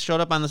there. It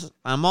showed up on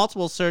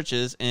multiple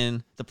searches,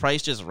 and the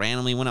price just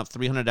randomly went up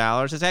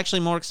 $300. It's actually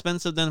more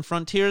expensive than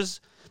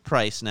Frontier's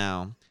price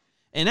now.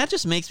 And that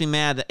just makes me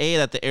mad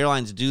that the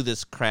airlines do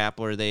this crap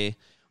where they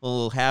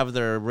will have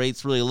their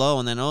rates really low,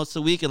 and then, it's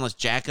the weekend, let's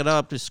jack it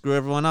up to screw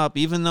everyone up,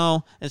 even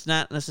though it's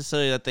not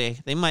necessarily that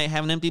they might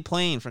have an empty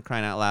plane, for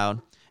crying out loud.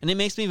 And it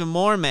makes me even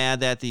more mad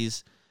that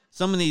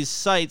some of these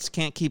sites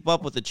can't keep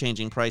up with the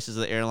changing prices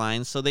of the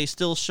airlines, so they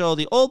still show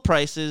the old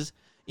prices,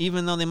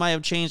 even though they might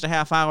have changed a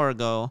half hour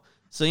ago.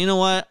 So you know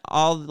what?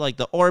 All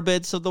the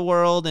Orbits of the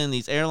world and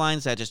these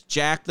airlines that just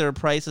jack their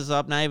prices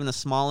up, not even a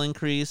small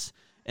increase,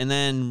 and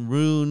then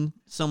ruin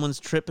someone's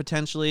trip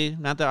potentially.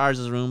 Not that ours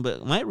is ruined,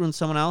 but it might ruin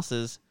someone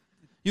else's.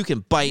 You can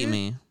bite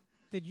me.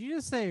 Did you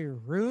just say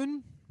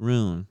ruin?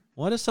 Ruin.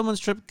 What if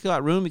someone's trip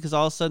got ruined because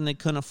all of a sudden they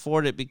couldn't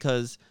afford it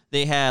because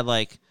they had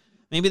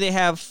maybe they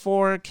have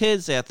 4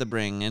 kids they have to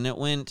bring, and it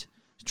went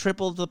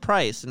triple the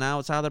price, and now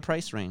it's out of the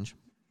price range.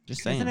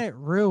 Just saying. Isn't it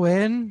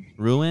ruin?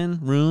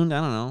 Ruined?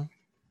 I don't know.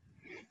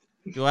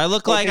 Do I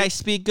look like I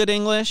speak good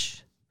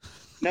English?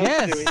 No,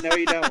 Yes. Stewie, no,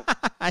 you don't.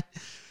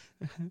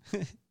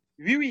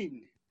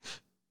 Ruin.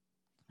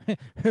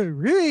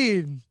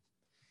 Ruin.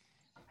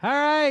 All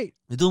right.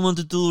 I don't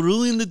want to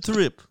ruin the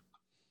trip.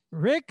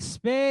 Ric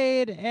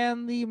Spade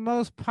and the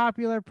most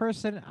popular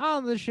person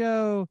on the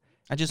show,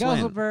 I just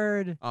went.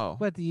 Guzzlebird. Oh.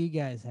 What do you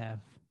guys have?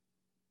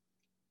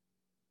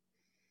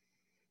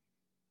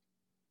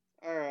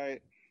 All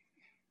right.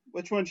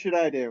 Which one should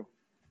I do?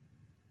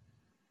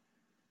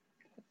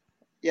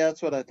 Yeah,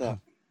 that's what I thought.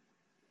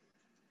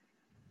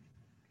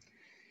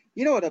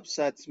 You know what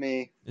upsets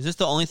me? Is this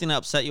the only thing that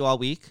upset you all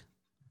week?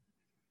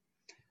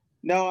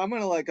 No, I'm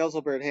going to let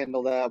Guzzlebird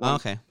handle that one. Oh,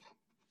 okay.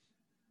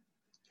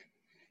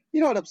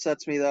 You know what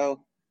upsets me,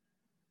 though?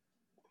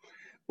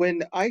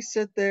 When I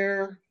sit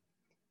there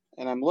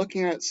and I'm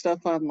looking at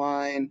stuff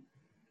online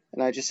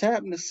and I just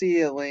happen to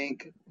see a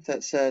link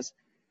that says,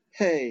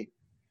 hey,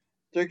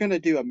 they're going to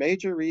do a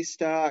major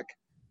restock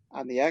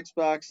on the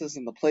Xboxes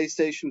and the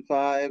PlayStation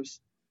 5s.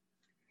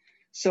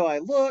 So I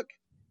look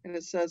and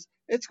it says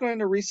it's going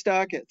to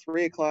restock at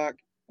 3 o'clock.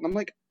 And I'm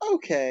like,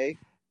 okay.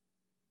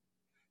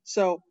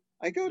 So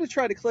I go to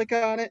try to click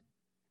on it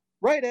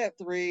right at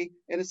 3,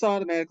 and it's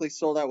automatically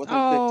sold out within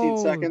 15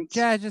 seconds.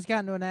 Jazz just got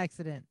into an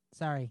accident.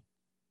 Sorry.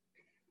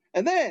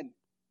 And then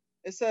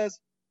it says,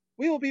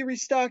 we will be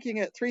restocking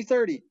at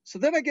 3:30. So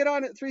then I get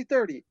on at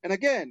 3:30, and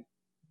again,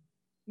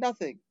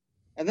 nothing.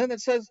 And then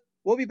it says,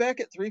 we'll be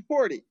back at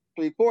 3:40.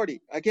 3:40,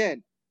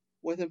 again,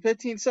 within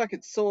 15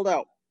 seconds, sold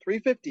out.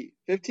 3:50,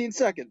 15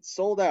 seconds,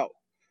 sold out.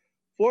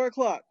 4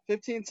 o'clock,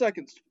 15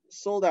 seconds,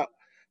 sold out.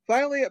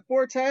 Finally, at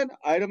 4:10,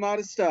 item out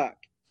of stock.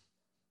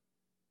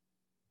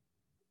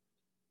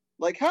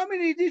 Like, how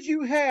many did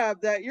you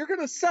have that you're going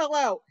to sell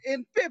out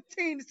in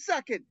 15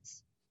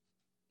 seconds?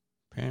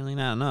 Apparently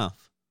not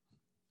enough.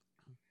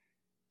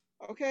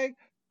 Okay,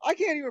 I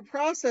can't even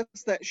process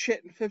that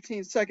shit in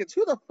 15 seconds.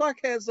 Who the fuck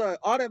has an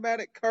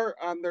automatic cart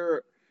on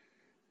their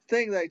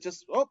thing that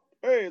just,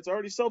 hey, it's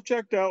already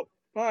self-checked out.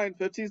 Fine,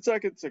 15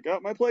 seconds, I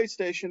got my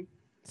PlayStation.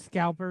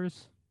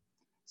 Scalpers.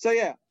 So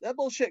yeah, that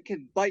bullshit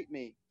can bite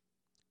me.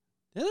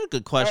 The other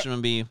good question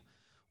would be,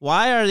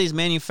 why are these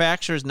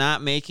manufacturers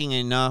not making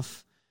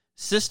enough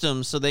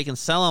systems so they can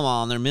sell them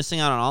all, and they're missing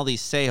out on all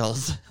these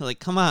sales? Like,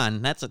 come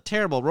on, that's a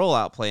terrible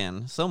rollout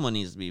plan. Someone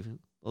needs to be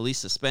at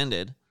least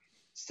suspended.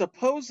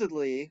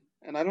 Supposedly,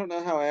 and I don't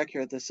know how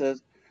accurate this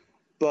is,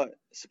 but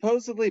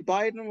supposedly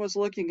Biden was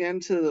looking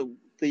into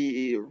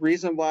the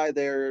reason why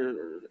there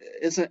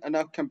isn't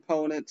enough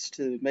components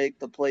to make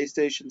the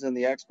PlayStations and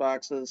the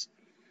Xboxes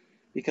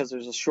because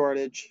there's a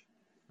shortage.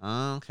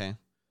 Oh, okay.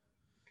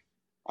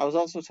 I was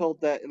also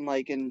told that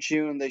in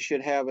June they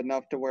should have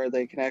enough to where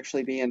they can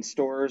actually be in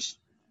stores.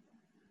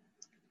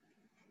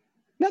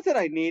 Not that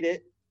I need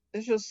it.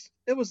 It's just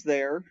it was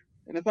there,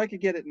 and if I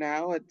could get it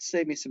now, it'd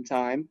save me some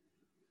time.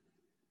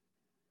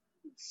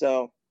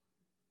 So,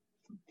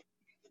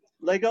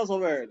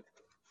 Guzzlebird,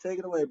 take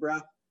it away, bro.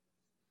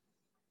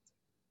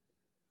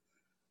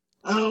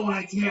 Oh,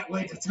 I can't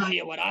wait to tell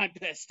you what I'm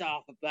pissed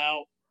off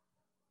about.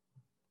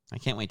 I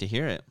can't wait to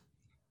hear it.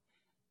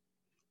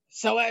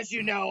 So, as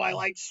you know, I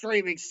like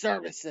streaming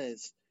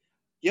services.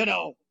 You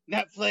know,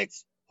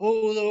 Netflix,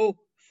 Hulu,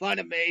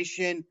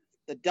 Funimation,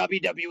 the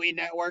WWE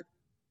Network,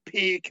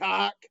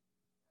 Peacock.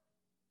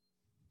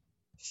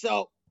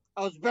 So,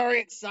 I was very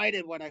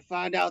excited when I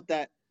found out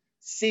that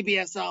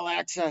CBS All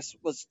Access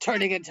was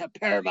turning into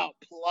Paramount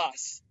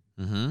Plus.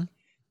 Mm-hmm.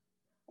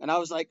 And I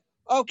was like,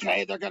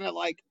 okay, they're going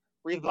to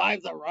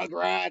revive the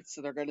Rugrats,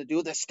 and they're going to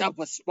do this stuff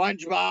with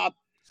SpongeBob.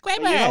 But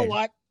you know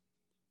what?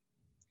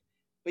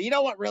 But you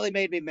know what really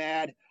made me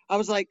mad? I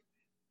was like,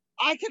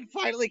 I can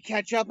finally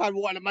catch up on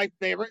one of my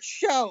favorite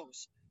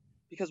shows.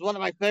 Because one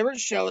of my favorite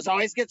shows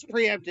always gets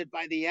preempted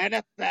by the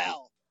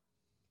NFL.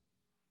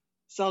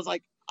 So I was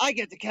like, I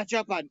get to catch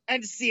up on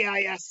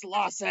NCIS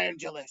Los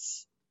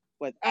Angeles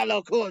with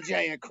LL Cool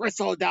J and Chris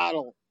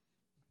O'Donnell.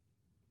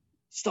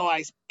 So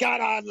I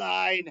got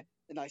online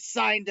and I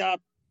signed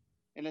up,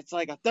 and it's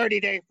like a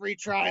 30-day free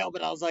trial,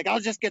 but I was like, I'll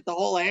just get the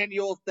whole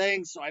annual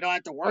thing so I don't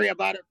have to worry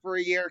about it for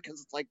a year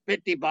because it's like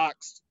 $50. I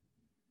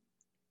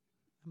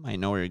might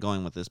know where you're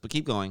going with this, but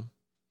keep going.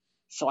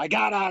 So I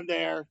got on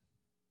there,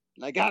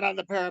 and I got on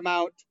the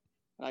Paramount,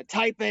 and I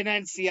type in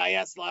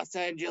NCIS Los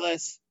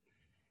Angeles,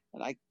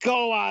 and I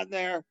go on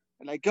there,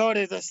 and I go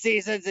to the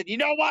seasons, and you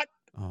know what?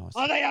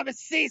 All they have is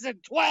season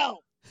 12.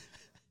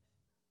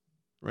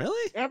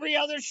 Really? Every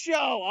other show,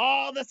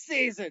 all the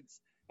seasons.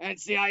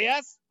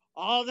 NCIS,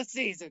 all the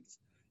seasons.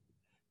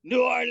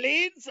 New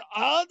Orleans,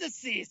 all the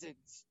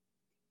seasons.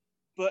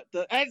 But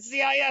the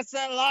NCIS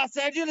at Los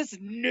Angeles,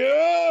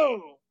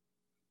 no.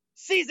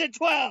 Season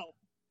 12.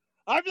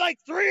 I'm like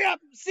 3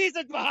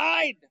 seasons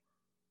behind.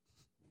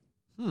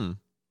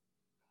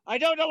 I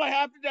don't know what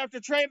happened after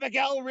Trey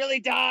Miguel really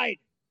died.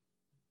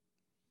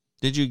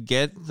 Did you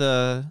get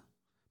the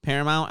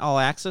Paramount All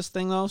Access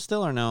thing, though,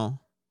 still, or no?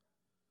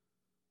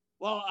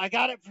 Well, I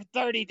got it for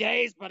 30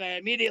 days, but I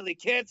immediately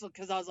canceled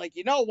because I was like,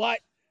 you know what?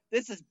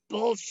 This is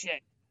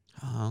bullshit.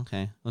 Oh,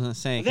 okay. I was going to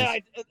say.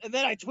 And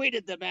then I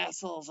tweeted them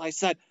assholes. I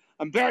said,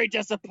 I'm very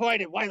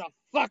disappointed. Why the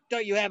fuck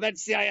don't you have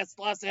NCIS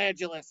Los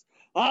Angeles?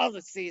 All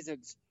the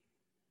seasons.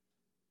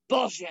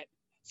 Bullshit.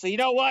 So you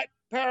know what?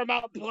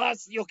 Paramount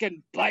Plus, you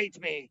can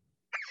bite me.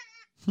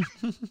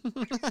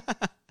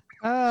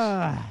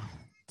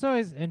 It's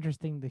always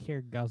interesting to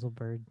hear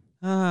Guzzlebird.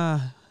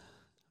 And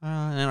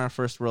our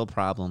first real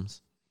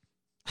problems.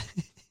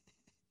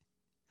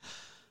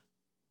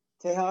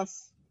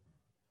 Tejas?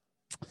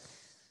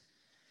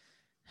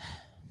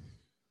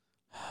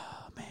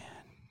 Oh, man.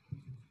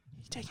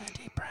 You taking a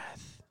deep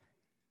breath.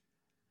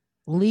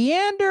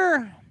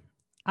 Leander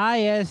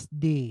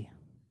ISD.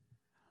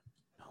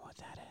 Know what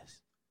that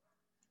is?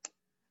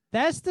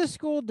 That's the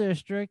school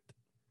district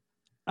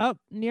up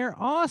near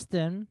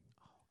Austin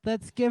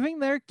that's giving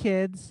their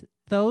kids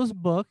those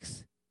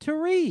books to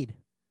read.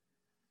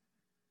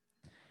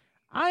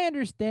 I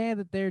understand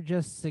that they're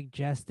just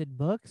suggested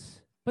books,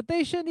 but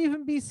they shouldn't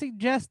even be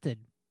suggested.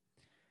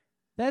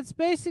 That's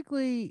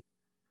basically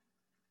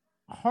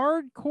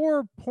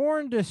hardcore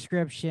porn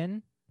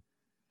description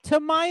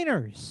to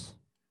minors.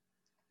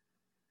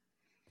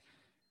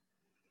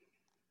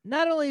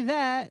 Not only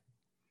that,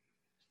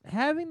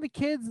 having the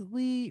kids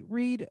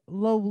read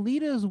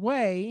Lolita's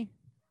Way,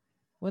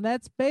 when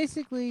that's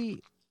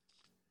basically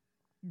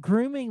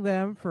grooming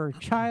them for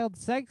child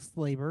sex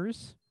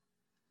labors.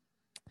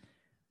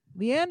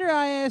 Leander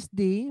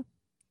ISD,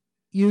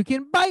 you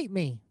can bite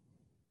me.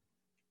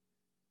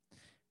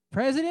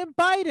 President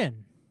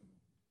Biden,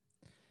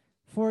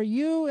 for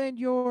you and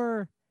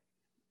your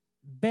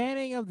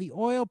banning of the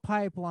oil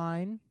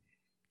pipeline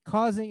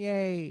causing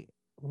a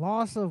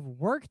loss of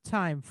work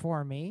time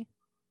for me,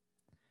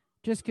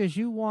 just because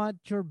you want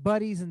your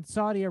buddies in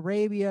Saudi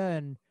Arabia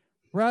and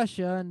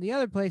Russia and the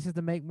other places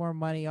to make more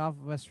money off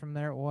of us from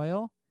their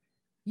oil,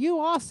 you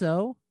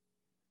also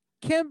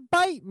can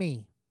bite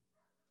me.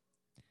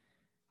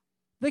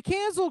 The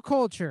cancel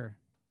culture,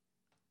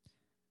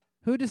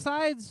 who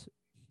decides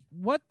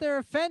what they're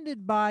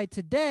offended by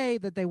today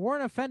that they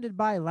weren't offended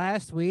by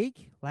last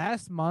week,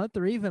 last month,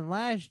 or even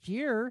last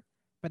year,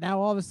 but now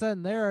all of a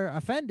sudden they're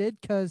offended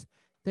because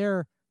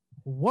they're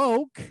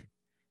woke,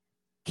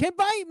 can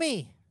bite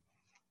me.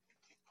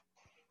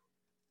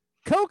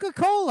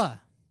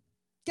 Coca-Cola,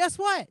 guess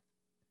what?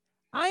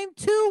 I'm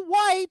too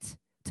white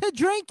to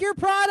drink your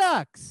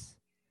products.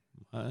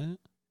 What?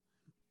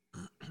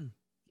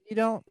 You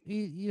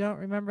don't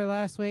remember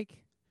last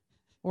week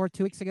or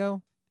 2 weeks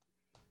ago?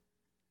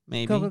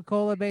 Maybe.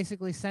 Coca-Cola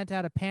basically sent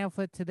out a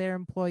pamphlet to their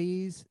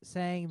employees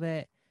saying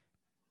that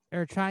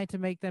they're trying to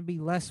make them be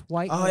less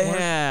white. Oh, at work.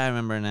 yeah, I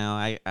remember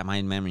now.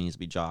 My memory needs to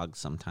be jogged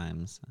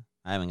sometimes.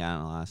 I haven't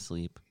gotten a lot of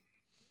sleep.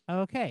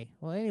 Okay.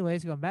 Well,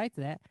 anyways, going back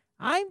to that,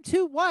 I'm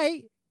too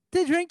white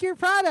to drink your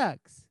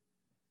products.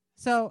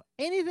 So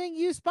anything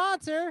you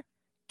sponsor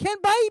can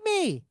bite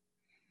me.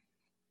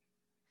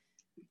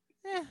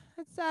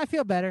 I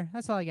feel better.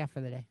 That's all I got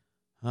for the day.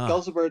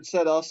 Guzzlebird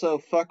said also,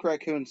 fuck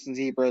raccoons and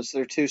zebras.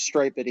 They're too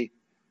stripedy.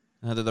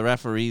 They're the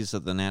referees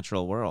of the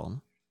natural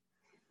world.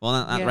 Well,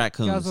 not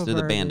raccoons. They're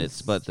the Guzzlebird bandits,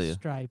 is but the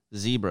striped.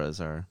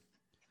 zebras are.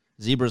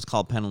 Zebras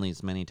call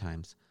penalties many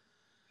times.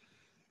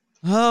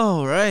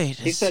 Oh, right.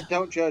 He said,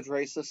 don't judge,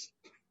 racist.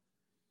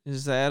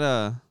 Is that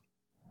a...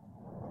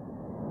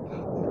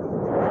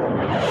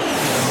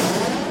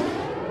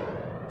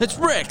 It's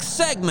Ric's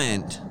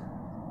segment.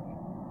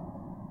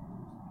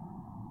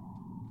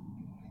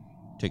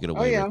 Take it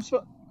away. I'm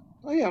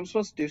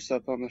supposed to do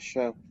stuff on this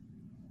show.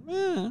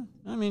 Yeah,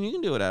 I mean, you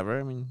can do whatever.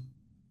 I mean,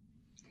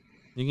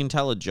 you can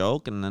tell a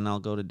joke, and then I'll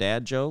go to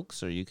dad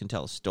jokes, or you can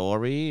tell a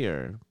story,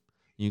 or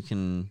you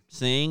can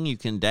sing, you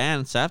can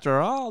dance. After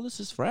all, this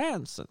is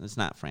France. It's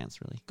not France,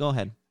 really. Go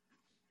ahead.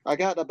 I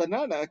got a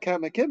banana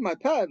comic in my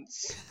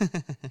pants.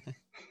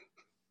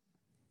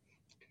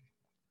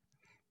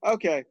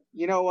 Okay,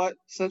 you know what?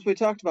 Since we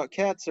talked about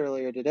cats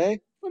earlier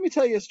today, let me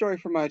tell you a story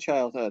from my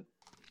childhood.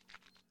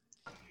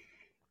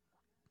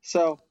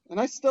 So, and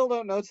I still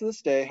don't know to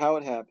this day how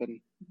it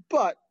happened,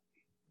 but...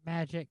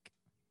 Magic.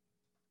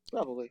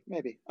 Probably,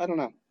 maybe, I don't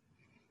know.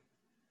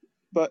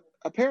 But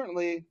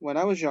apparently, when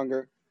I was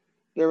younger,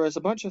 there was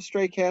a bunch of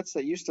stray cats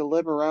that used to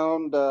live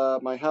around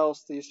my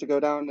house. They used to go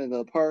down into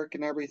the park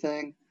and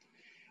everything.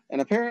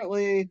 And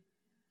apparently,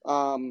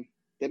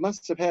 they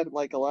must have had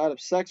like a lot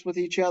of sex with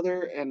each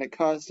other, and it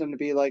caused them to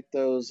be like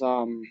those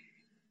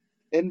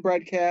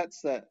inbred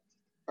cats that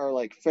are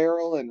like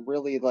feral and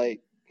really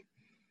like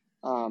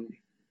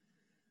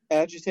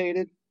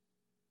agitated.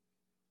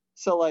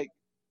 So like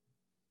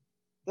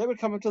they would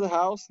come up to the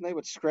house and they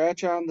would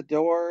scratch on the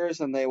doors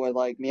and they would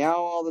like meow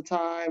all the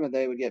time and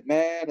they would get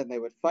mad and they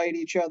would fight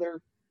each other.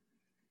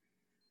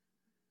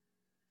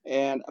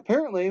 And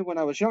apparently when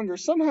I was younger,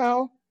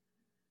 somehow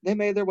they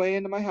made their way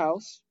into my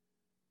house.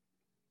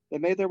 They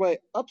made their way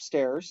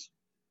upstairs.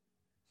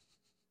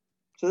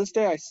 To this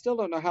day, I still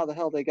don't know how the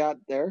hell they got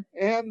there.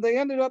 And they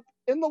ended up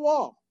in the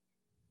wall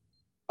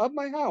of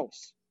my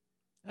house.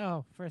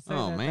 Oh, for a second,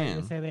 Oh, I thought you were man.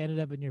 gonna say they ended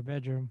up in your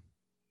bedroom.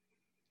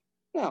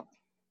 No,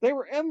 they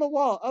were in the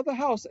wall of the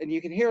house, and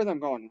you can hear them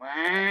going,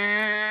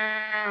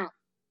 "Wah,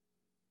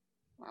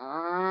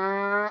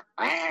 wah,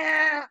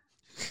 wah."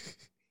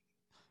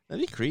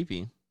 That'd be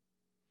creepy.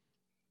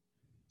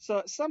 So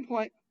at some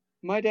point,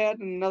 my dad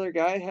and another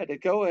guy had to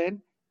go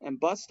in and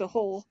bust a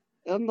hole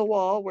in the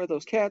wall where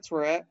those cats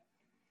were at,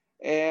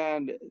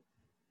 and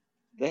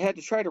they had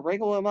to try to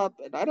wrangle them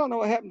up, and I don't know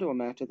what happened to him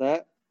after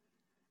that.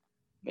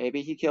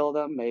 Maybe he killed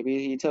them,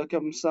 maybe he took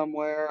them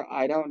somewhere,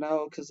 I don't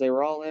know, because they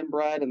were all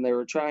inbred, and they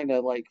were trying to,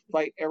 like,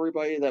 fight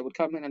everybody that would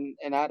come in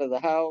and out of the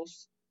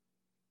house.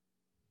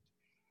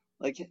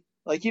 Like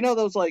you know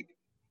those, like,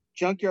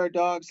 junkyard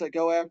dogs that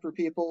go after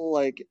people,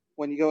 like,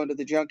 when you go into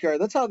the junkyard?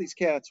 That's how these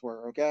cats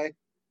were, okay?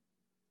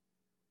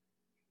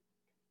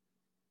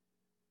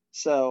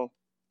 So,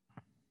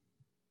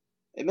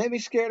 it made me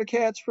scared of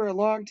cats for a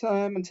long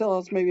time until I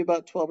was maybe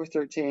about 12 or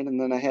 13,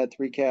 and then I had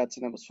 3 cats,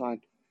 and it was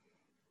fine.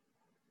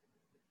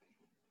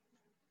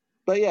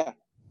 But yeah.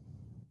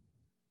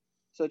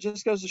 So it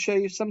just goes to show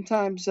you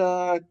sometimes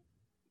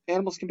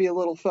animals can be a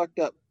little fucked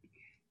up.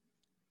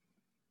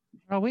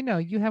 Oh, we know.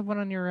 You have one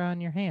on your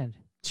hand.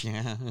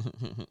 Yeah.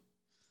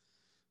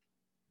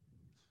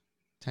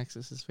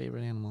 Texas's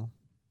favorite animal.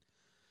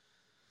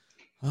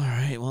 All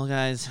right, well,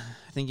 guys,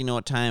 I think you know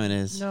what time it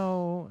is.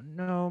 No.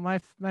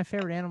 My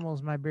favorite animal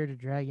is my bearded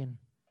dragon.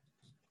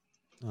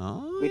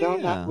 Oh, We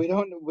yeah.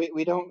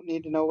 don't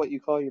need to know what you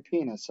call your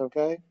penis,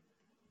 okay?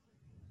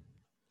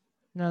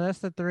 No, that's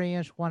the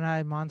 3-inch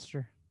one-eyed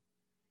monster.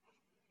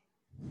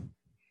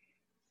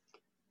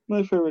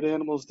 My favorite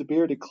animal is the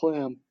bearded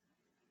clam.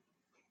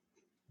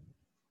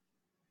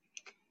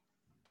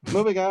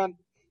 Moving on.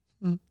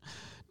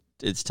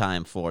 It's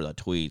time for the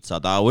tweets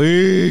of the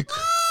week.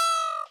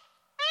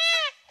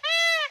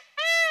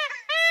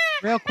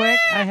 Real quick,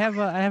 I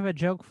have a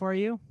joke for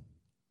you.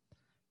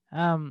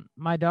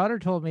 My daughter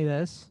told me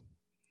this,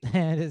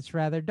 and it's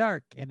rather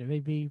dark, and it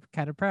made me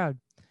kind of proud.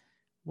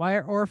 Why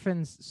are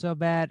orphans so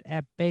bad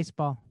at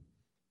baseball?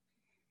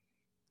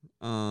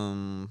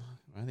 Why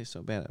are they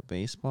so bad at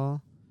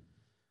baseball?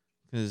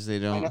 Because they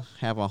don't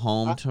have a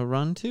home to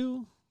run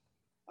to?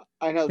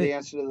 I know the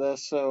answer to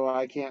this, so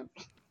I can't.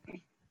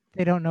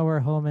 They don't know where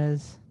home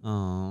is.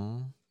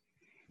 Oh.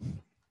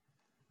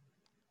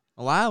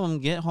 A lot of them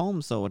get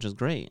homes, though, which is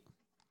great.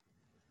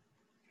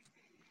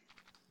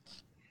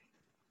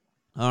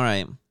 All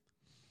right.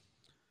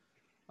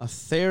 A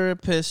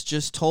therapist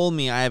just told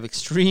me I have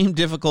extreme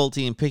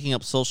difficulty in picking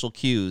up social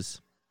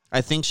cues.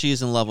 I think she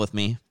is in love with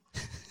me.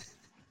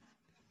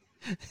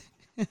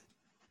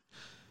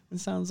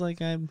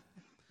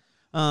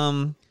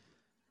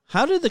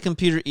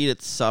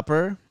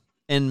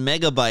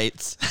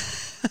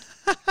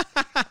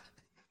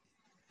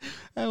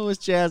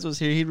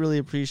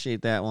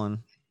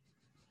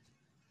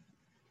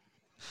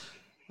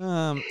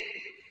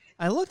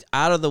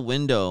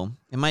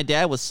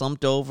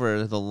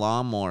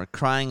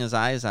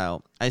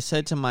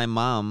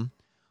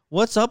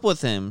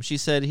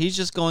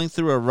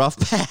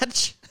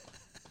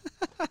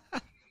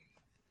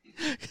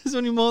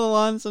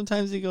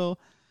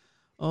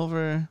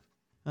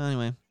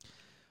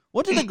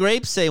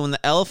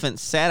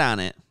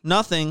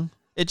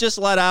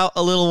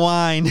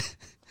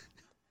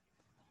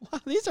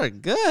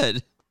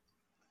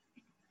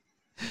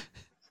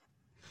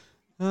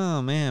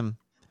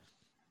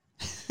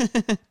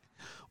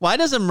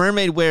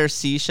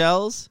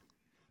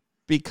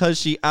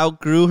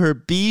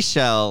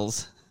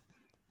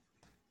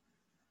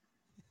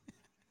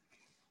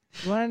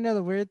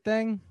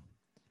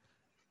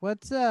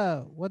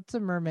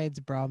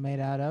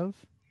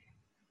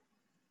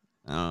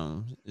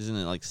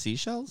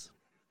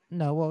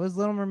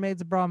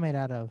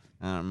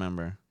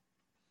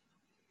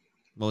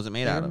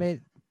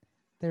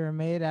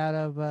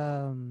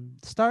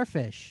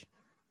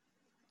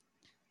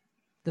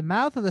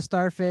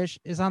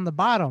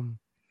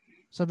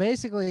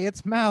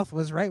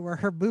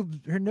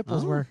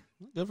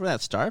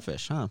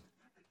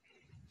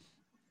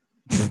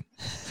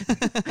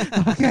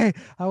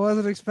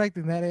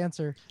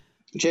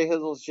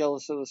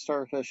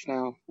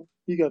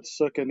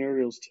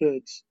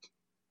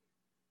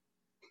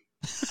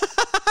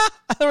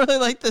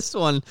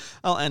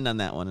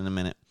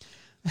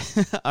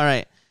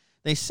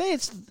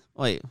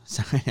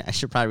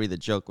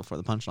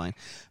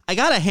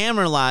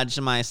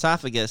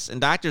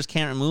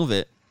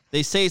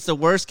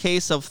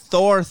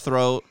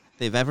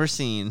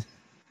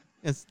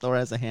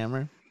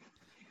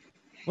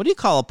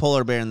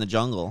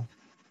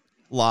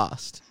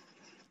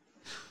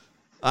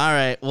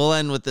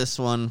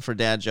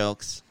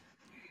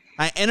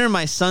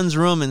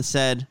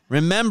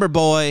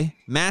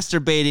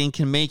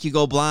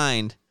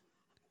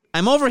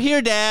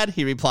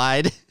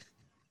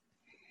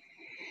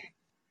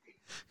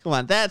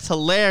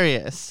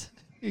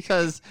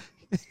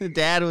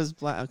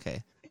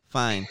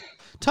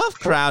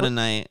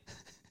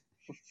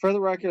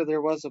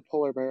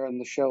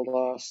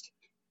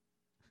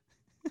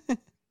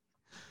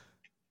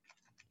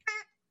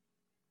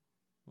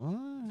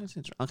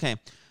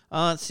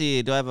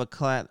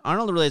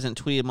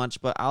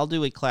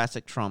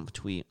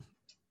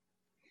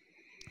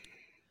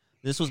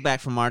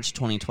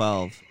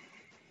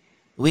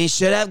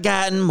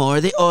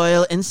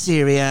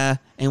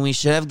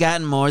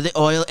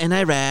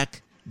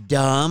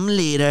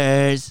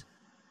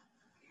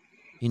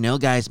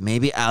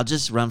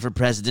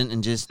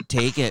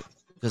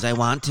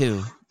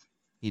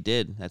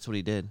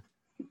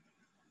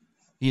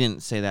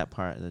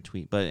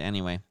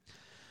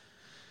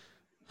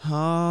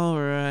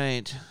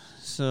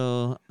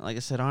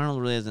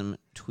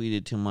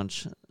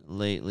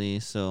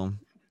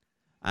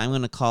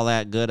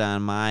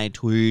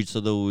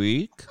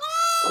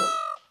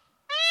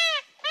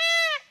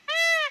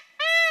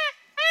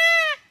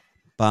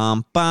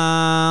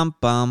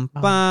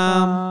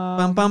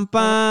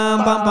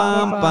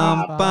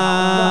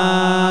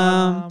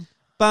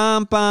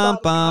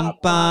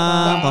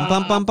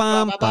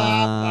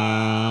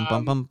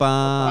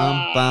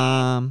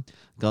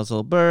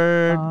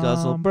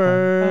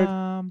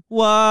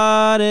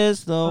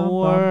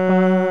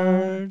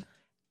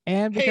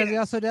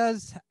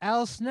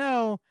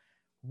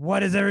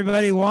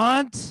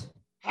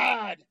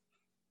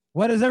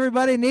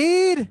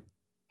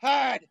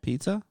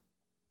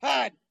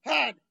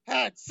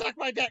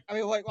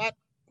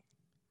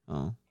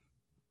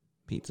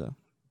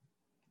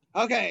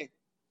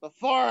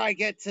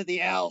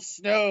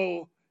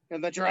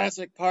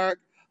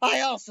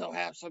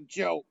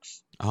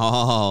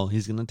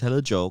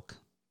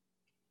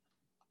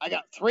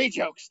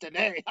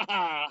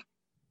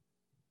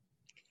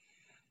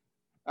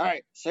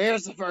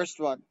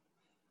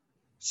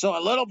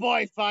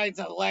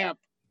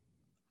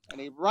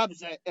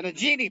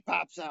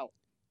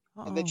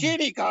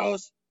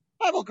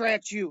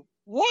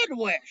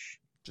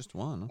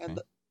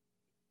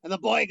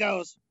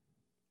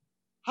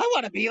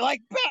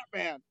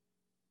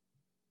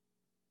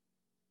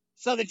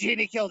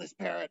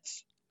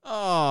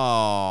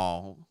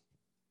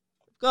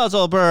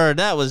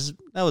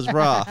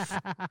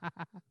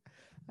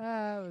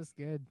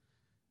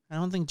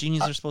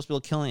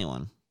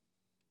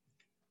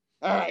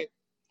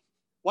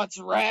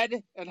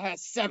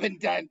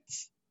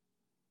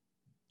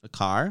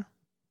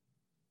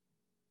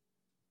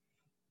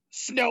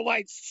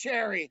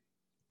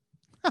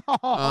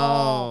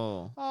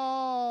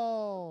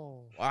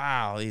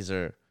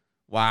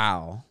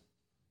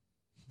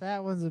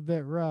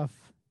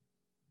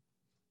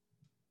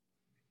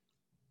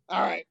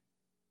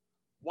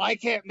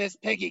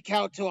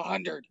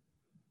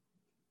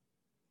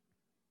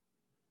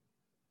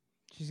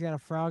 She's got a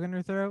frog in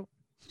her throat?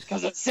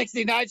 Because at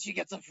 69, she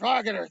gets a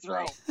frog in her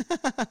throat.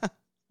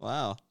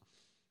 Wow.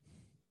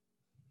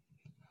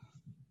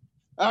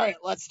 All right,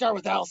 let's start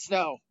with Al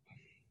Snow.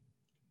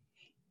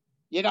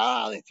 You know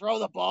how they throw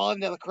the ball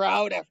into the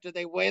crowd after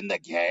they win the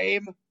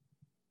game?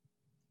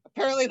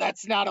 Apparently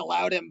that's not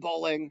allowed in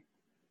bowling.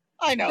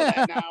 I know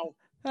that now.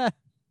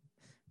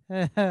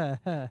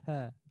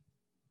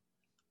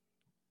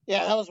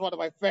 Yeah, that was one of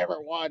my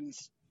favorite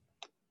ones.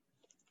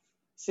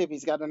 See if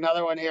he's got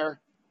another one here.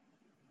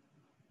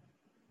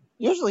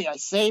 Usually I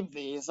save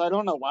these. I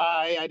don't know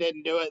why I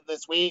didn't do it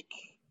this week.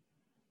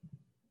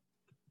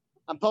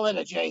 I'm pulling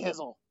a Jay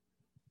Hizzle.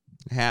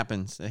 It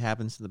happens. It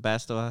happens to the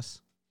best of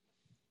us.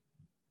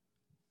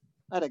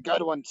 I had a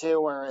good one too.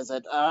 Where is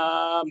it?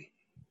 Hang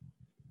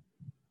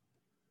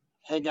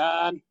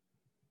on.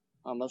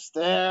 Almost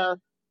there.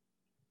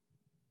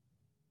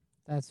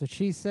 That's what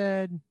she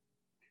said.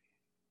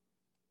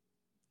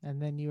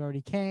 And then you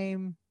already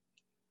came.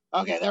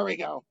 Okay, there we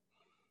go.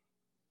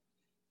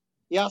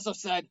 He also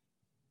said,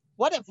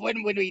 what if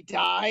when we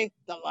die,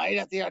 the light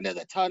at the end of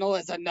the tunnel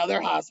is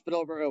another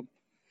hospital room?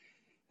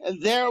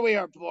 And there we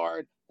are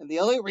born. And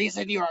the only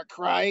reason you are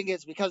crying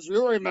is because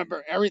you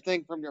remember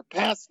everything from your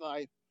past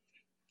life.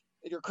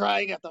 And you're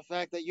crying at the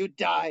fact that you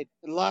died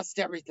and lost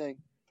everything.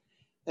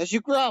 As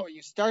you grow,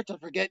 you start to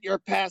forget your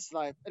past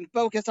life and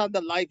focus on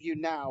the life you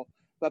now.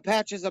 But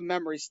patches of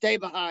memory stay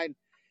behind,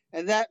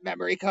 and that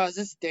memory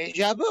causes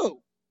deja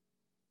vu.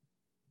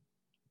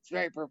 It's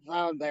very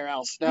profound there,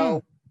 Al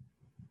Snow.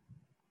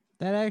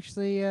 That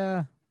actually,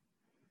 that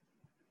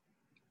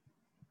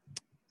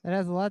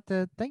has a lot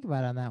to think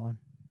about on that one.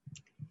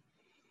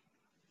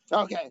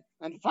 Okay,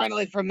 and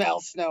finally from Al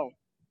Snow.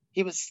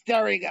 He was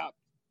staring up,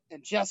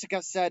 and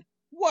Jessica said,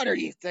 what are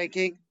you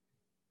thinking?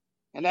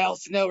 And Al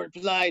Snow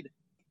replied,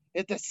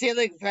 if the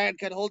ceiling fan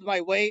could hold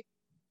my weight,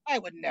 I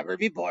would never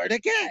be born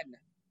again.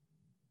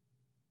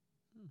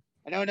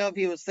 I don't know if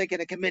he was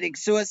thinking of committing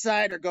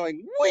suicide or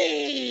going,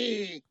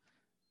 wee!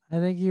 I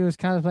think he was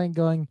kind of playing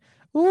going,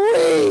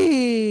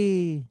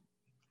 wee!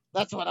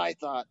 That's what I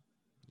thought.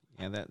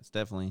 Yeah, that's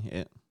definitely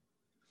it.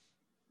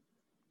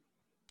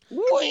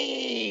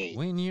 Wee!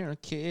 When you're a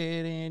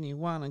kid and you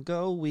want to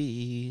go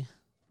wee.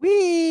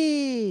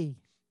 Wee!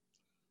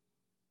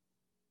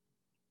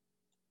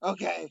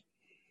 Okay.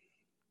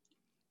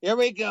 Here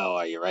we go.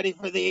 Are you ready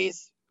for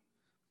these?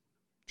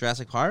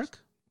 Jurassic Park?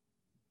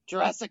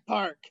 Jurassic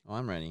Park. Oh,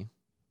 I'm ready.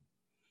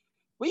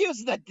 We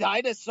use the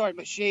dinosaur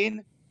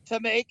machine to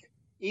make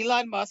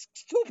Elon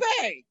Musk's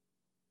toupee.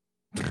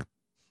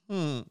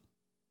 Hmm.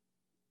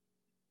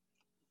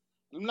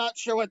 I'm not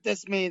sure what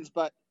this means,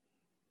 but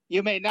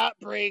you may not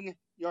bring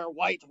your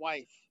white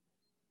wife.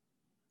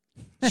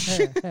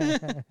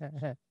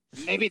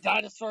 Maybe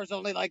dinosaurs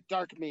only like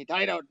dark meat.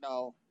 I don't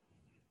know.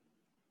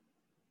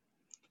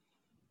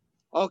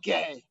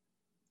 Okay.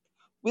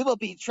 We will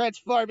be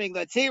transforming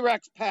the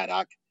T-Rex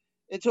paddock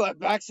into a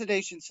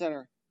vaccination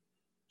center.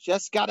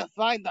 Just gotta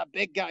find the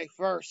big guy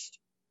first.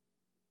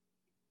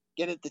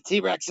 Get it? The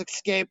T-Rex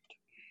escaped.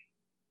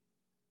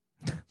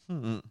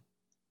 To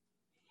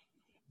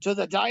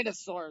the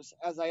dinosaurs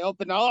as I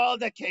open all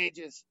the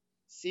cages.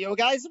 See you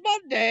guys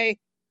Monday.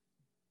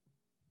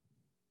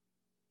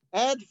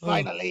 And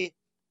finally,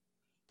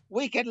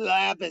 Weekend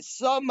Lab is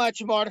so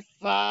much more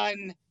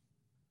fun.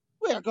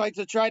 We are going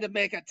to try to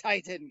make a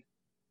Titan.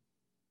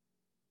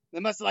 They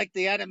must like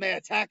the anime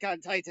Attack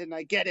on Titan.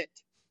 I get it.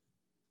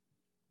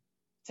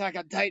 Attack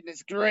on Titan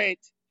is great.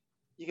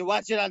 You can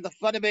watch it on the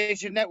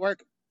Funimation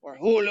Network or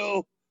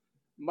Hulu.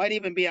 Might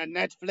even be on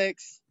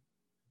Netflix.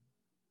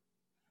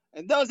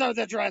 And those are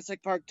the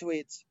Jurassic Park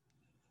tweets.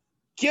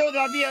 Cue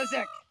the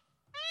music.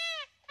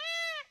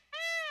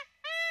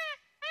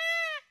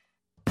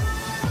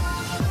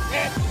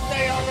 It's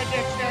the Urban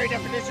Dictionary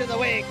definition of the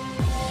week.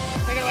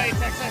 Take it away,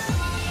 Texas.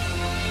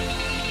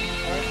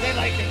 Or as they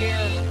like to hear,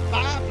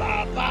 Bob,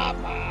 Bob,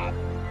 Bob, Bob,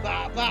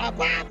 Bob, Bob,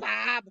 Bob,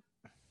 Bob.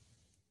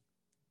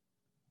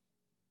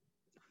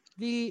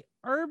 The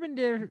Urban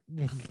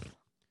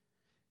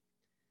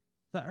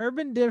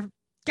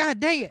God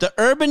dang it. The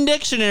Urban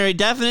Dictionary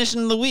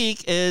definition of the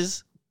week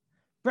is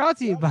Brought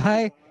to you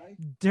by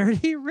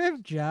Dirty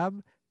Rib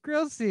Job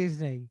Grill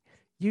Seasoning.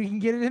 You can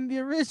get it in the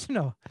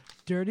original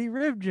Dirty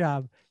Rib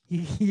Job.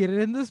 You can get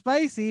it in the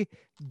spicy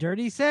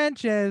Dirty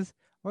Sanchez,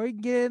 or you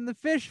can get it in the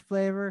fish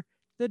flavor,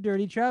 the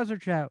Dirty Trouser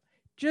Trout,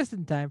 just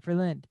in time for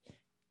Lent.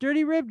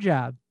 Dirty Rib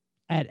Job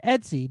at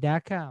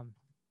Etsy.com.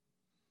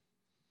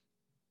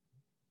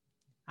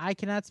 I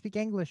cannot speak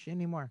English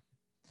anymore.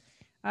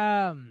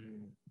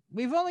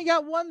 We've only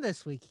got one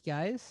this week,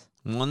 guys.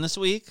 one this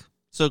week.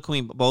 So can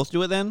we both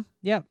do it then?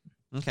 Yep.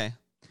 Okay.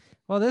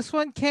 Well, this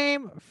one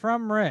came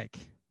from Rick.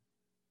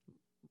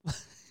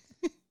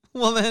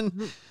 Well,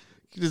 then,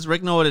 does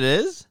Rick know what it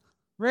is?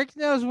 Rick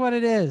knows what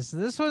it is.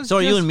 This one's So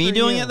are you just and me for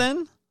doing you. it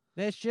then?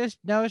 It's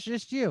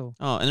just you.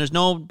 Oh, and there's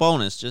no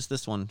bonus, just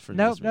this one for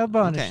Nope, this no week.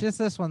 bonus. Okay. Just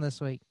this one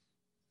this week.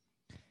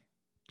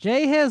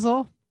 Jay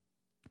Hizzle,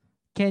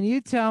 can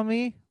you tell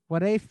me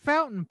what a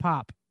fountain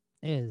pop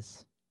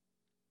is?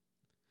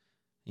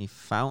 A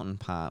fountain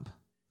pop.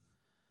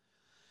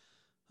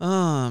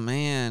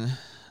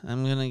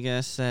 I'm going to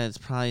guess that it's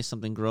probably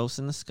something gross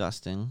and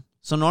disgusting.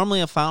 So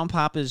normally a fountain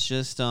pop is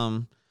just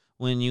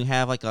when you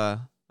have like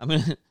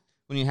when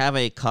you have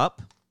a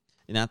cup,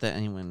 not that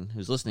anyone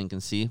who's listening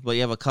can see, but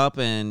you have a cup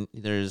and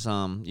there's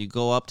you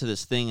go up to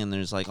this thing and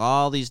there's like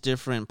all these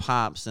different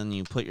pops and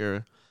you put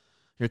your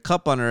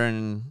cup under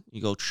and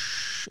you go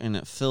and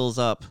it fills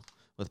up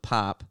with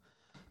pop,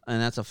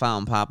 and that's a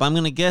fountain pop. I'm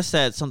going to guess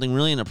that it's something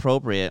really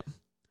inappropriate.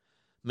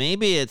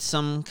 Maybe it's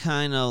some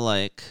kind of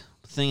like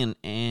thing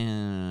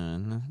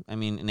in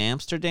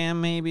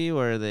Amsterdam maybe,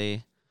 where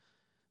they,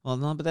 well,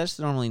 no, but that's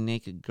normally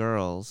naked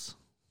girls.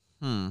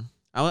 I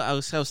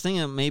was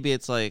thinking maybe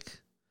it's like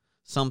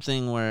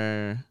something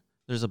where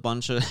there's a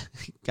bunch of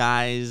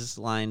guys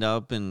lined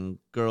up and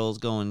girls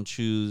go and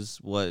choose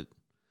what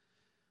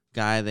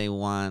guy they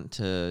want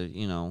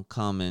to,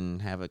 come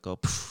and have it go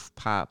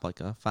pop like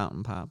a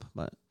fountain pop.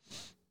 But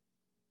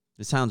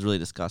it sounds really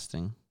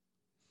disgusting.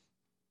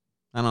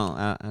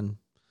 I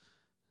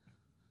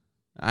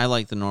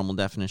like the normal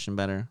definition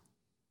better.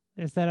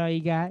 Is that all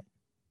you got?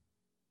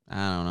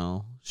 I don't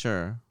know.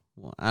 Sure.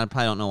 Well, I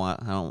probably don't know I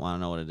don't want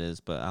to know what it is,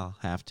 but I'll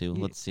have to.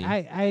 Let's see.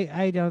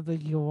 I don't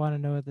think you'll want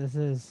to know what this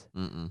is.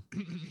 What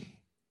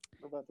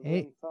about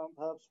the fountain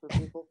pops for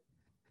people?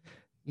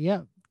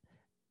 Yep.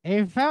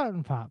 A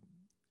fountain pop.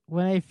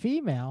 When a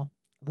female,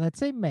 let's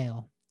say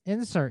male,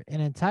 insert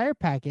an entire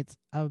packet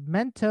of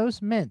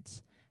Mentos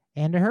mints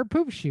into her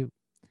poop chute,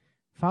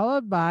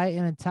 followed by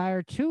an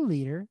entire 2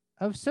 liter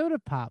of soda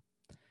pop,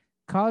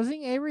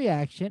 causing a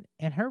reaction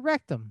in her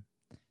rectum.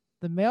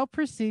 The male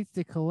proceeds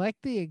to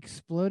collect the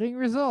exploding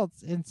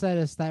results inside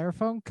a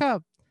styrofoam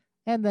cup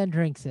and then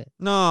drinks it.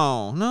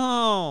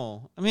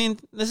 No. I mean,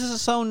 this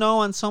is so no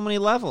on so many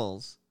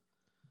levels.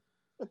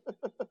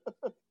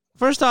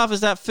 First off,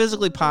 is that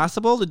physically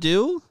possible to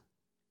do?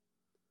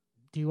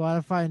 Do you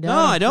want to find out? No,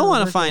 I don't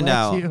want to find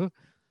out.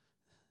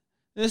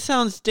 This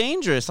sounds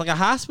dangerous, like a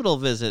hospital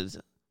visit.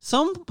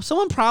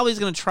 Someone probably is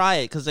going to try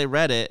it because they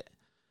read it.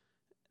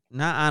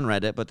 Not on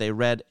Reddit, but they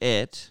read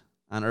it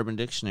on Urban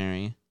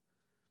Dictionary.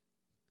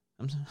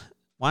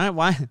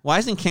 Why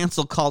isn't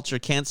cancel culture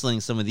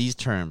canceling some of these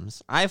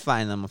terms? I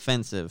find them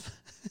offensive.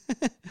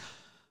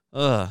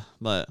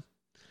 But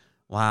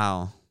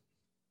wow.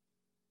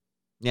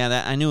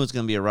 Yeah, I knew it was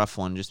going to be a rough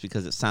one just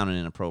because it sounded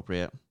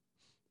inappropriate.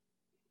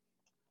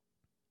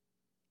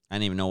 I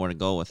didn't even know where to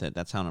go with it.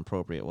 That's how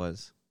inappropriate it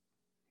was.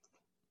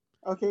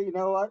 Okay, you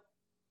know what?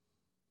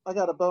 I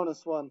got a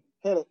bonus one.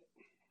 Hit it.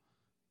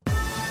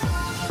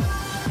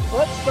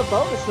 What's the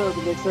bonus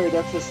Urban Dictionary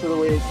definition of the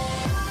week?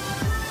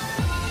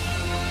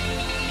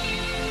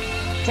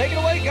 Take it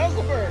away,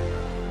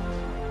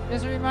 Guzzlebird.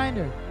 Just a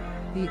reminder,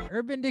 the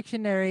Urban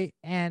Dictionary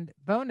and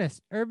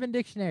bonus Urban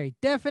Dictionary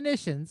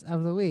definitions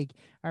of the week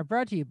are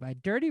brought to you by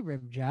Dirty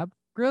Rib Job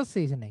Grill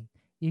Seasoning.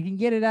 You can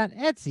get it on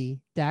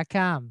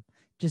Etsy.com.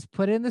 Just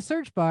put in the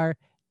search bar,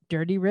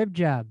 Dirty Rib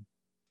Job.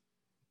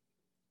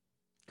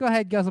 Go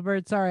ahead,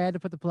 Guzzlebird. Sorry, I had to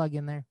put the plug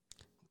in there.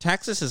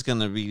 Texas is going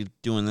to be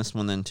doing this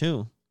one then,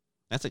 too.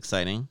 That's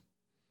exciting.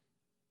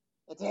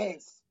 It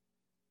is.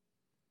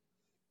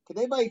 Can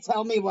anybody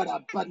tell me what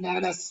a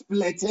banana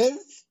split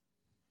is?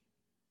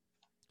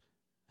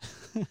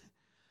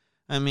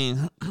 I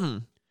mean,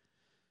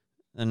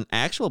 an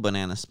actual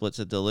banana split's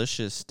a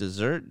delicious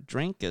dessert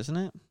drink, isn't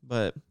it?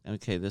 But,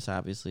 okay, this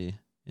obviously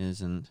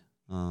isn't.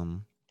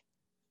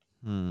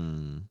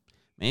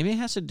 Maybe it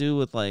has to do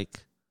with,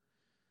 like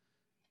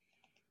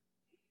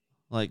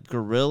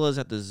gorillas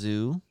at the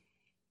zoo,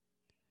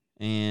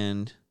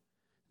 and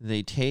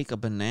they take a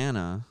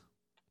banana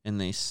and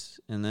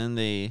then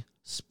they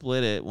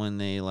split it when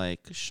they like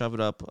shove it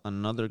up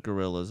another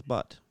gorilla's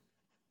butt.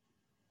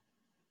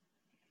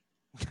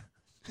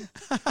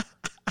 I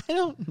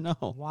don't know.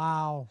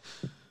 Wow.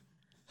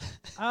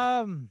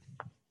 I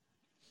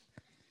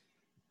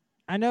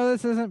know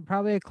this isn't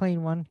probably a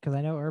clean one because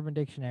I know Urban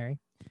Dictionary.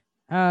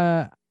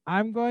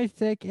 I'm going to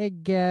take a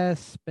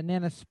guess.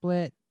 Banana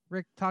split.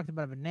 Rick talked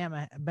about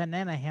a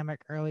banana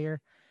hammock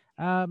earlier.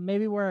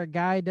 Maybe where a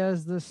guy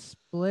does the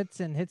splits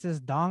and hits his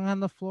dong on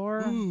the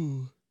floor.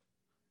 Ooh.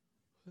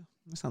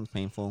 That sounds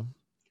painful.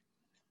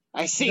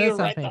 I see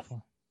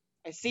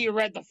you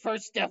read the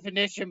first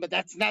definition, but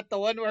that's not the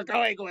one we're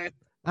going with.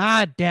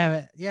 Ah, damn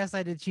it. Yes,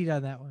 I did cheat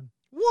on that one.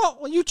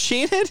 What? Well, you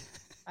cheated?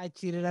 I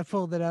cheated. I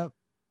pulled it up.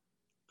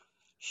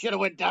 Should have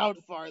went down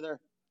farther.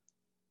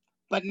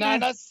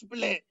 Banana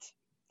split.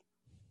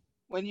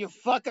 When you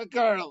fuck a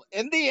girl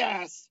in the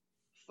ass,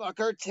 fuck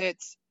her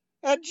tits,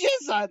 and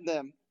jizz on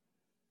them.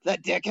 The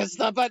dick is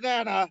the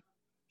banana,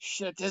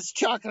 shit is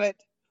chocolate,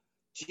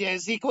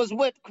 jizz equals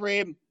whipped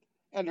cream,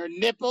 and her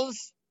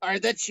nipples are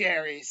the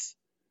cherries.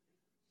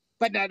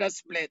 Banana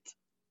split.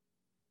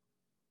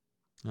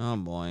 Oh,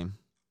 boy.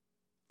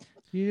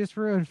 You just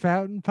ruined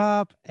Fountain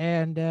Pop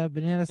and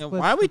Banana Split.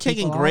 Why are we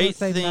taking great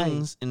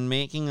things and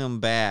making them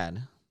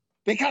bad?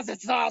 Because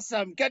it's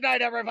awesome. Good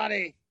night,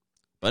 everybody.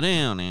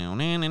 Okay.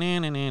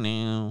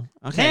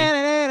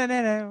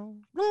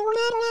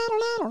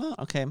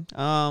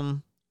 Okay.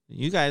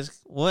 You guys,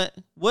 what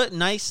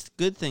nice,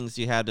 good things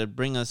do you have to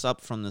bring us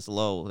up from this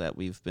low that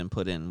we've been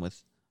put in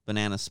with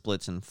banana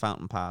splits and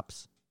fountain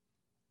pops?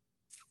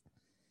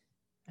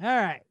 All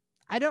right.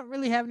 I don't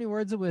really have any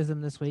words of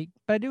wisdom this week,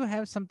 but I do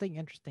have something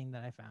interesting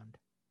that I found.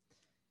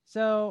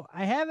 So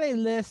I have a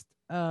list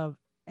of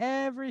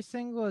every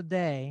single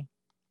day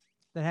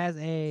that has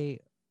a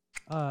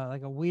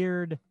like a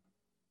weird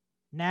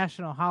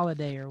national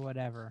holiday or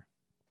whatever.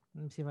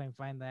 Let me see if I can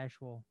find the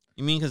actual.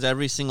 You mean because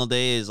every single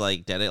day is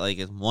like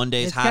one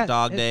day is hot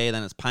dog day,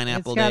 then it's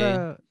pineapple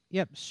day?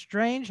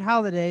 Strange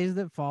holidays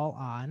that fall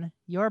on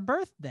your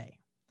birthday.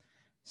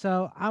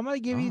 So I'm going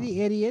to give you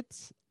the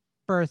idiot's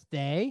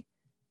birthday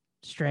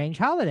strange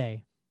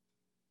holiday.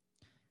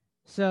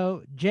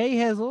 So Jay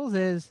Hizzle's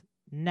is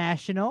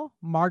National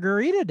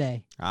Margarita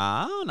Day.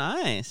 Oh,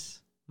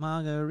 nice.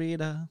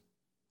 Margarita.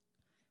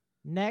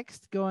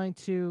 Next, going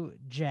to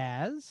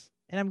Jazz.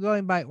 And I'm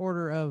going by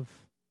order of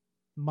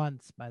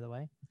months, by the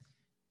way.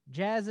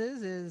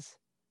 Jazz's is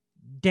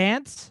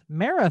Dance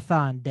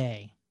Marathon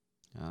Day.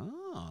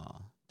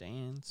 Oh,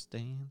 dance.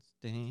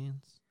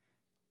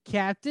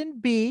 Captain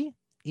B,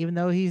 even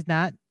though he's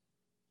not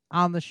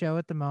on the show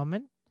at the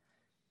moment,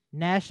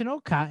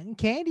 National Cotton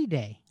Candy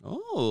Day.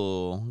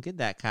 Oh, get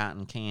that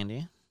cotton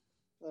candy.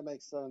 That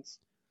makes sense.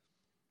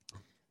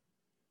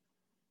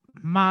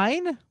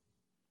 Mine,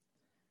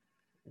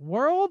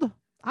 World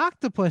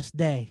Octopus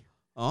Day.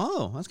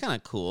 Oh, that's kind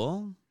of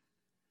cool.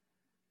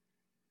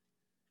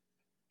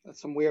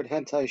 That's some weird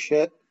hentai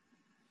shit.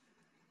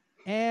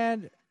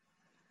 And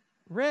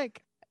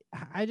Rick,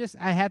 I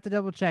have to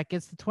double check.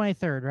 It's the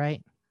 23rd,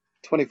 right?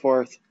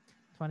 24th.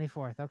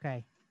 24th.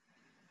 Okay.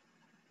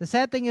 The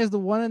sad thing is the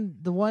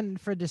one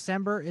for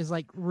December is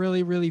like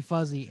really, really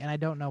fuzzy, and I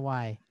don't know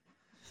why.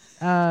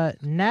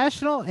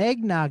 National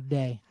Eggnog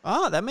Day.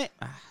 Oh, that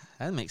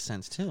makes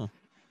sense too.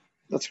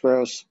 That's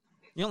gross.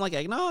 You don't like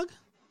eggnog?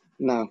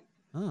 No.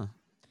 Oh.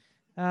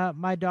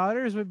 My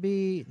daughter's would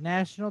be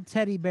National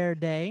Teddy Bear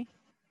Day.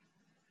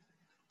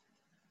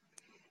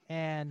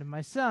 And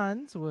my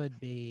son's would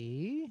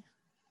be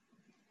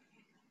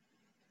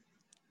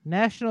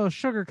National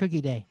Sugar Cookie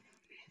Day.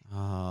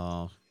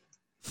 Oh,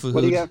 food.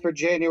 What do you got for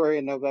January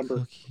and November?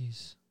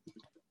 Cookies.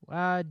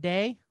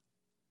 Day?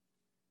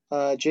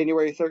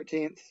 January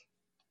 13th.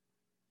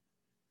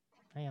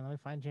 Hang on, let me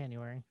find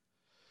January.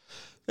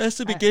 That's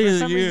the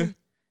beginning of the year.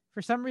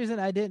 For some reason,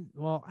 I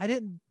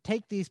didn't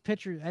take these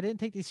pictures. I didn't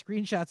take these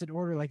screenshots in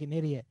order like an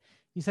idiot.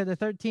 You said the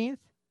 13th?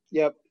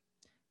 Yep.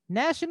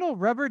 National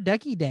Rubber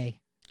Ducky Day.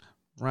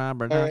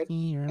 Rubber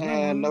Ducky.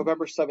 And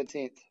November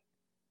 17th.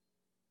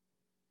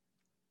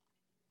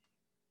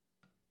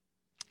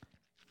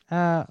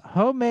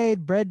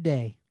 Homemade Bread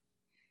Day.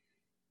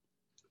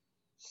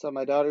 So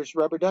my daughter's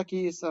rubber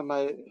duckies and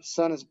my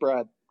son is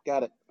bread.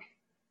 Got it.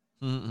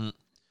 Mm-mm.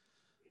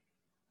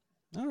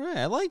 All right,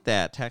 I like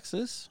that,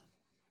 Texas.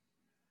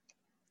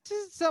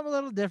 Just something a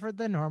little different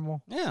than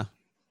normal. Yeah.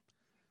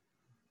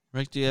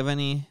 Rick, do you have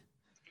any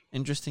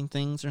interesting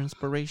things or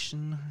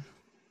inspiration?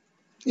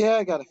 Yeah,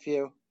 I got a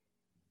few.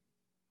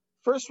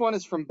 First one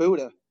is from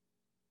Buddha.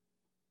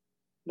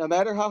 No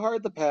matter how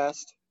hard the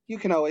past, you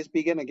can always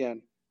begin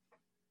again.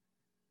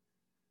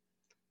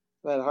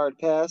 I had a hard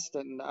past,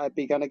 and I've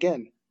begun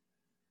again.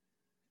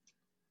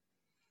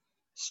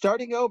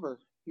 Starting over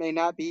may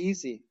not be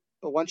easy,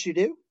 but once you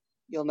do,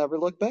 you'll never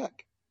look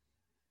back.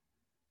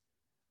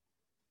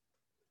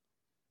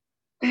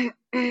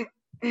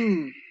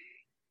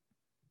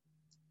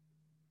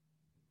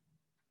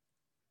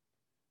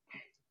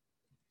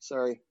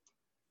 Sorry.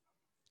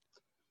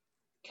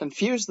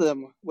 Confuse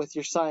them with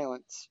your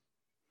silence.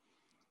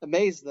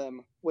 Amaze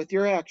them with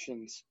your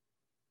actions.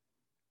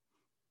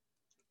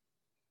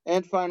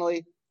 And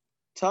finally,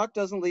 talk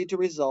doesn't lead to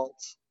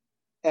results.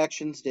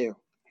 Actions do.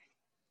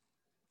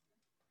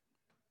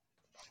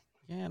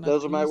 Yeah,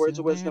 those are my words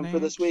of wisdom for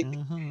this week.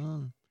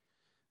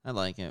 I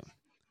like it.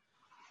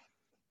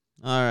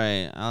 All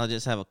right, I'll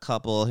just have a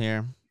couple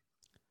here.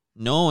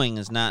 Knowing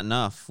is not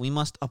enough. We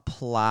must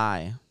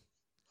apply.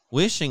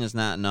 Wishing is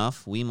not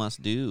enough. We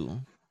must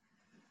do.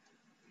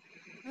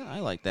 I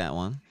like that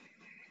one.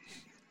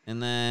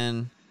 And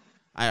then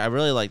I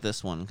really like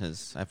this one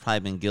because I've probably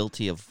been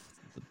guilty of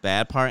the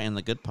bad part and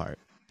the good part.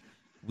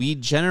 We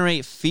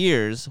generate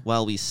fears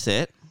while we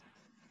sit.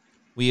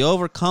 We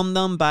overcome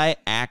them by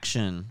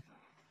action.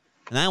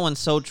 And that one's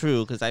so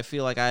true because I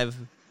feel like I've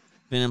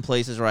been in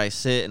places where I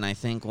sit and I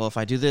think, well, if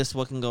I do this,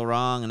 what can go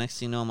wrong? And next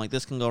thing you know, I'm like,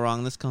 this can go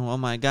wrong. Oh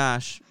my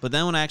gosh. But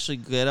then when I actually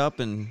get up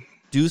and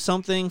do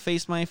something,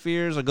 face my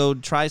fears, or go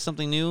try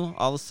something new,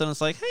 all of a sudden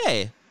it's like,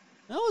 hey,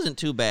 that wasn't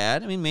too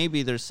bad. I mean,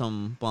 maybe there's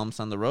some bumps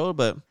on the road,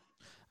 but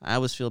I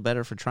always feel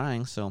better for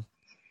trying. So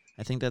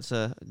I think that's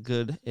a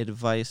good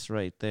advice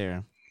right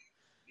there.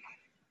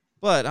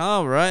 But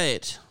all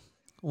right.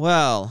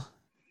 Well,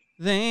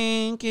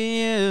 thank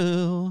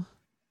you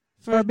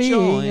for being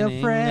joining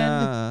a friend.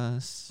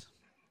 Us.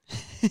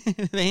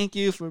 Thank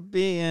you for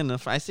being a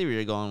friend. I see where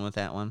you're going with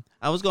that one.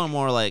 I was going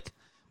more like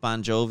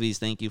Bon Jovi's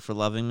Thank You for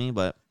Loving Me,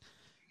 but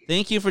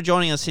Thank you for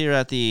joining us here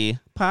at the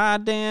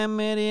Poddamn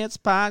Idiotz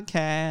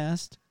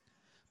Podcast.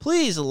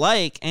 Please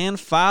like and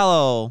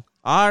follow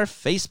our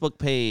Facebook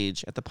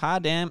page at the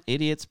Poddamn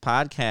Idiotz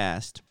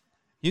Podcast.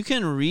 You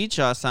can reach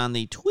us on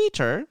the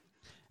Twitter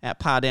at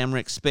Poddamn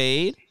Ric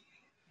Spade,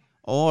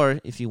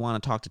 or if you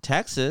want to talk to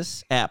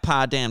Texas, at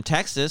Poddamn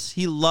Texas.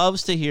 He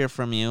loves to hear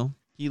from you.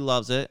 He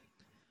loves it.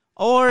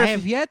 Or I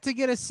have yet to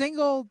get a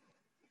single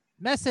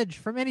message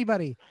from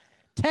anybody.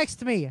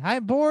 Text me.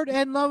 I'm bored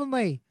and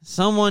lonely.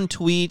 Someone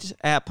tweet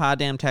at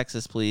Poddamn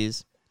Texas,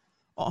 please.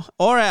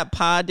 Or at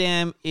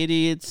Poddamn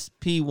Idiotz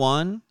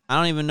P1. I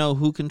don't even know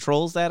who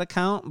controls that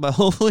account, but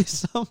hopefully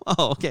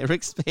okay,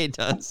 Ric Spade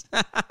does.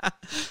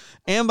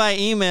 And by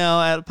email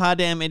at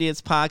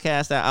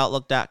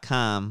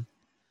poddamnidiotspodcast@outlook.com.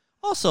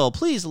 Also,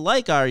 please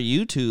like our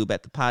YouTube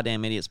at the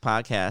Poddamn Idiotz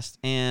Podcast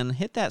and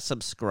hit that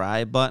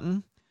subscribe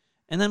button.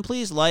 And then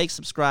please like,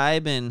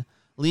 subscribe, and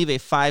leave a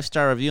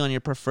 5-star review on your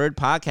preferred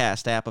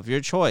podcast app of your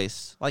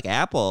choice, like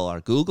Apple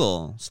or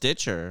Google,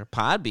 Stitcher,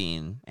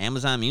 Podbean,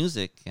 Amazon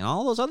Music, and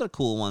all those other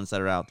cool ones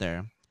that are out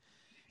there.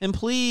 And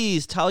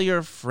please tell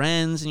your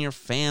friends and your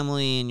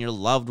family and your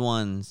loved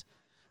ones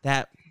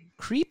that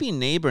creepy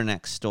neighbor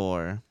next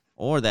door,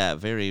 or that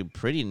very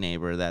pretty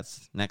neighbor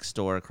that's next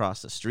door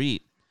across the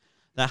street,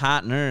 the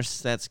hot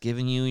nurse that's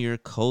giving you your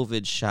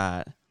COVID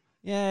shot.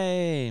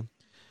 Yay!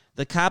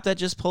 The cop that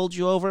just pulled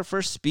you over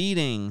for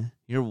speeding,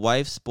 your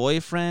wife's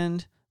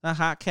boyfriend, the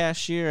hot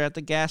cashier at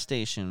the gas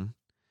station,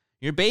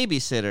 your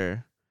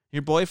babysitter,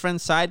 your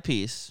boyfriend's side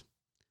piece,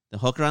 the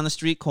hooker on the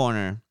street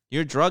corner,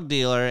 your drug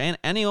dealer, and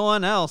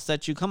anyone else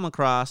that you come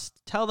across.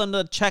 Tell them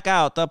to check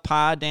out the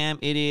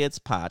Poddamn Idiotz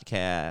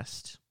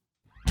Podcast.